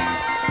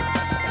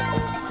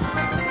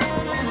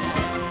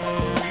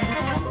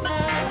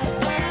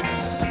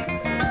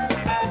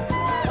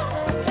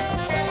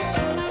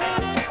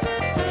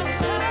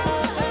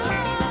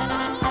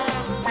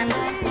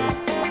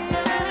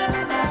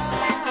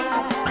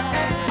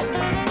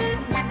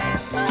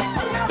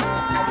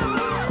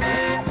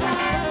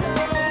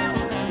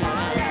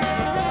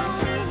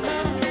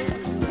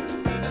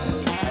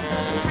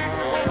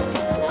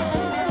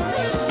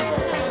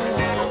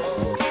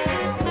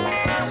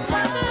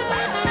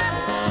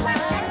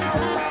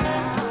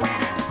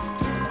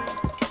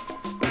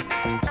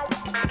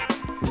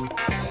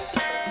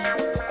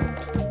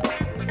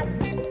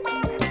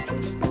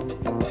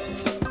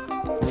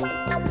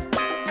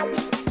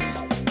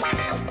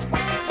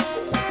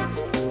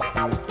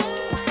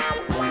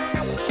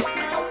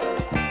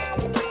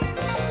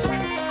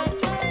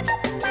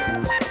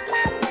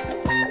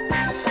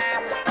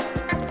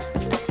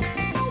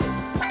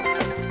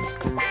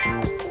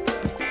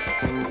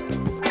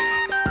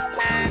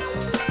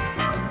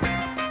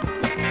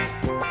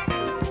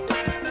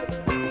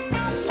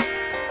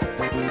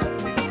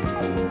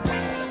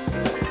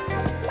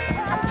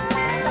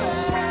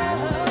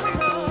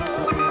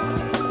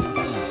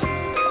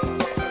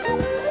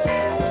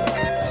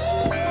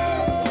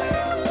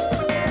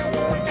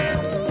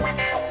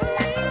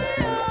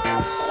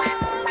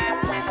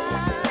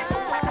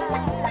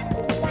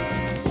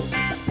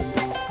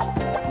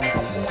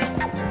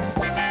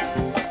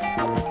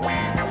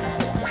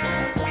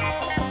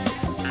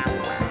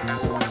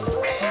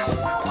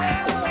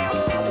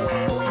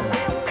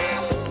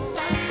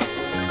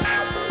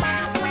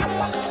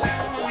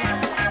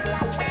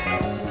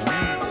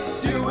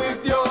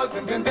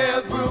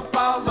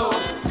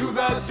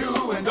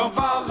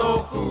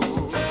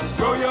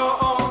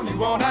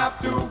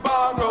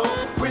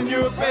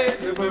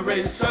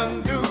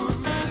 Liberation dues.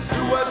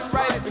 Do what's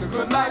right, the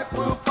good life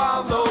will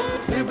follow.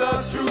 Live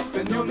the truth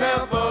and you'll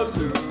never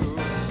lose.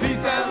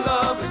 Peace and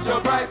love is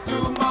your bright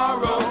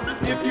tomorrow.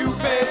 If you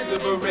pay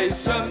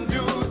liberation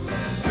dues,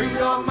 free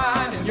your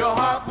mind and your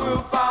heart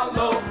will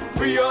follow.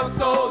 Free your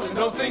soul and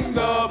don't sing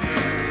the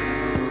blues.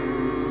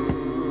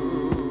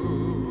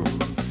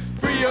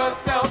 Free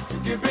yourself to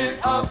get rid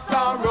of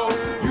sorrow.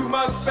 You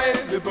must pay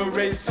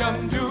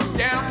liberation dues.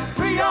 Yeah.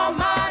 Free your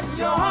mind and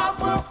your heart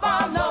will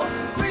follow.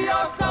 Free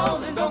your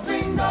soul and don't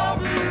sing the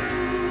blues.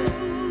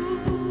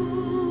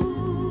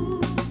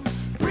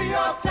 Free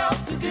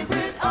yourself to get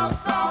rid of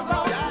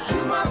sorrow.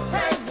 You must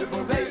pay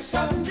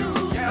liberation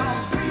dues. Yeah.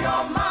 Free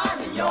your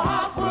mind and your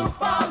heart will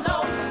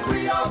follow.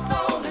 Free your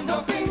soul and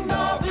don't sing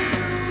the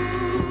blues.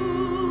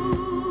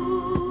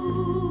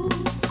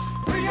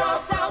 Free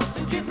yourself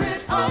to get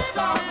rid of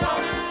sorrow.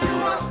 You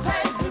must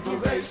pay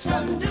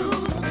liberation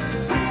dues.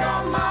 Free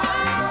your mind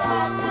and your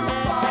heart will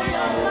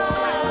follow.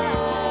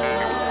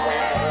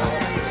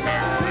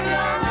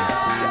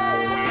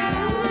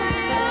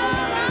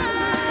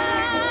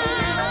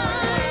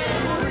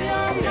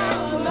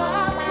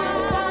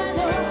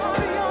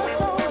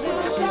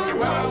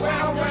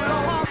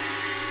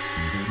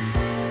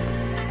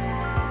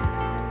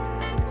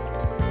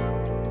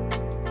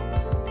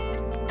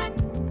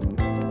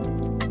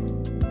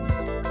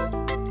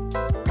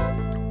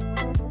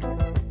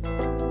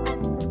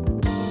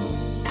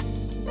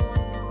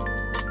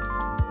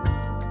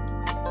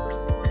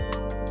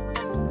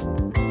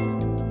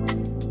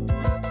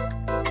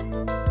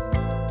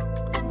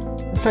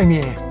 Same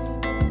year.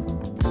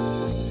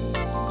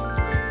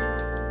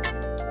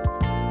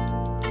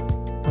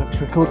 It was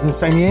recorded in the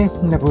same year,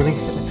 never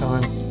released at the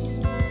time.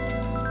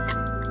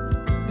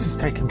 This is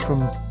taken from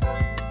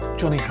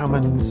Johnny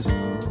Hammond's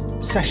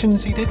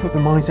sessions he did with the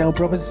Mizell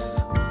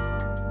Brothers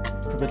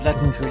for the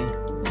legendary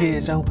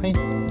Gears LP.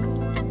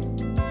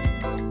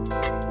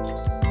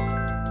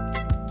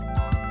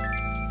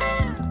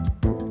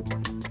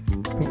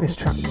 I think this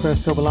track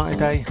first saw the light of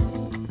day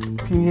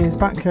a few years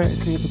back,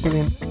 courtesy of the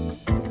brilliant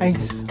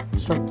Ace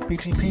stroke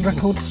BGP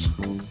Records.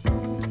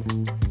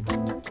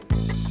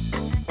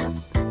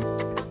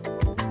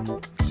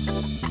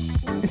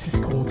 This is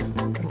called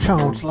A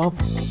Child's Love,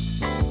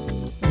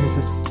 and this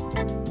is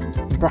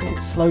in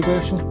brackets slow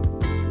version.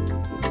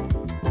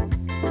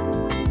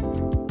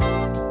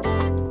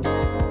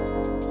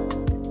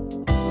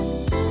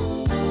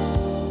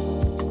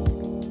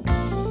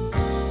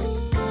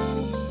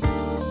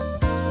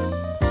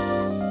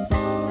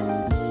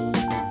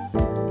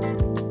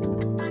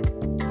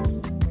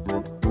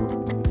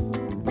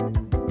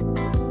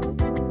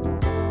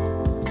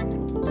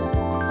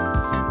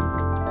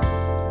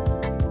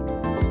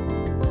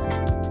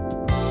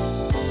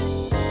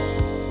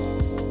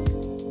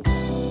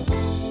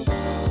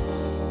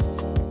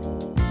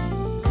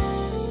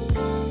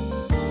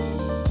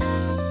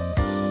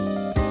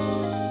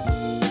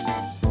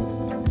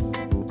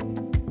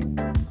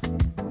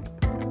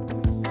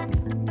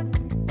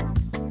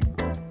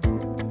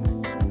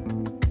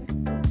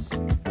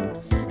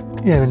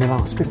 yeah, in the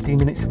last 15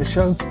 minutes of the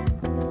show.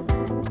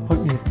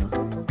 Hope you've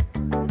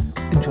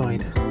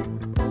enjoyed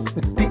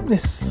the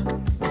deepness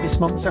of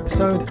this month's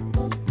episode.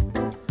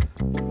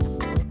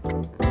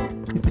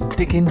 You've been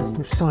digging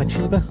with Cy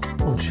Chiba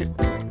on Ship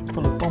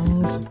Full of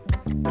Bombs.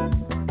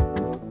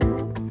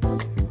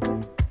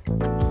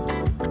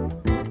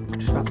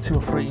 Just about 2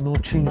 or 3 more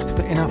tunes to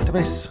fit in after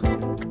this.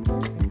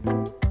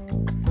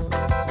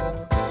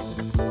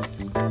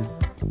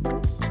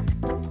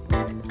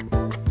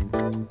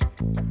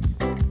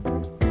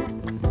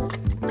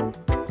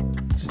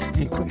 Just a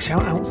few quick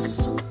shout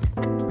outs.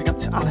 Big up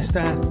to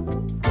Alistair,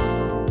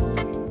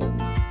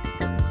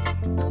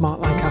 Mark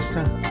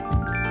Lancaster,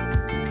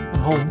 the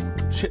whole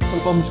Shit Full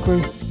of Bombs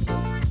crew.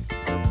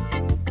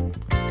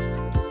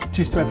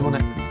 Cheers to everyone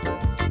that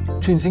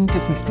tunes in,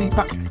 gives me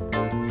feedback.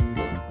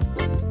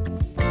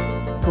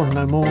 If you want to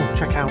know more,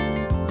 check out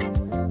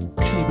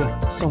Chiba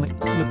Sonic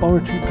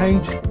Laboratory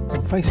page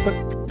on Facebook.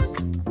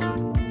 If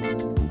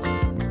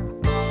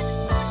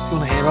you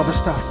want to hear other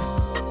stuff,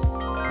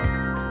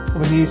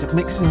 other news of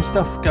mixes and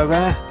stuff, go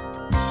there.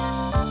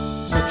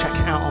 So check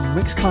it out on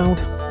Mixcloud.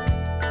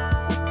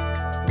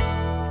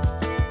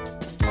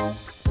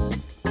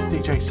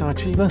 DJ Cy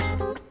Chiba.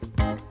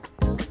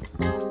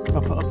 I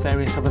put up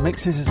various other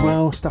mixes as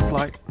well, stuff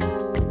like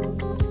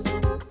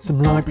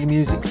some library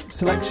music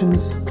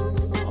selections,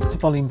 up to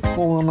volume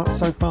 4 on that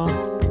so far.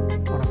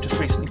 And I've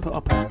just recently put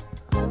up a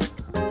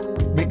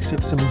mix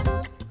of some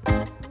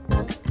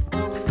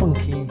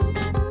funky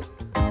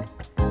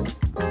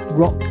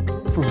rock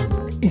from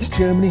East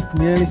Germany from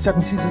the early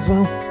 70s as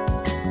well.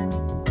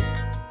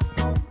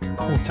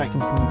 All taken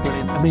from the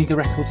brilliant Amiga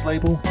Records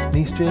label in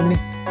East Germany.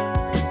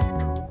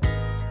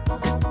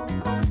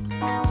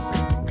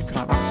 If you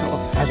like that sort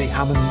of heavy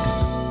Hammond,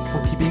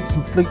 funky beats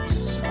and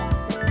flutes,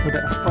 with a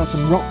bit of fuzz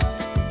and rock,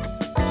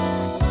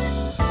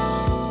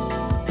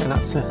 and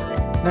that's the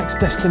next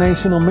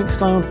destination on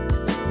Mixcloud.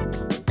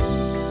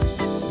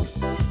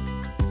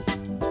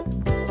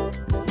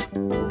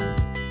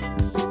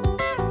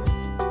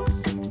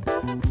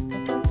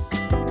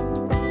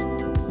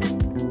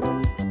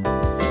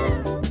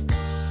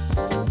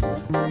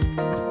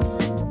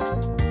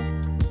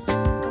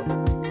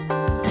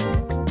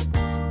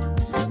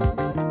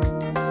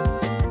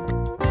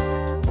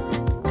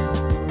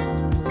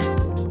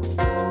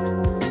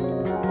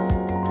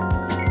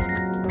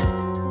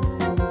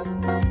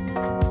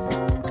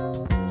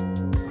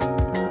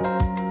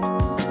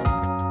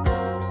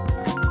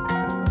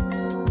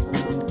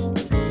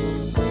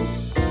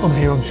 I'm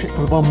here on Shit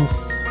Full of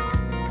Bombs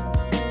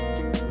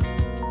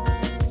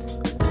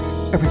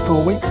every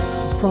 4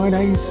 weeks,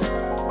 Fridays,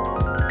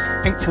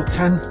 8 till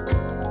 10.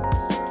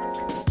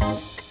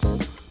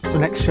 So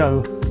next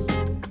show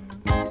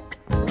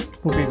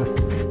will be the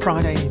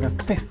Friday the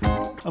 5th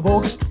of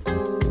August.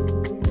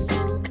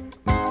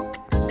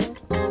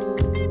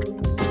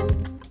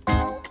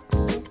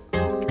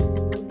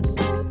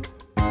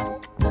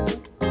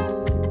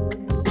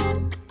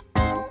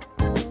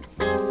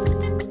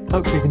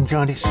 Hopefully you've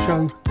enjoyed this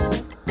show.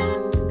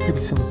 Give you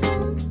some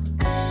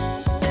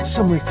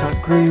summary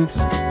type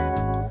grooves.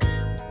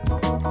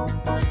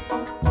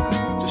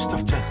 Just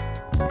stuff to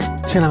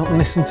chill out and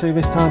listen to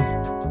this time.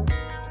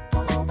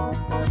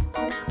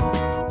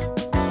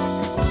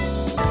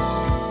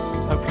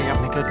 Hopefully you're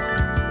having a good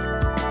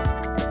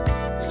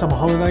summer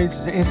holidays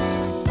as it is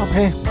up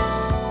here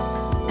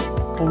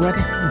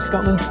already in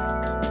Scotland.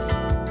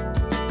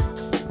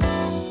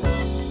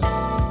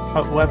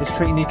 Hope the weather's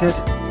treating you good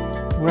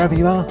wherever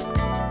you are.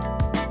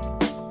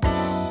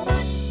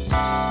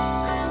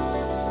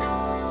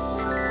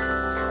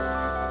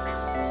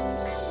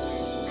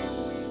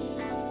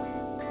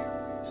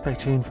 Stay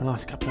tuned for the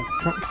last couple of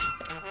tracks.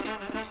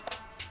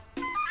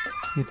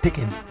 You're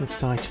digging with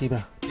Cy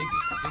Chiba.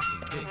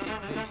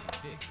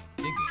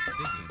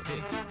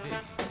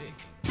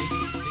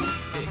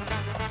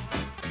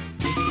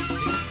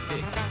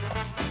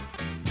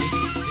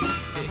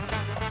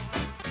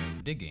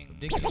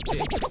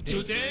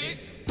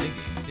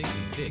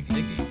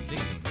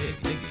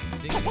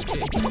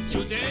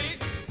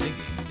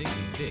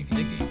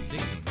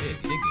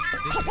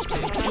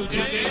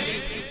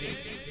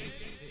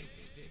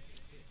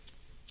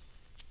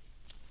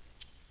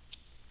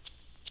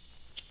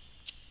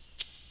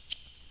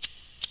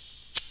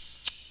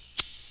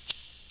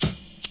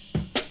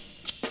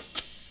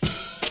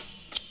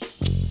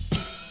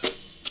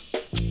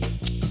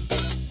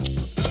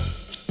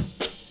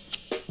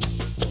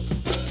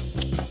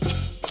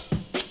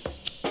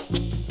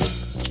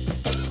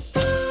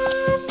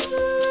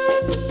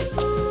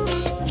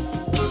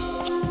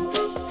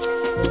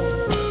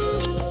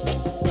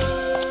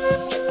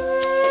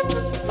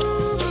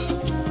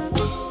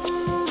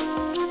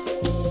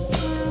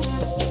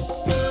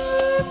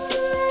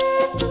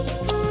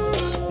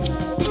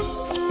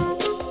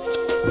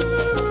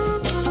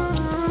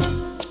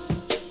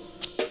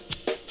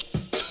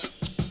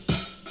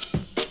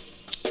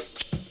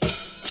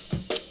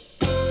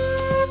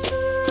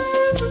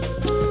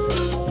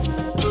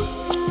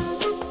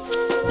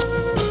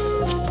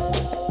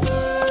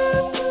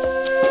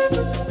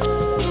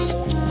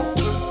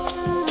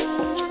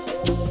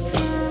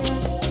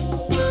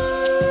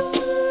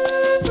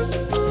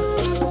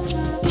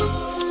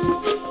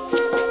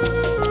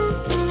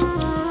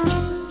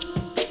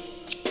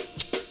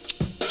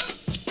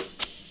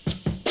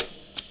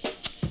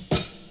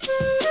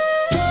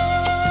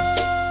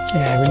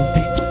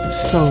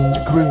 stoned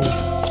groove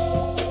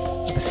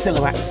of the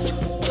Silhouettes.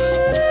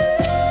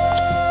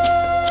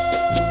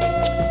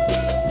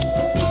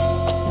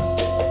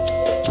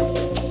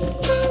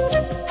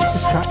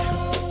 This track,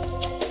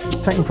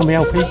 taken from the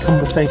LP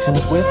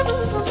Conversations with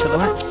the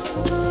Silhouettes,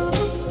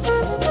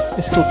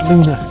 it's called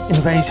Lunar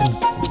Invasion.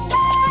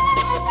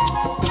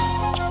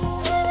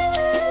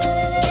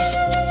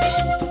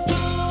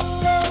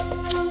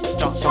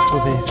 Starts off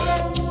with his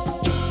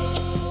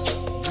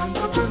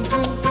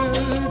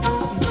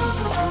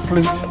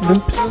flute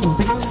loops and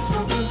beats.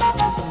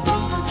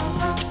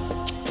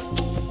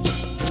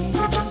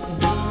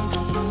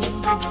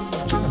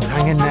 And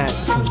hang in there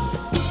for some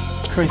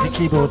crazy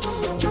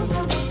keyboards.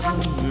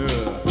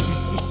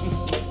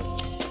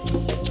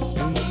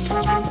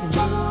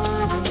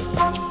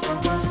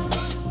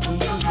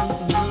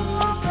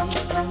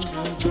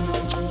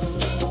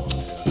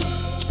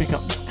 Big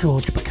up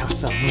George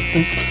Picasso on the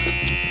flute.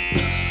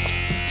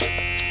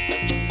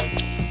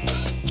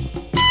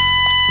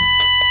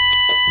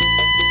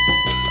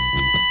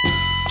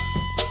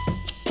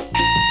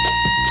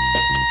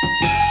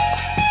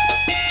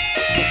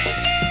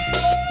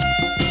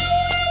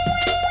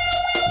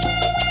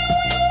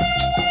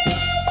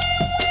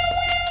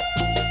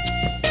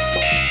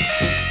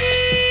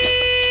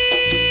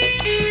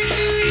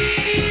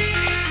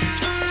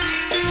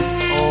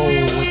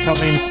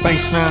 Totally in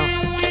space now.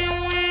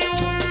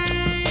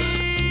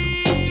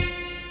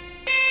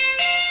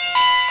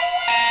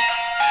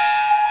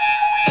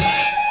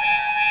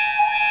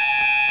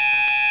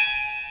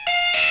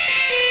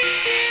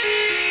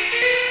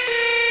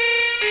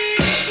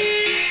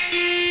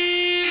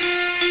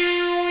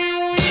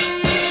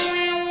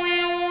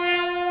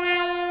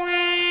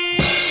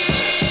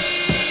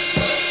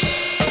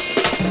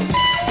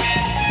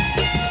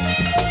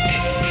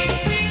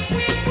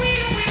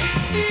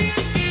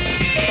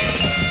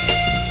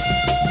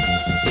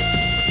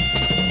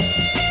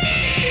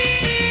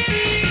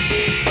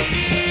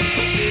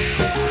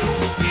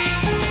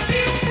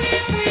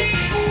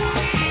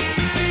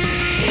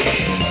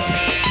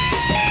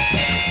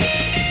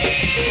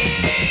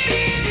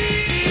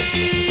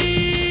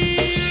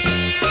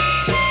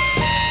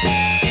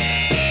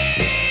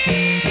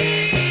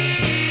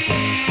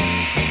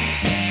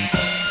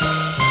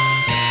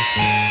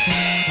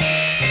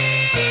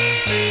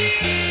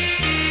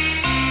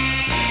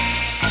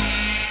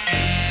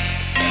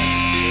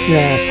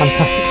 Yeah,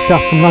 fantastic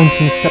stuff from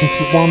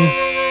 1971.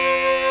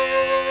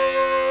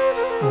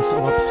 And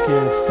sort of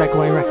obscure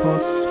Segway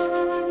Records.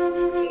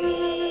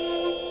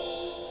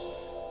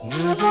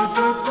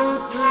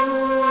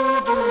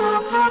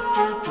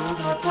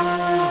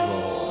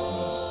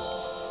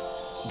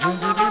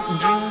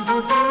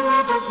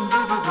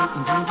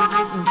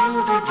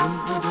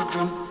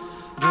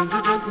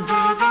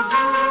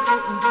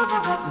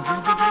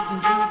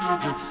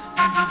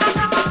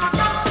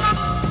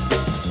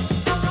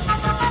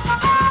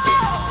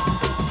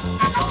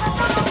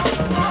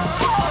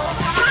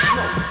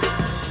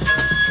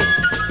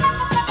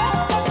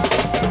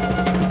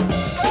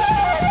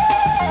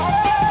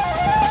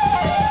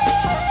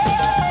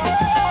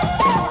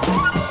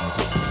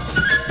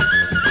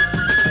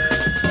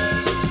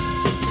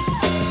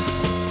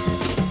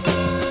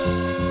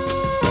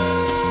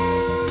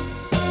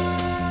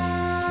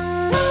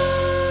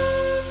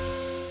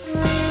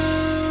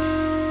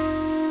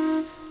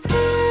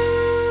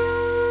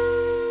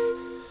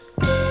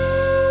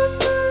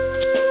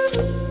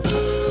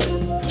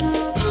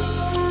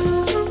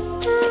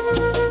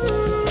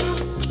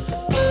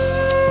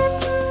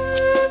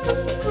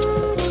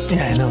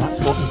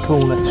 What you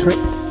call a trip.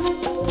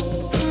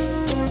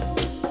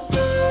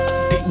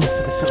 Deepness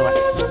of the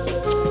Silhouettes.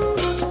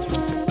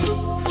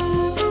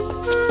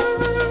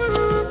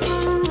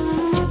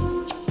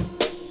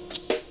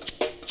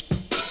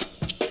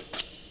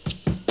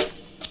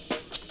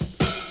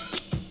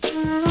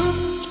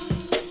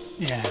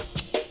 Yeah.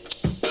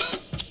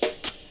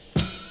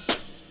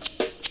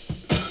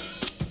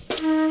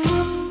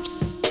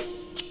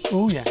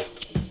 Oh yeah.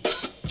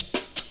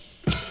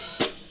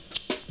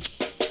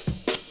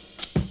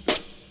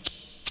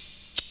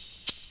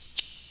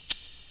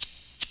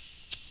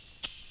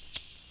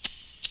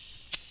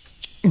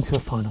 Into a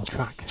final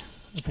track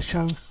of the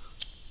show.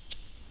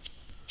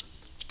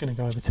 Gonna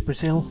go over to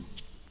Brazil.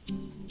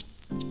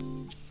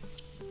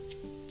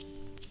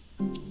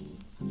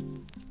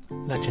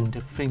 Legend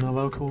of female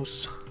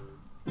vocals,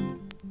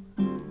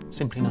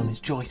 simply known as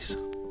Joyce.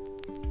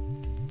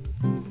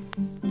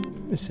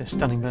 This is a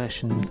stunning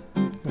version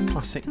of a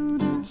classic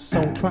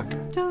soul track.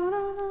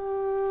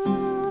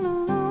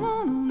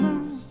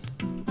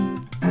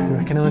 You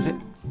recognise it?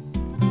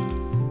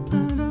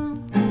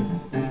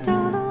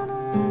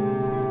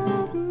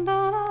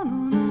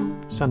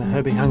 Son of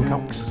Herbie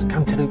Hancock's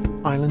Cantaloupe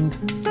Island.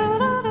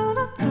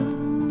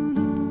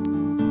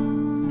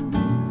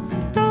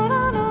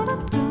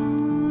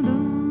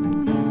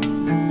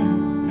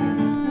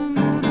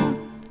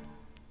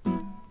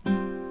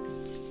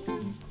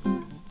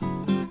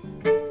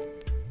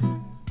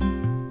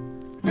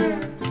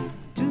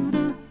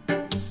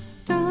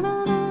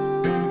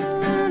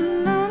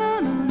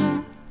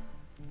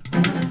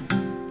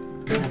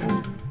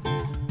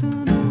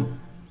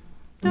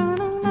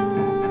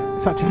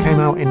 This actually came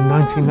out in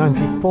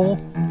 1994.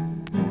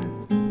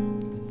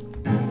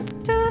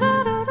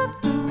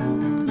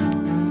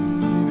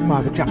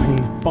 By the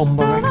Japanese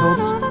Bomba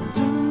Records.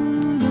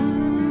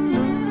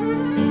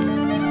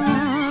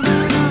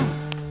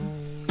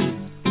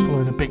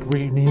 Following a big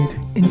renewed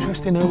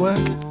interest in her work.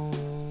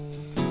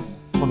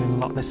 Following a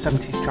lot of the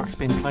 70s tracks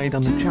being played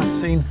on the jazz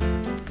scene.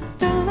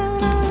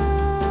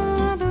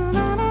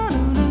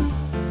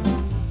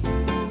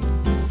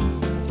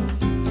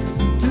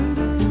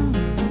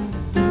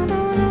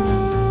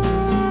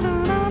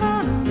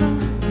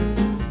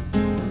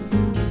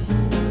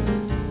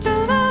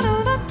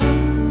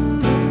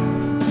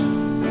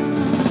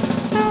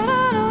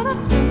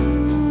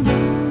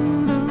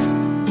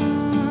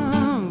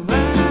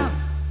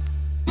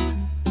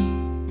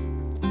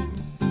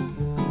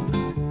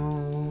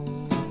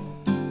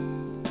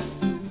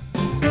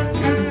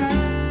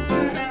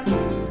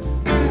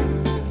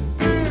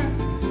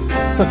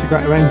 Such a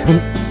great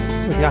arrangement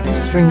with the added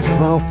strings as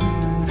well.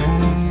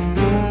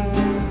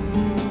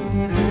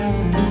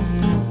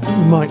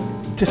 We might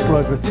just go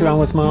over the 2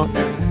 hours mark.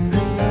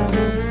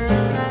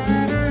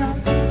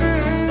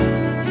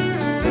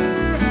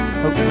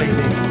 Hopefully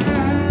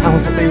the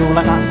powers that be will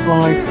let that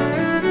slide.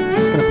 I'm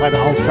just going to play the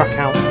whole track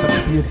out. It's such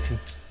a beauty.